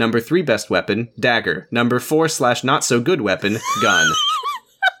 knife. Number 3 best weapon, dagger. Number 4 / not so good weapon, gun.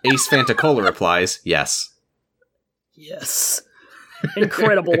 Ace Fantacola replies, yes. Yes.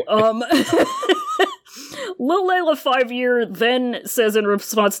 Incredible. Lil Layla 5 year then says in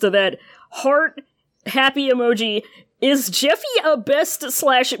response to that, heart, happy emoji, is Jeffy a best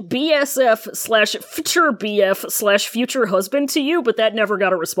 /BSF /future BF /future husband to you? But that never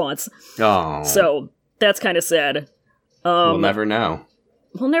got a response. Oh. So, that's kind of sad. We'll never know.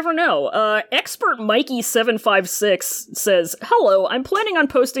 We'll never know. Expert Mikey756 says, hello, I'm planning on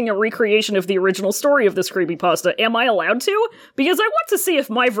posting a recreation of the original story of this creepypasta. Am I allowed to? Because I want to see if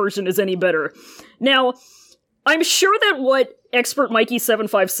my version is any better. Now, I'm sure that what Expert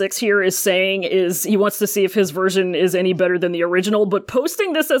Mikey756 here is saying is he wants to see if his version is any better than the original, but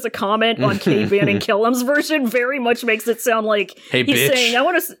posting this as a comment on K. Banning Kellum's version very much makes it sound like hey, he's bitch. saying, I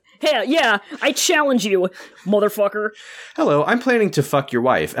want to... Hey, yeah, I challenge you, motherfucker. Hello, I'm planning to fuck your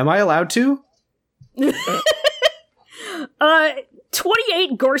wife. Am I allowed to?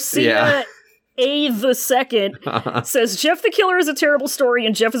 28 Garcia A the Second says, Jeff the Killer is a terrible story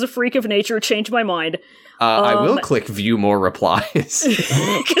and Jeff is a freak of nature. Changed my mind. I will click view more replies.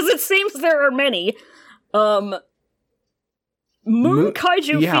 Because it seems there are many. Moon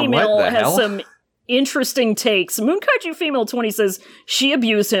Kaiju Female has some interesting takes. Moon Kaiju Female 20 says, she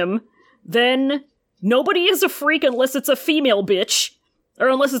abused him. Then, nobody is a freak unless it's a female bitch. Or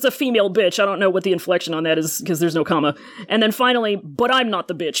unless it's a female bitch. I don't know what the inflection on that is, because there's no comma. And then finally, but I'm not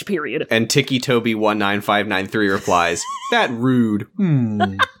the bitch, period. And Tiki Toby 19593 replies, that rude.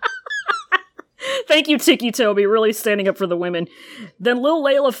 Thank you, Tiki Toby, really standing up for the women. Then Lil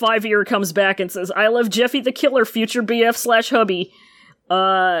Layla 5 year comes back and says, I love Jeffy the Killer, future BF /hubby.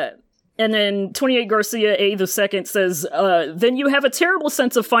 And then 28 Garcia A the Second says, then you have a terrible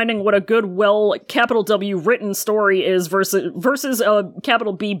sense of finding what a good, well, capital W written story is versus a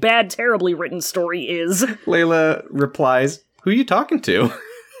capital B bad, terribly written story is. Layla replies, who you talking to?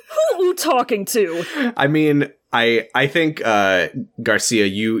 Who you talking to? I mean, I think, Garcia,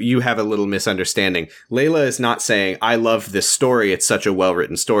 you have a little misunderstanding. Layla is not saying, I love this story, it's such a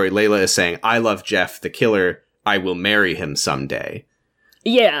well-written story. Layla is saying, I love Jeff the Killer, I will marry him someday.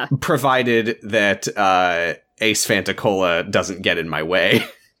 Yeah. Provided that, Ace Fantacola doesn't get in my way.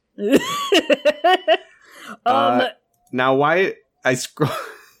 Now why I scroll...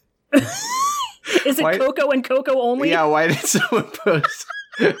 Is it Coco and Coco only? Yeah, why did someone post...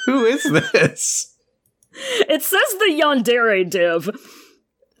 Who is this? It says the Yandere div.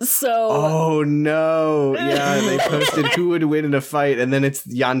 So... Oh, no. Yeah, they posted who would win in a fight, and then it's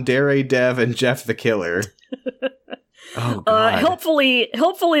Yandere Dev and Jeff the Killer. Oh, God. Hopefully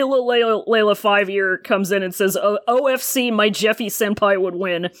Lil Layla 5-year comes in and says, OFC, my Jeffy senpai would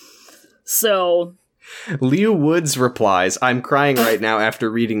win. So... Liu Woods replies, I'm crying right now after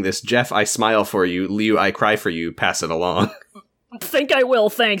reading this. Jeff, I smile for you. Liu, I cry for you. Pass it along. Think I will,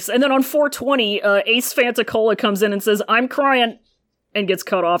 thanks. And then on 420, Ace Fantacola comes in and says, I'm crying, and gets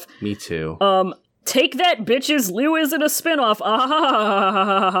cut off. Me too. Take that, bitches. Liu isn't a spinoff.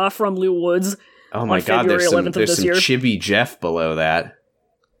 From Liu Woods. Oh my God, there's some chibi Jeff below that.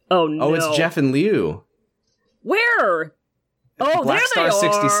 Oh no. Oh, it's Jeff and Liu. Where? Oh, Black there they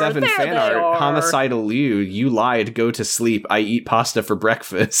Star 67 are. fan art. Homicidal Liu, you lied. Go to sleep. I eat pasta for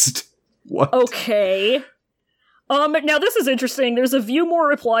breakfast. What? Okay. Now this is interesting. There's a View More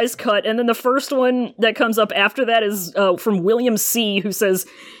Replies cut, and then the first one that comes up after that is from William C., who says,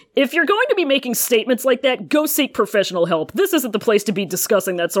 if you're going to be making statements like that, go seek professional help. This isn't the place to be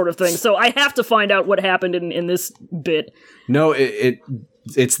discussing that sort of thing, so I have to find out what happened in this bit. No,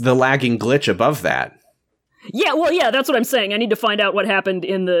 it's the lagging glitch above that. Yeah, well, yeah, that's what I'm saying. I need to find out what happened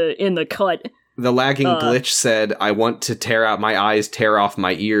in the cut. The lagging glitch said, I want to tear out my eyes, tear off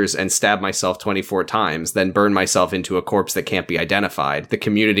my ears, and stab myself 24 times, then burn myself into a corpse that can't be identified. The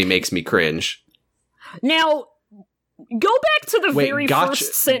community makes me cringe. Now, go back to the very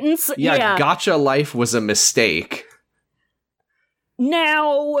first sentence. Yeah, Gotcha Life was a mistake.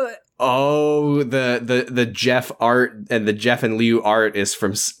 Now... Oh, the Jeff art and the Jeff and Liu art is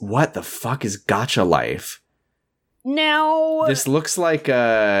from... What the fuck is Gotcha Life? Now... This looks like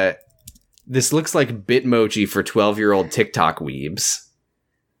Bitmoji for 12-year-old TikTok weebs.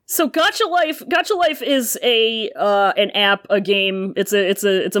 So Gotcha Life is an app, a game. It's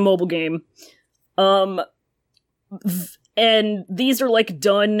a mobile game. And these are like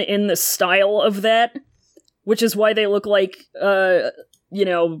done in the style of that, which is why they look like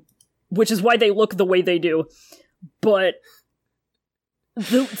which is why they look the way they do. But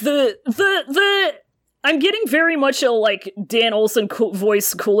the I'm getting very much a, like, Dan Olsen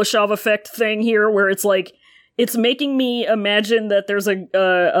voice Kuleshov effect thing here, where it's like, it's making me imagine that there's a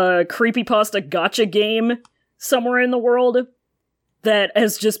creepypasta gotcha game somewhere in the world that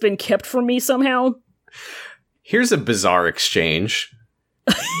has just been kept from me somehow. Here's a bizarre exchange.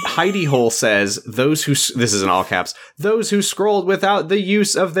 Heidi Hole says, this is in all caps, those who scrolled without the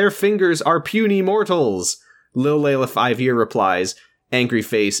use of their fingers are puny mortals. Lil Layla 5-year replies, angry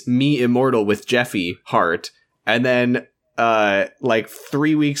face, me immortal with Jeffy, heart. And then, 4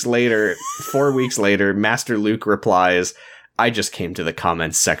 weeks later, Master Luke replies, I just came to the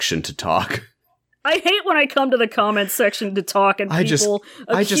comments section to talk. I hate when I come to the comments section to talk and I just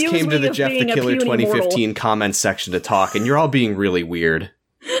came to the Jeff the Killer 2015 comments section to talk, and you're all being really weird.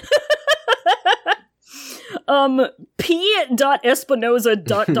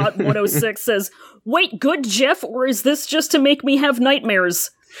 P.Espinoza.106 says, wait, good Jeff, or is this just to make me have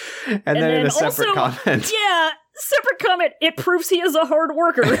nightmares? And then in a separate comment. Yeah, separate comment, it proves he is a hard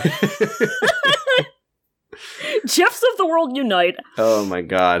worker. Jeffs of the world unite. Oh my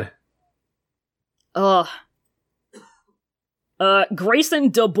god. Grayson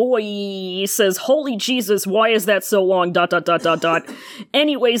DuBois says, holy Jesus, why is that so long, ...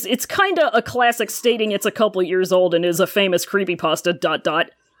 Anyways, it's kinda a classic stating it's a couple years old and is a famous creepypasta ...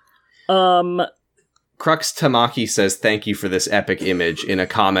 Crux Tamaki says, thank you for this epic image in a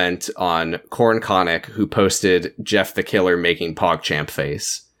comment on Cornconic, who posted Jeff the Killer making PogChamp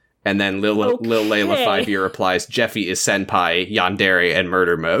face. And then Lil Layla 5-year replies, Jeffy is senpai, yandere, and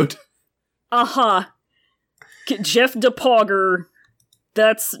murder mode. Jeff DePogger.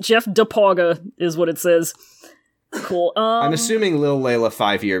 That's Jeff DePogga is what it says. Cool. I'm assuming Lil Layla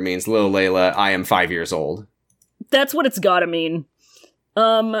 5-year means Lil Layla, I am 5 years old. That's what it's gotta mean.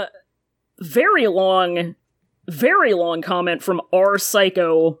 Very long comment from R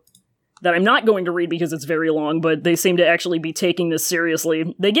Psycho that I'm not going to read because it's very long, but they seem to actually be taking this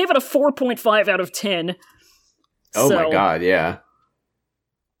seriously. They gave it a 4.5 out of 10. Oh my god, yeah.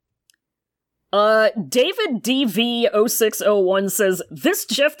 David DV0601 says, this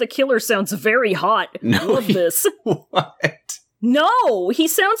Jeff the Killer sounds very hot. Love this. What? No, he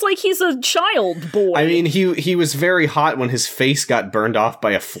sounds like he's a child boy. I mean, he was very hot when his face got burned off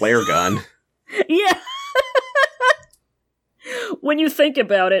by a flare gun. Yeah. When you think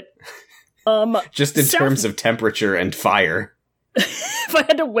about it. Just in terms of temperature and fire. If I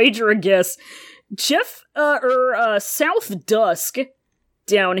had to wager a guess, Jeff, South Dusk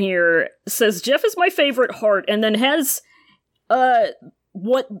down here says, Jeff is my favorite heart, and then has,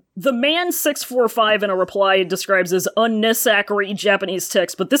 what the man 645 in a reply describes as unnecessary Japanese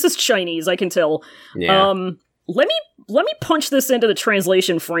text, but this is Chinese, I can tell. Yeah. Let me punch this into the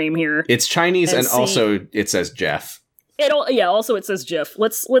translation frame here. It's Chinese and see. also it says Jeff. Also it says Jeff.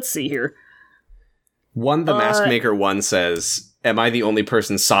 Let's see here. The Mask Maker 1 says, "Am I the only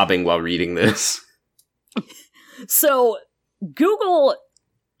person sobbing while reading this?" So, Google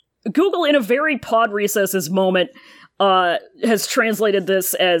in a very Pod Recesses moment has translated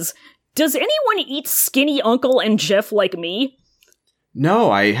this as, "Does anyone eat Skinny Uncle and Jeff like me?"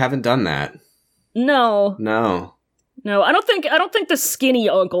 No, I haven't done that. No, I don't think the Skinny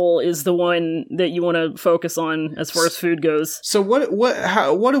Uncle is the one that you want to focus on as far as food goes. So what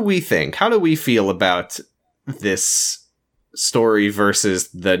do we think? How do we feel about this story versus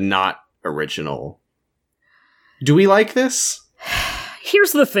the not original? Do we like this?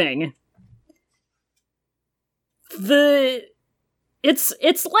 Here's the thing.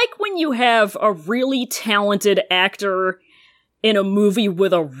 It's like when you have a really talented actor in a movie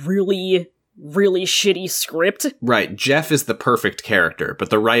with a really, really shitty script. Right, Jeff is the perfect character,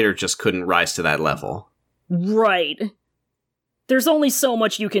 but the writer just couldn't rise to that level. Right. There's only so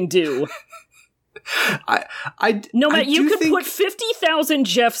much you can do. You could put 50,000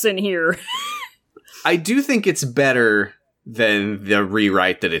 Jeffs in here. I do think it's better than the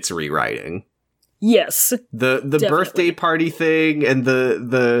rewrite that it's rewriting. Yes. The birthday party thing and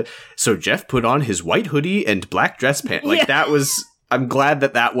so Jeff put on his white hoodie and black dress pants. That was, I'm glad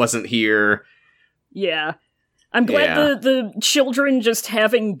that wasn't here. Yeah. I'm glad the children just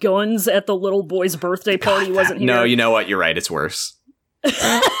having guns at the little boy's birthday party wasn't here. No, you know what? You're right. It's worse. It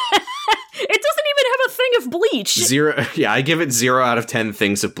doesn't even have a thing of bleach. 0. Yeah, I give it 0 out of 10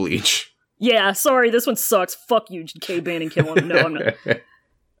 things of bleach. Yeah, sorry, this one sucks. Fuck you, K-Ban and kill him. No, I'm not.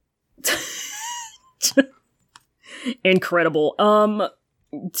 Incredible.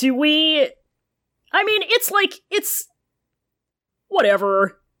 Do we... I mean, it's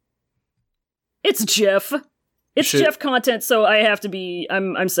whatever. It's Jeff. It's Jeff content, so I have to be...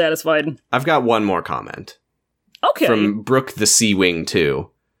 I'm satisfied. I've got one more comment. Okay. From Brooke the Sea Wing 2.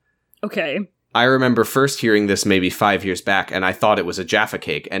 Okay. I remember first hearing this maybe 5 years back, and I thought it was a Jaffa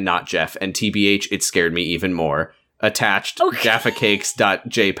Cake and not Jeff, and TBH, it scared me even more. Attached,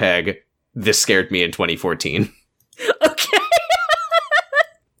 jaffacakes.jpg. This scared me in 2014. Okay.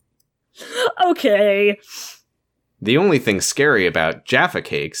 Okay. The only thing scary about Jaffa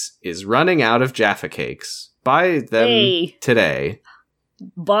Cakes is running out of Jaffa Cakes. Buy them today.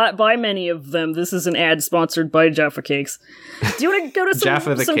 Buy many of them. This is an ad sponsored by Jaffa Cakes. Do you want to go to some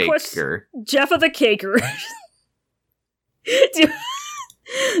Jaffa the Caker? questions? Jaffa the Caker. Do you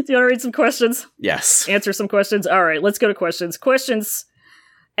want to read some questions? Yes. Answer some questions? Alright, let's go to questions. Questions,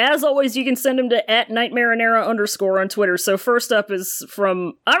 as always, you can send them to @nightmarinera_ on Twitter. So first up is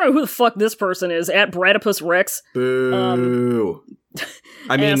from, I don't know who the fuck this person is, @Bradipus Rex. Boo.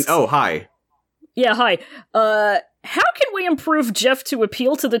 I mean, asks, hi. Yeah, hi. How can we improve Jeff to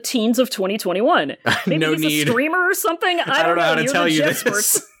appeal to the teens of 2021? Maybe no he's need. A streamer or something? I don't know how to tell you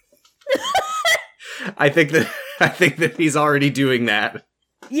this. I think that he's already doing that.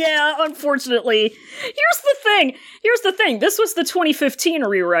 Yeah, unfortunately. Here's the thing. This was the 2015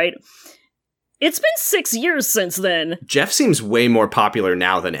 rewrite. It's been 6 years since then. Jeff seems way more popular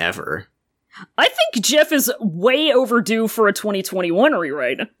now than ever. I think Jeff is way overdue for a 2021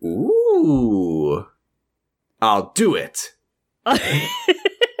 rewrite. Ooh. I'll do it. Yeah,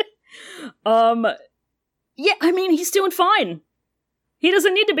 I mean, he's doing fine. He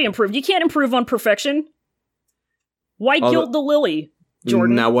doesn't need to be improved. You can't improve on perfection. Why gild the lily,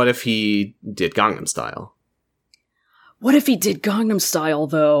 Jordan? Now, what if he did Gangnam Style? What if he did Gangnam Style,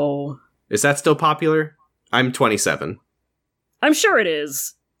 though? Is that still popular? I'm 27. I'm sure it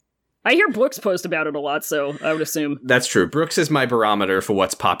is. I hear Brooks post about it a lot, so I would assume. That's true. Brooks is my barometer for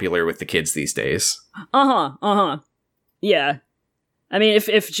what's popular with the kids these days. Yeah. I mean,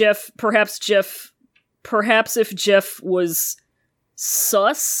 if Jeff was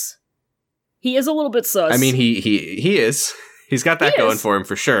sus. He is a little bit sus. I mean, he is. He's got that going for him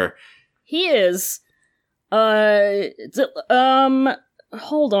for sure. He is. Hold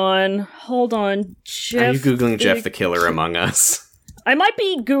on. Jeff. Are you Googling Jeff the Killer Among Us? I might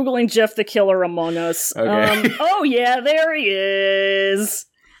be Googling Jeff the Killer Among Us. Okay. Oh yeah, there he is.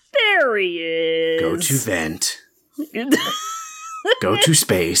 Go to vent. Go to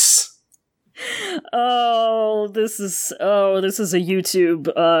space. This is a YouTube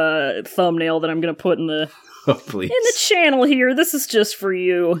thumbnail that I'm gonna put in the please. In the channel here. This is just for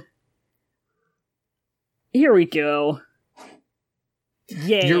you. Here we go.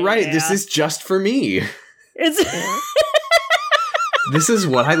 Yeah. You're right, this is just for me. It's This is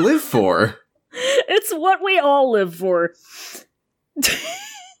what I live for. It's what we all live for.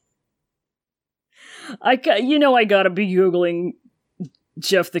 I gotta be Googling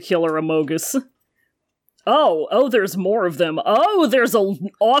Jeff the Killer Amogus. Oh, there's more of them. Oh, there's an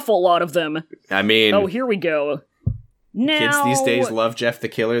awful lot of them. I mean... Oh, here we go. Now... Kids these days love Jeff the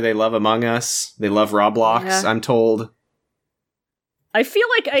Killer. They love Among Us. They love Roblox, I'm told. I feel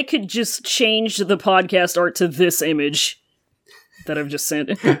like I could just change the podcast art to this image that I've just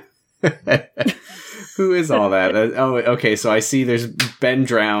sent. Who is all that? Oh, okay, so I see there's Ben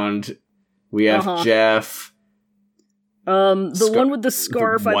Drowned. We have Jeff... the one with the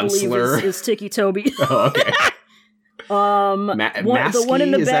scarf, I believe, is Tiki Toby. Oh, okay. Maskey, the one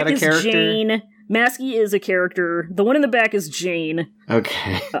in the back is character? Jane. Maskey is a character. The one in the back is Jane.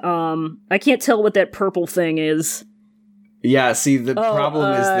 Okay. I can't tell what that purple thing is. Yeah, see, the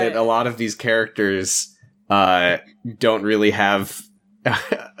problem is that a lot of these characters don't really have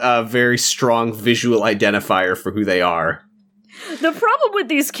a very strong visual identifier for who they are. The problem with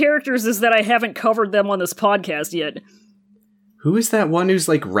these characters is that I haven't covered them on this podcast yet. Who is that one who's,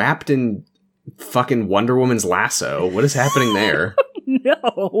 like, wrapped in fucking Wonder Woman's lasso? What is happening there?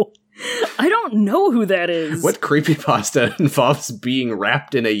 No. I don't know who that is. What creepypasta involves being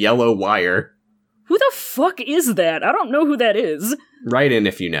wrapped in a yellow wire? Who the fuck is that? I don't know who that is. Write in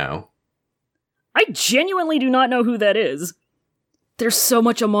if you know. I genuinely do not know who that is. There's so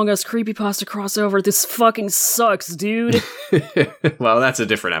much Among Us creepypasta crossover. This fucking sucks, dude. Well, that's a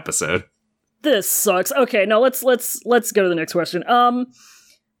different episode. This sucks. Okay, no, let's go to the next question.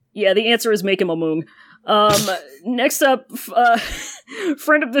 Yeah, the answer is make him a moong. Next up,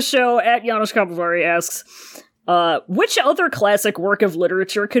 friend of the show at Janos Kapovari asks, which other classic work of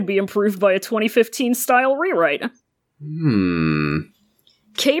literature could be improved by a 2015 style rewrite?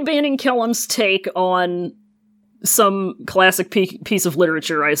 K. Banning Kellum's take on some classic piece of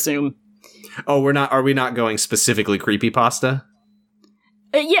literature, I assume. Oh, are we not going specifically creepypasta?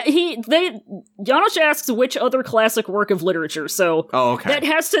 Yeah, Janos asks which other classic work of literature, so... Oh, okay. That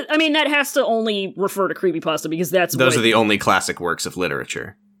has to only refer to creepypasta, because those are the only classic works of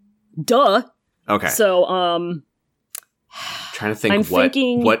literature. Duh. Okay. So, trying to think what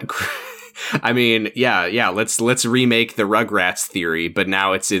I mean, yeah, let's remake the Rugrats theory, but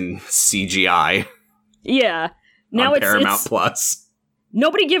now it's in CGI. Yeah. Now on Paramount Plus.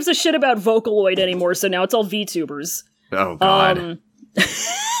 Nobody gives a shit about Vocaloid anymore, so now it's all VTubers. Oh, God.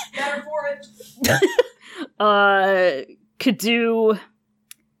 Better for it. Could do...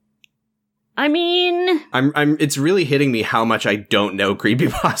 I mean... It's really hitting me how much I don't know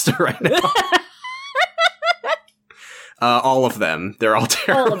creepypasta right now. All of them. They're all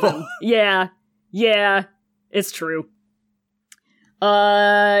terrible. All of them. Yeah, it's true.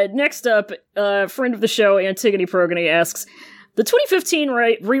 Next up, friend of the show, Antigone Progony asks, the 2015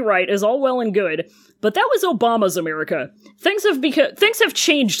 rewrite is all well and good, but that was Obama's America. Things have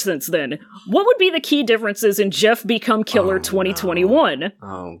changed since then. What would be the key differences in Jeff Become Killer 2021? No.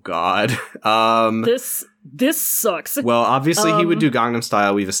 Oh, God. This sucks. Well, obviously he would do Gangnam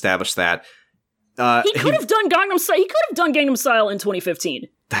Style. We've established that. He could have done Gangnam Style. He could have done Gangnam Style in 2015.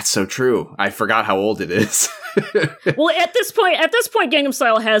 That's so true. I forgot how old it is. Well, at this point, Gangnam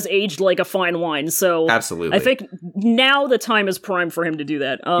Style has aged like a fine wine. So absolutely, I think now the time is prime for him to do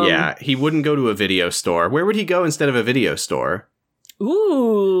that. Yeah, he wouldn't go to a video store. Where would he go instead of a video store?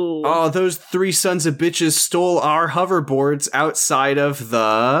 Ooh. Oh, those three sons of bitches stole our hoverboards outside of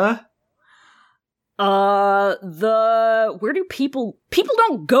the... where do people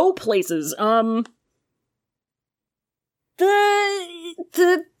don't go places.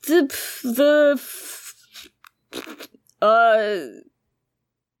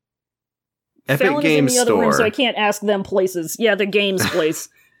 Epic Games Store. Room, so I can't ask them places. Yeah, the games place.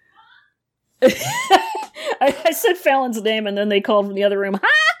 I said Fallon's name, and then they called from the other room. Ha!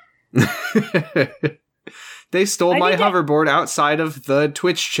 They stole my hoverboard outside of the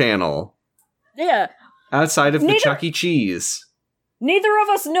Twitch channel. Yeah. Outside of the Chuck E. Cheese. Neither of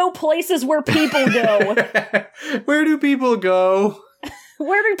us know places where people go. Where do people go?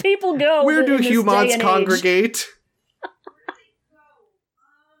 Where do people go? Where do humans congregate?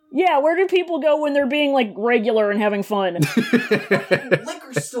 Yeah, where do people go when they're being, like, regular and having fun?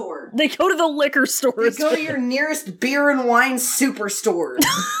 Liquor store. They go to the liquor store. They go to your nearest beer and wine superstore.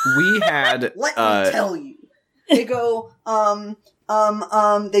 We had... Let me tell you. They go,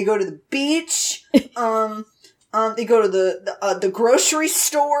 they go to the beach, they go to the grocery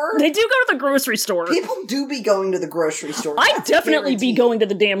store. They do go to the grocery store. People do be going to the grocery store. I'd definitely be going to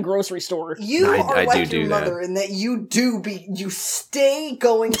the damn grocery store. You are like your mother in that you stay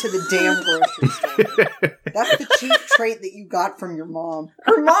going to the damn grocery store. That's the chief trait that you got from your mom.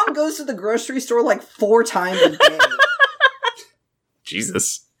 Her mom goes to the grocery store like 4 times a day.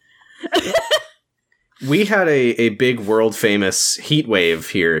 Jesus. We had a big world famous heat wave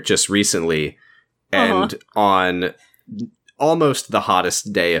here just recently, and on almost the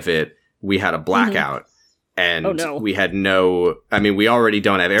hottest day of it, we had a blackout. And we had we already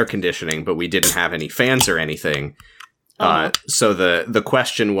don't have air conditioning, but we didn't have any fans or anything. So the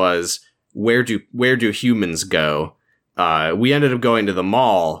question was, where do humans go? We ended up going to the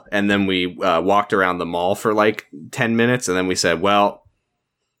mall, and then we walked around the mall for like 10 minutes, and then we said, well...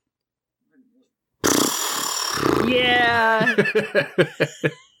 Yeah. It's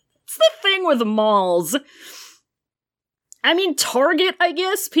the thing with malls. I mean, Target, I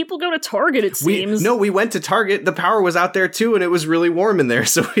guess. People go to Target, it seems. We went to Target. The power was out there, too, and it was really warm in there,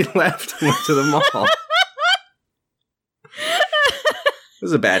 so we left and went to the mall. It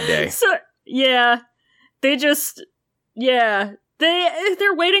was a bad day. So, yeah. They just... Yeah.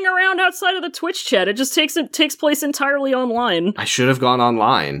 They're waiting around outside of the Twitch chat. It just takes place entirely online. I should have gone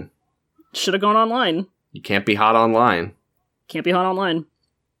online. Should have gone online. You can't be hot online. Can't be hot online.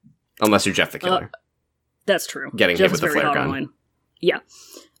 Unless you're Jeff the Killer. That's true. Getting Jeff hit with a flare gun. Online. Yeah.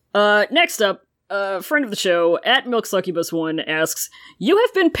 Next up, friend of the show, at MilkSuccubus1 asks, you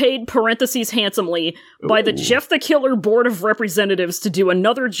have been paid parentheses handsomely by the Jeff the Killer Board of Representatives to do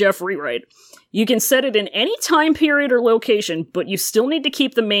another Jeff rewrite. You can set it in any time period or location, but you still need to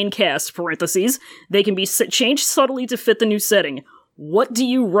keep the main cast, parentheses. They can be changed subtly to fit the new setting. What do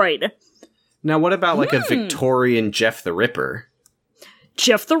you write? Now, what about like a Victorian Jeff the Ripper?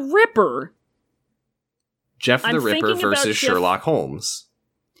 Jeff the Ripper? Jeff the Ripper versus Sherlock Holmes.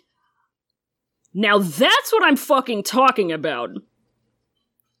 Now that's what I'm fucking talking about.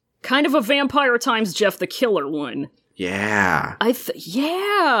 Kind of a Vampire times Jeff the Killer one. Yeah.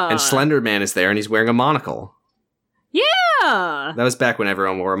 Yeah. And Slender Man is there and he's wearing a monocle. Yeah. That was back when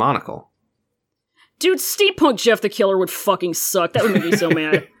everyone wore a monocle. Dude, Steampunk Jeff the Killer would fucking suck. That would make me so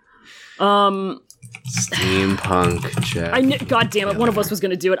mad. Steampunk Jeff. God damn it, one of us was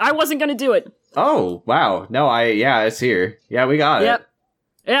gonna do it. I wasn't gonna do it. Oh, wow. No, it's here. Yeah, we got it.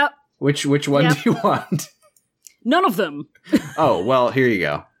 Yep. Which one do you want? None of them. Oh, well, here you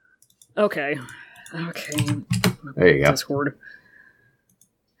go. Okay. There you go. Discord.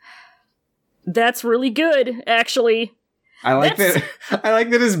 That's really good, actually. I like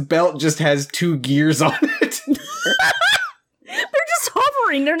that his belt just has 2 gears on it. They're just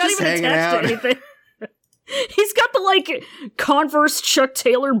hovering. They're not just even attached to anything. He's got the, Converse Chuck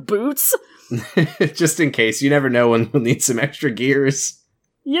Taylor boots. Just in case. You never know when we'll need some extra gears.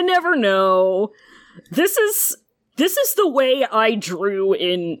 You never know. This is the way I drew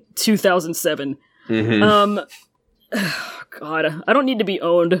in 2007. Mm-hmm. God, I don't need to be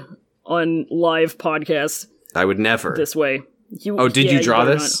owned on live podcasts. I would never. This way. Did you draw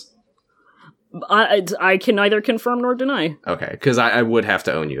this? I can neither confirm nor deny. Okay, because I would have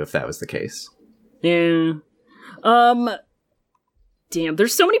to own you if that was the case. Yeah. Damn,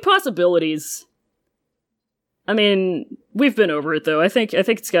 there's so many possibilities. I mean, we've been over it, though. I think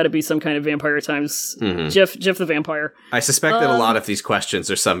it's got to be some kind of Vampire times Jeff the Vampire. I suspect that a lot of these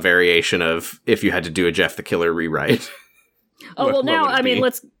questions are some variation of if you had to do a Jeff the Killer rewrite.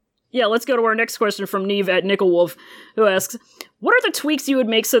 Let's go to our next question from Neve at Nickelwolf, who asks, what are the tweaks you would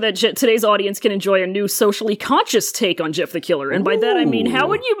make so that today's audience can enjoy a new socially conscious take on Jeff the Killer? And by that I mean, how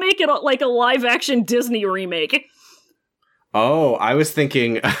would you make it like a live-action Disney remake? Oh, I was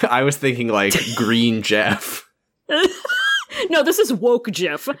thinking like Green Jeff. No, this is woke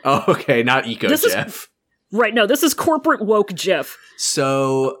Jeff. Oh, okay, not eco Jeff. Right, no, this is corporate woke Jeff.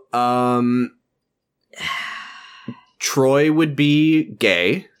 So, Troy would be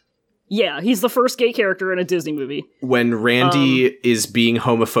gay. Yeah, he's the first gay character in a Disney movie. When Randy is being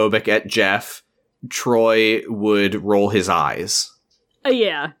homophobic at Jeff, Troy would roll his eyes.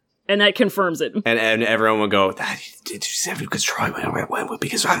 Yeah, and that confirms it. And everyone would go, because Troy went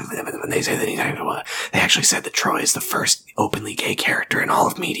because when they say that they actually said that Troy is the first openly gay character in all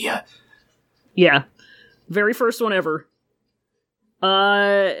of media. Yeah. Very first one ever.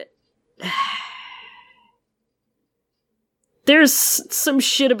 There's some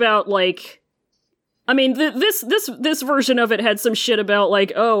shit about, this version of it had some shit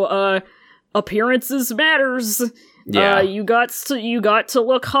about, appearances matters. Yeah. You got to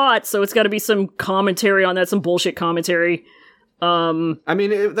look hot, so it's got to be some commentary on that, some bullshit commentary. It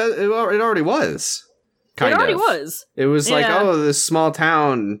already was. It already was. It was this small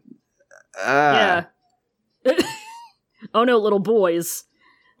town. Yeah. Oh no, little boys.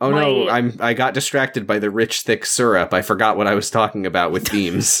 Oh no, I got distracted by the rich, thick syrup. I forgot what I was talking about with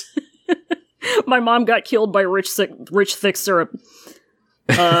themes. My mom got killed by rich thick syrup.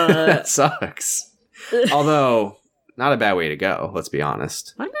 That sucks. Although, not a bad way to go, let's be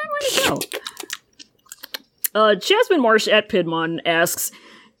honest. Not a bad way to go. Jasmine Marsh at Pidmon asks,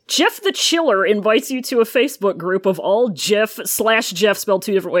 Jeff the Chiller invites you to a Facebook group of all Jeff spelled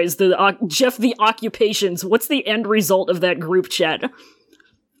two different ways. Jeff the Occupations. What's the end result of that group chat?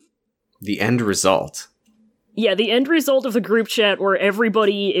 The end result? Yeah, the end result of the group chat where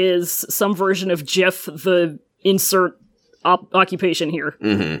everybody is some version of Jeff the insert occupation here.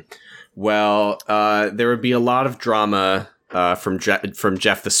 Mm-hmm. Well, there would be a lot of drama from Jeff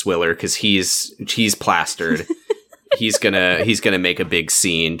the Swiller because he's plastered. He's gonna make a big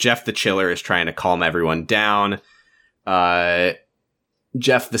scene. Jeff the Chiller is trying to calm everyone down.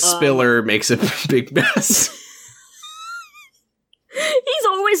 Jeff the Spiller makes a big mess. He's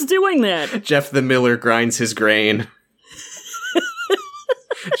always doing that. Jeff the Miller grinds his grain.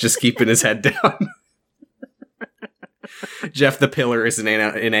 Just keeping his head down. Jeff the Pillar is an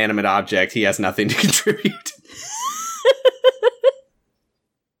inanimate object. He has nothing to contribute.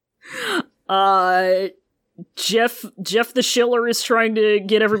 Jeff the Schiller is trying to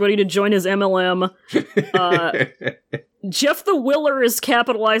get everybody to join his MLM. Jeff the Willer is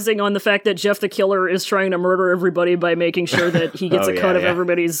capitalizing on the fact that Jeff the Killer is trying to murder everybody by making sure that he gets a cut of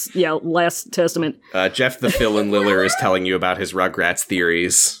everybody's last testament. Jeff the Phil and Liller is telling you about his Rugrats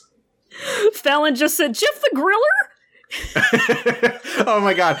theories. Fallon just said, Jeff the Griller? Oh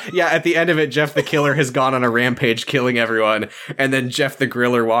my god. Yeah, at the end of it, Jeff the Killer has gone on a rampage killing everyone, and then Jeff the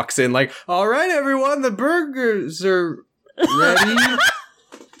Griller walks in like, all right, everyone, the burgers are ready.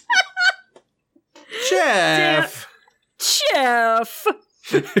 Jeff! Jeff!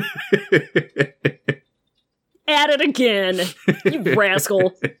 At it again, you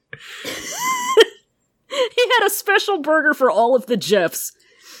rascal. He had a special burger for all of the Jeffs.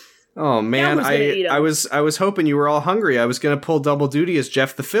 Oh man, I was hoping you were all hungry. I was gonna pull double duty as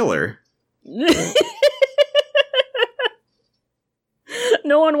Jeff the Filler.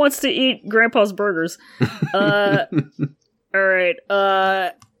 No one wants to eat Grandpa's burgers. Alright,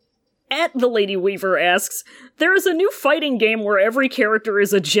 at the Lady Weaver asks, there is a new fighting game where every character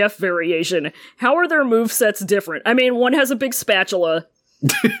is a Jeff variation. How are their movesets different? I mean, one has a big spatula.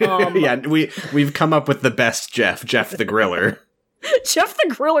 Yeah, we've come up with the best Jeff the Griller. Jeff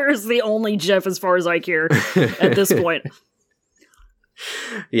the Griller is the only Jeff as far as I care at this point.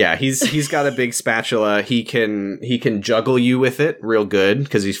 Yeah, he's got a big spatula. He can juggle you with it real good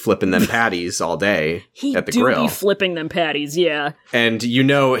because he's flipping them patties all day at the grill. He be flipping them patties, yeah. And you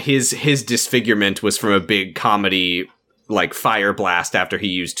know his disfigurement was from a big comedy like fire blast after he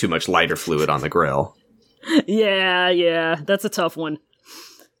used too much lighter fluid on the grill. Yeah, that's a tough one.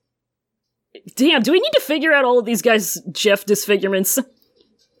 Damn, do we need to figure out all of these guys' Jeff disfigurements?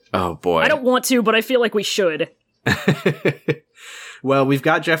 Oh boy. I don't want to, but I feel like we should. Well, we've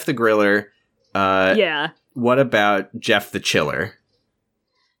got Jeff the Griller. Yeah. What about Jeff the Chiller?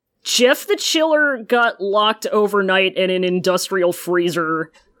 Jeff the Chiller got locked overnight in an industrial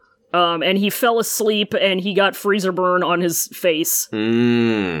freezer, and he fell asleep and he got freezer burn on his face. Yeah.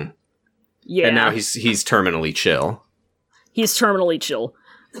 And now he's terminally chill. He's terminally chill.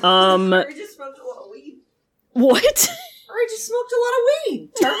 I just smoked a lot of weed. What? I just smoked a lot of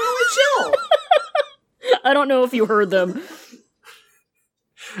weed. Terminally chill. I don't know if you heard them.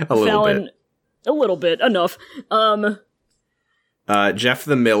 A little bit. A little bit. Enough. Jeff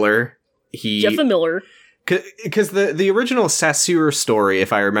the Miller. Jeff the Miller. Because the original Saussure story,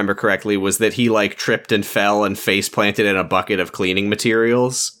 if I remember correctly, was that he like tripped and fell and face planted in a bucket of cleaning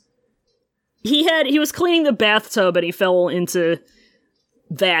materials. He was cleaning the bathtub and he fell into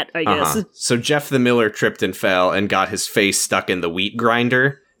that, I guess. So Jeff the Miller tripped and fell and got his face stuck in the wheat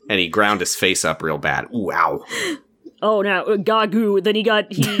grinder, and he ground his face up real bad. Ooh, ow. Oh, now Gagu. Then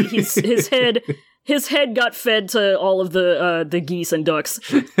his head got fed to all of the geese and ducks,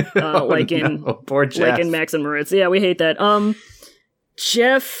 poor Jeff. Like in Max and Moritz. Yeah, we hate that.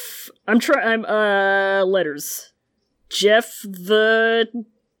 Jeff. Letters. Jeff the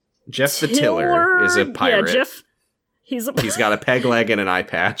Tiller is a pirate. Yeah, Jeff. He's got a peg leg and an eye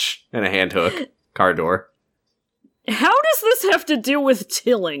patch and a hand hook. Car door. How does this have to do with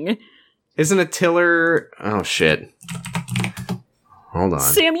tilling? Isn't a tiller... Oh, shit. Hold on.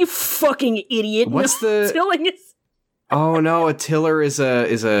 Sam, you fucking idiot. What's the... Tilling is... Oh, no, a tiller is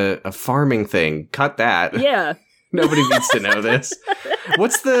a farming thing. Cut that. Yeah. Nobody needs to know this.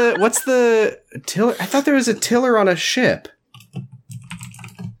 What's the tiller? I thought there was a tiller on a ship.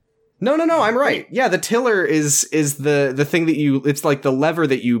 No, I'm right. Yeah, the tiller is the thing that it's like the lever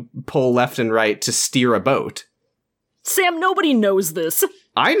that you pull left and right to steer a boat. Sam, nobody knows this.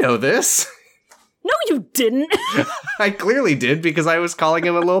 I know this. No, you didn't. I clearly did, because I was calling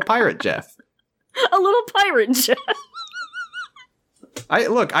him a little pirate Jeff. A little pirate Jeff.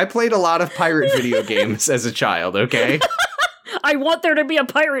 I played a lot of pirate video games as a child, okay? I want there to be a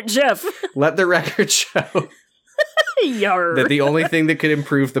pirate Jeff. Let the record show Yarr. that the only thing that could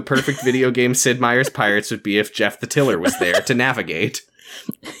improve the perfect video game Sid Meier's Pirates would be if Jeff the Tiller was there to navigate.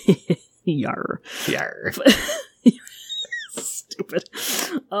 Yarr. Yarr. Stupid.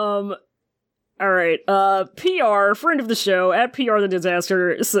 Alright, PR, friend of the show, at PR the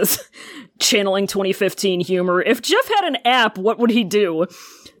Disaster, says, channeling 2015 humor, if Jeff had an app, what would he do?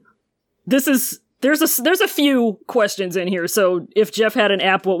 There's a few questions in here, so if Jeff had an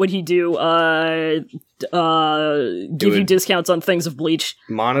app, what would he do? Give you discounts on things of Bleach.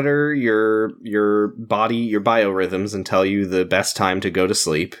 Monitor your body, your biorhythms, and tell you the best time to go to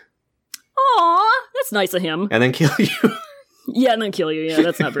sleep. Aw, that's nice of him. And then kill you. Yeah, and then kill you, yeah,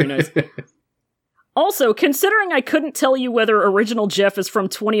 that's not very nice. Also, considering I couldn't tell you whether original Jeff is from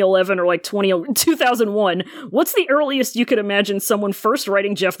 2011 or like 2001, what's the earliest you could imagine someone first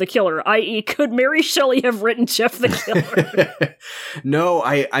writing Jeff the Killer? I.e., could Mary Shelley have written Jeff the Killer? No,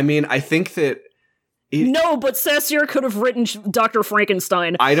 I mean, I think that... No, but Sassier could have written Dr.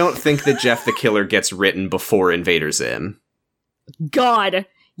 Frankenstein. I don't think that Jeff the Killer gets written before Invader Zim. God.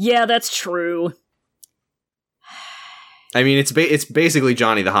 Yeah, that's true. I mean, it's basically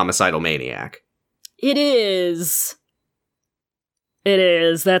Johnny the Homicidal Maniac. It is. It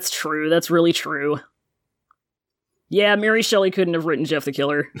is. That's true. That's really true. Yeah, Mary Shelley couldn't have written Jeff the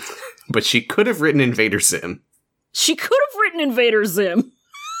Killer. But she could have written Invader Zim. She could have written Invader Zim.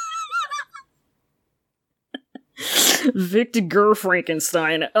 Victor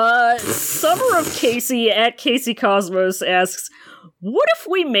Frankenstein. Summer of Casey at Casey Cosmos asks, what if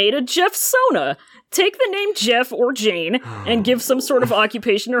we made a Jeff Sona? Take the name Jeff or Jane and give some sort of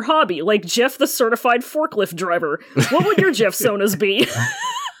occupation or hobby, like Jeff the Certified Forklift Driver. What would your Jeff Sonas be?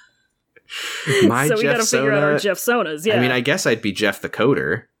 My so we Jeff gotta figure out our Jeff Sonas, yeah. I mean, I guess I'd be Jeff the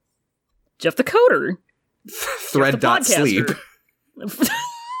Coder. Jeff the Coder. Thread.sleep.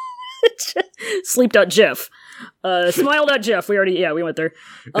 Sleep.jeff. Smile.jeff. We went there.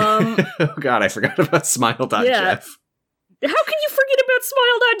 Oh god, I forgot about Smile.jeff. Yeah. How can you forget about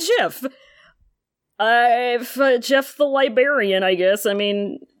Smile.jeff? Jeff the Librarian, I guess. I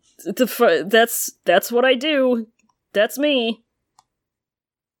mean, that's what I do. That's me.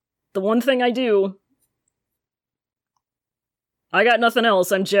 The one thing I do. I got nothing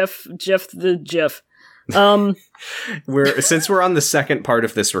else. I'm Jeff the Jeff. Since we're on the second part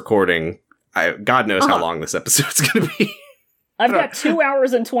of this recording, God knows how long this episode's gonna be. I've got 2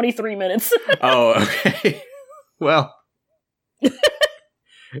 hours and 23 minutes. Oh, okay. Well.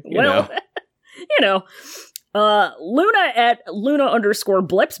 Luna at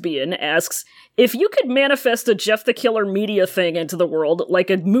Luna_Blepsbian asks, if you could manifest a Jeff the Killer media thing into the world, like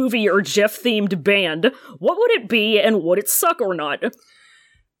a movie or Jeff-themed band, what would it be and would it suck or not?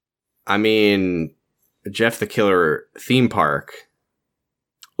 I mean, Jeff the Killer theme park.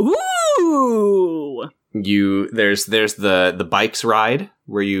 Ooh! There's the bikes ride,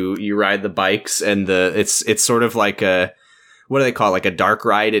 where you ride the bikes, and it's sort of like a, what do they call it? Like a dark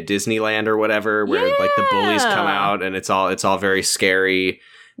ride at Disneyland or whatever, where like the bullies come out and it's all very scary.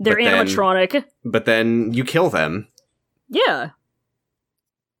 They're animatronic. But then you kill them. Yeah.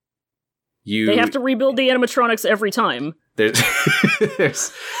 They have to rebuild the animatronics every time.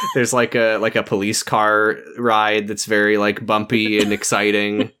 There's like a police car ride that's very like bumpy and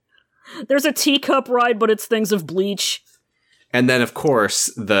exciting. There's a teacup ride, but it's things of Bleach. And then, of course,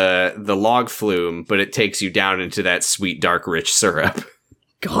 the log flume, but it takes you down into that sweet, dark, rich syrup.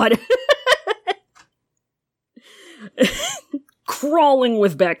 God. Crawling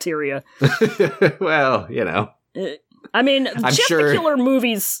with bacteria. Well, you know. I mean, Jeff the Killer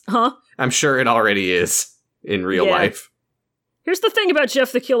movies, huh? I'm sure it already is in real life. Here's the thing about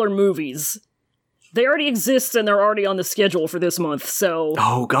Jeff the Killer movies. They already exist and they're already on the schedule for this month, so...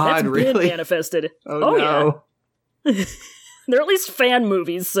 Oh, God, that's really? Been manifested. Oh no. Yeah. They're at least fan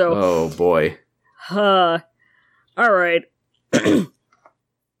movies, so... Oh, boy. Alright.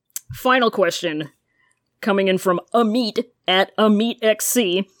 Final question. Coming in from Amit at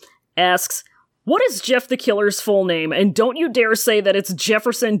AmitXC asks, what is Jeff the Killer's full name? And don't you dare say that it's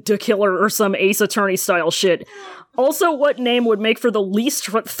Jefferson the Killer or some Ace Attorney style shit. Also, what name would make for the least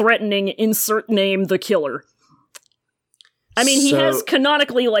threatening insert name the Killer? I mean, he has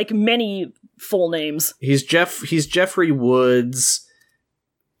canonically, like, many full names. He's Jeffrey Woods.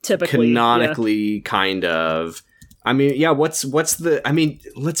 Typically. Canonically, kind of. I mean, yeah, what's the... I mean,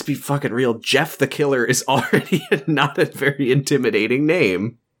 let's be fucking real. Jeff the Killer is already not a very intimidating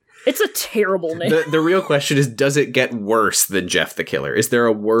name. It's a terrible name. The real question is, does it get worse than Jeff the Killer? Is there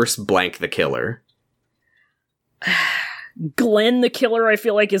a worse blank the Killer? Glenn the Killer, I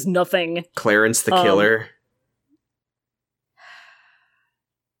feel like, is nothing. Clarence the Killer?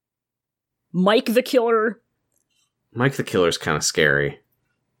 Mike the Killer? Mike the Killer's kind of scary.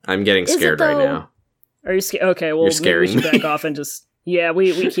 I'm getting scared right now. Are you scared? Okay, well, You're scaring maybe we should back off and just... Yeah,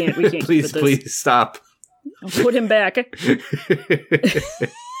 we can't please, please, stop. Put him back.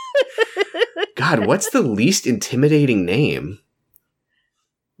 God, what's the least intimidating name?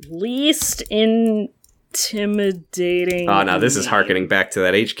 Least intimidating... Oh, no, this is harkening back to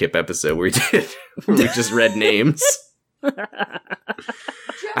that HKIP episode where we just read names.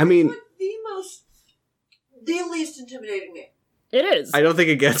 I mean... The least intimidating name. It is. I don't think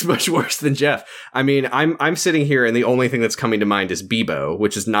it gets much worse than Jeff. I mean, I'm sitting here and the only thing that's coming to mind is Bebo,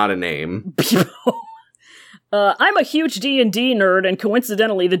 which is not a name. Bebo. I'm a huge D&D nerd and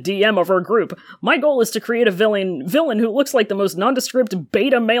coincidentally the DM of our group. My goal is to create a villain who looks like the most nondescript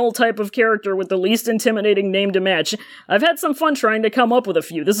beta male type of character with the least intimidating name to match. I've had some fun trying to come up with a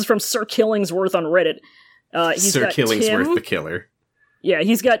few. This is from Sir Killingsworth on Reddit. Sir Killingsworth the Killer. Yeah,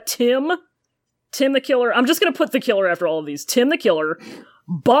 he's got Tim the Killer. I'm just gonna put the Killer after all of these. Tim the Killer,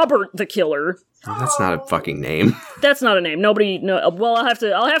 Bobbert the Killer. Oh, that's not a fucking name. That's not a name. Nobody. No. Well, I'll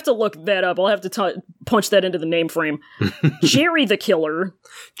have to look that up. I'll have to punch that into the name frame. Jerry the Killer.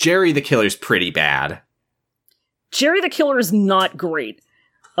 Jerry the Killer's pretty bad. Jerry the Killer is not great.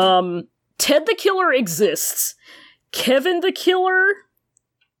 Ted the Killer exists. Kevin the Killer.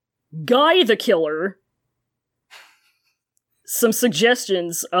 Guy the Killer. Some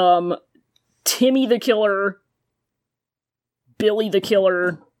suggestions. Timmy the Killer, Billy the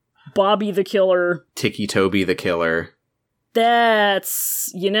Killer, Bobby the Killer, Tiki Toby the Killer.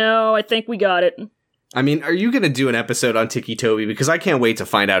 That's, I think we got it. I mean, are you going to do an episode on Tiki Toby? Because I can't wait to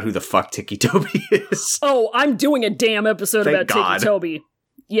find out who the fuck Tiki Toby is. Oh, I'm doing a damn episode Thank about God. Tiki Toby.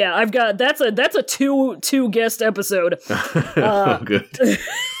 Yeah, I've got, that's a two guest episode. Oh, good.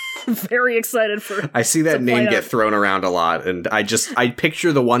 Very excited for. I see that name get thrown around a lot, and I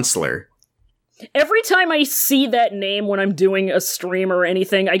picture the Onceler. Every time I see that name when I'm doing a stream or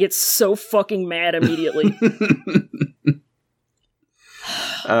anything, I get so fucking mad immediately. Is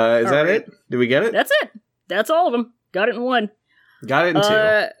that it? Did we get it? That's it. That's all of them. Got it in one. Got it in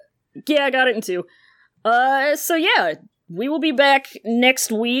two. Yeah, I got it in two. So yeah, we will be back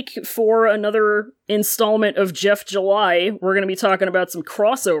next week for another installment of Jeff July. We're going to be talking about some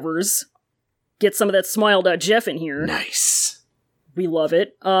crossovers. Get some of that smile.jeff in here. Nice. We love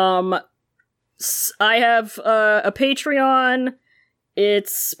it. I have a Patreon.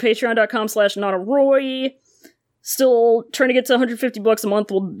 It's patreon.com/NotaRoy. Still trying to get to $150 a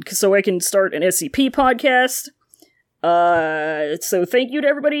month so I can start an SCP podcast. So thank you to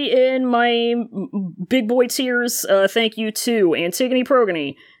everybody in my big boy tiers. Thank you to Antigone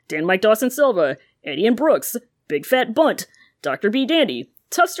Progony, Dan Mike Dawson Silva, Eddie and Brooks, Big Fat Bunt, Dr. B. Dandy,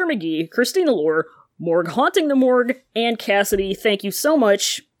 Tuster McGee, Christina Lore, Morgue Haunting the Morgue, and Cassidy. Thank you so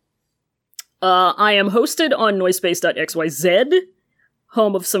much. I am hosted on Noisepace.xyz,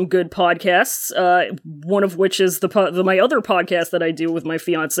 home of some good podcasts, one of which is my other podcast that I do with my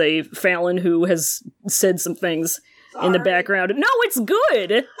fiance, Fallon, who has said some things in the background. No, it's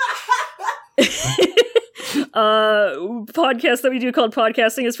good! Podcast that we do called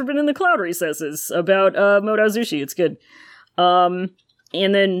Podcasting is Forbidden in the Cloud Recesses, about Moto Zushi. It's good. And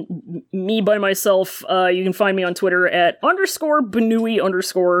then me by myself, you can find me on Twitter at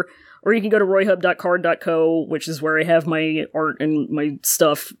 _Benui_, or you can go to royhub.card.co, which is where I have my art and my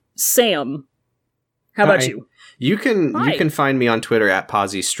stuff. Sam, how about you? You can find me on Twitter at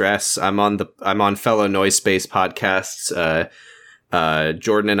Posy Stress. I'm on fellow Noise Space podcasts.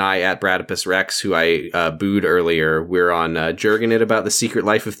 Jordan and I at Bradipus Rex, who I booed earlier. We're on Jurgen It about the secret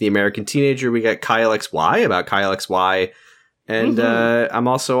life of the American teenager. We got Kyle XY about Kyle XY. And I'm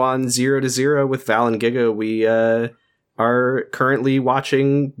also on 0 to 0 with Val and Giga. We are currently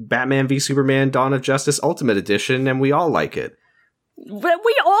watching Batman v Superman Dawn of Justice Ultimate Edition, and we all like it. But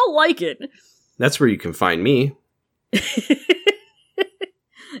we all like it. That's where you can find me.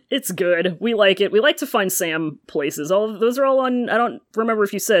 It's good. We like it. We like to find Sam places. All those are all on. I don't remember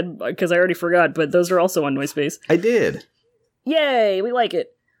if you said, because I already forgot, but those are also on Noisepace. I did. Yay, we like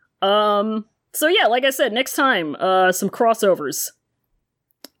it. So yeah, like I said, next time, some crossovers.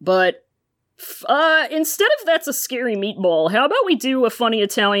 But instead of That's a Scary Meatball, how about we do a funny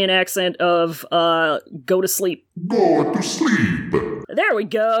Italian accent of Go to Sleep. Go to sleep. There we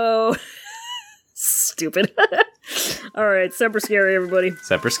go. Stupid. Alright, Semper Scary, everybody.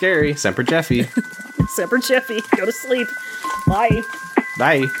 Semper Scary. Semper Jeffy. Semper Jeffy. Go to sleep. Bye.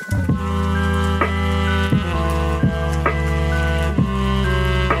 Bye.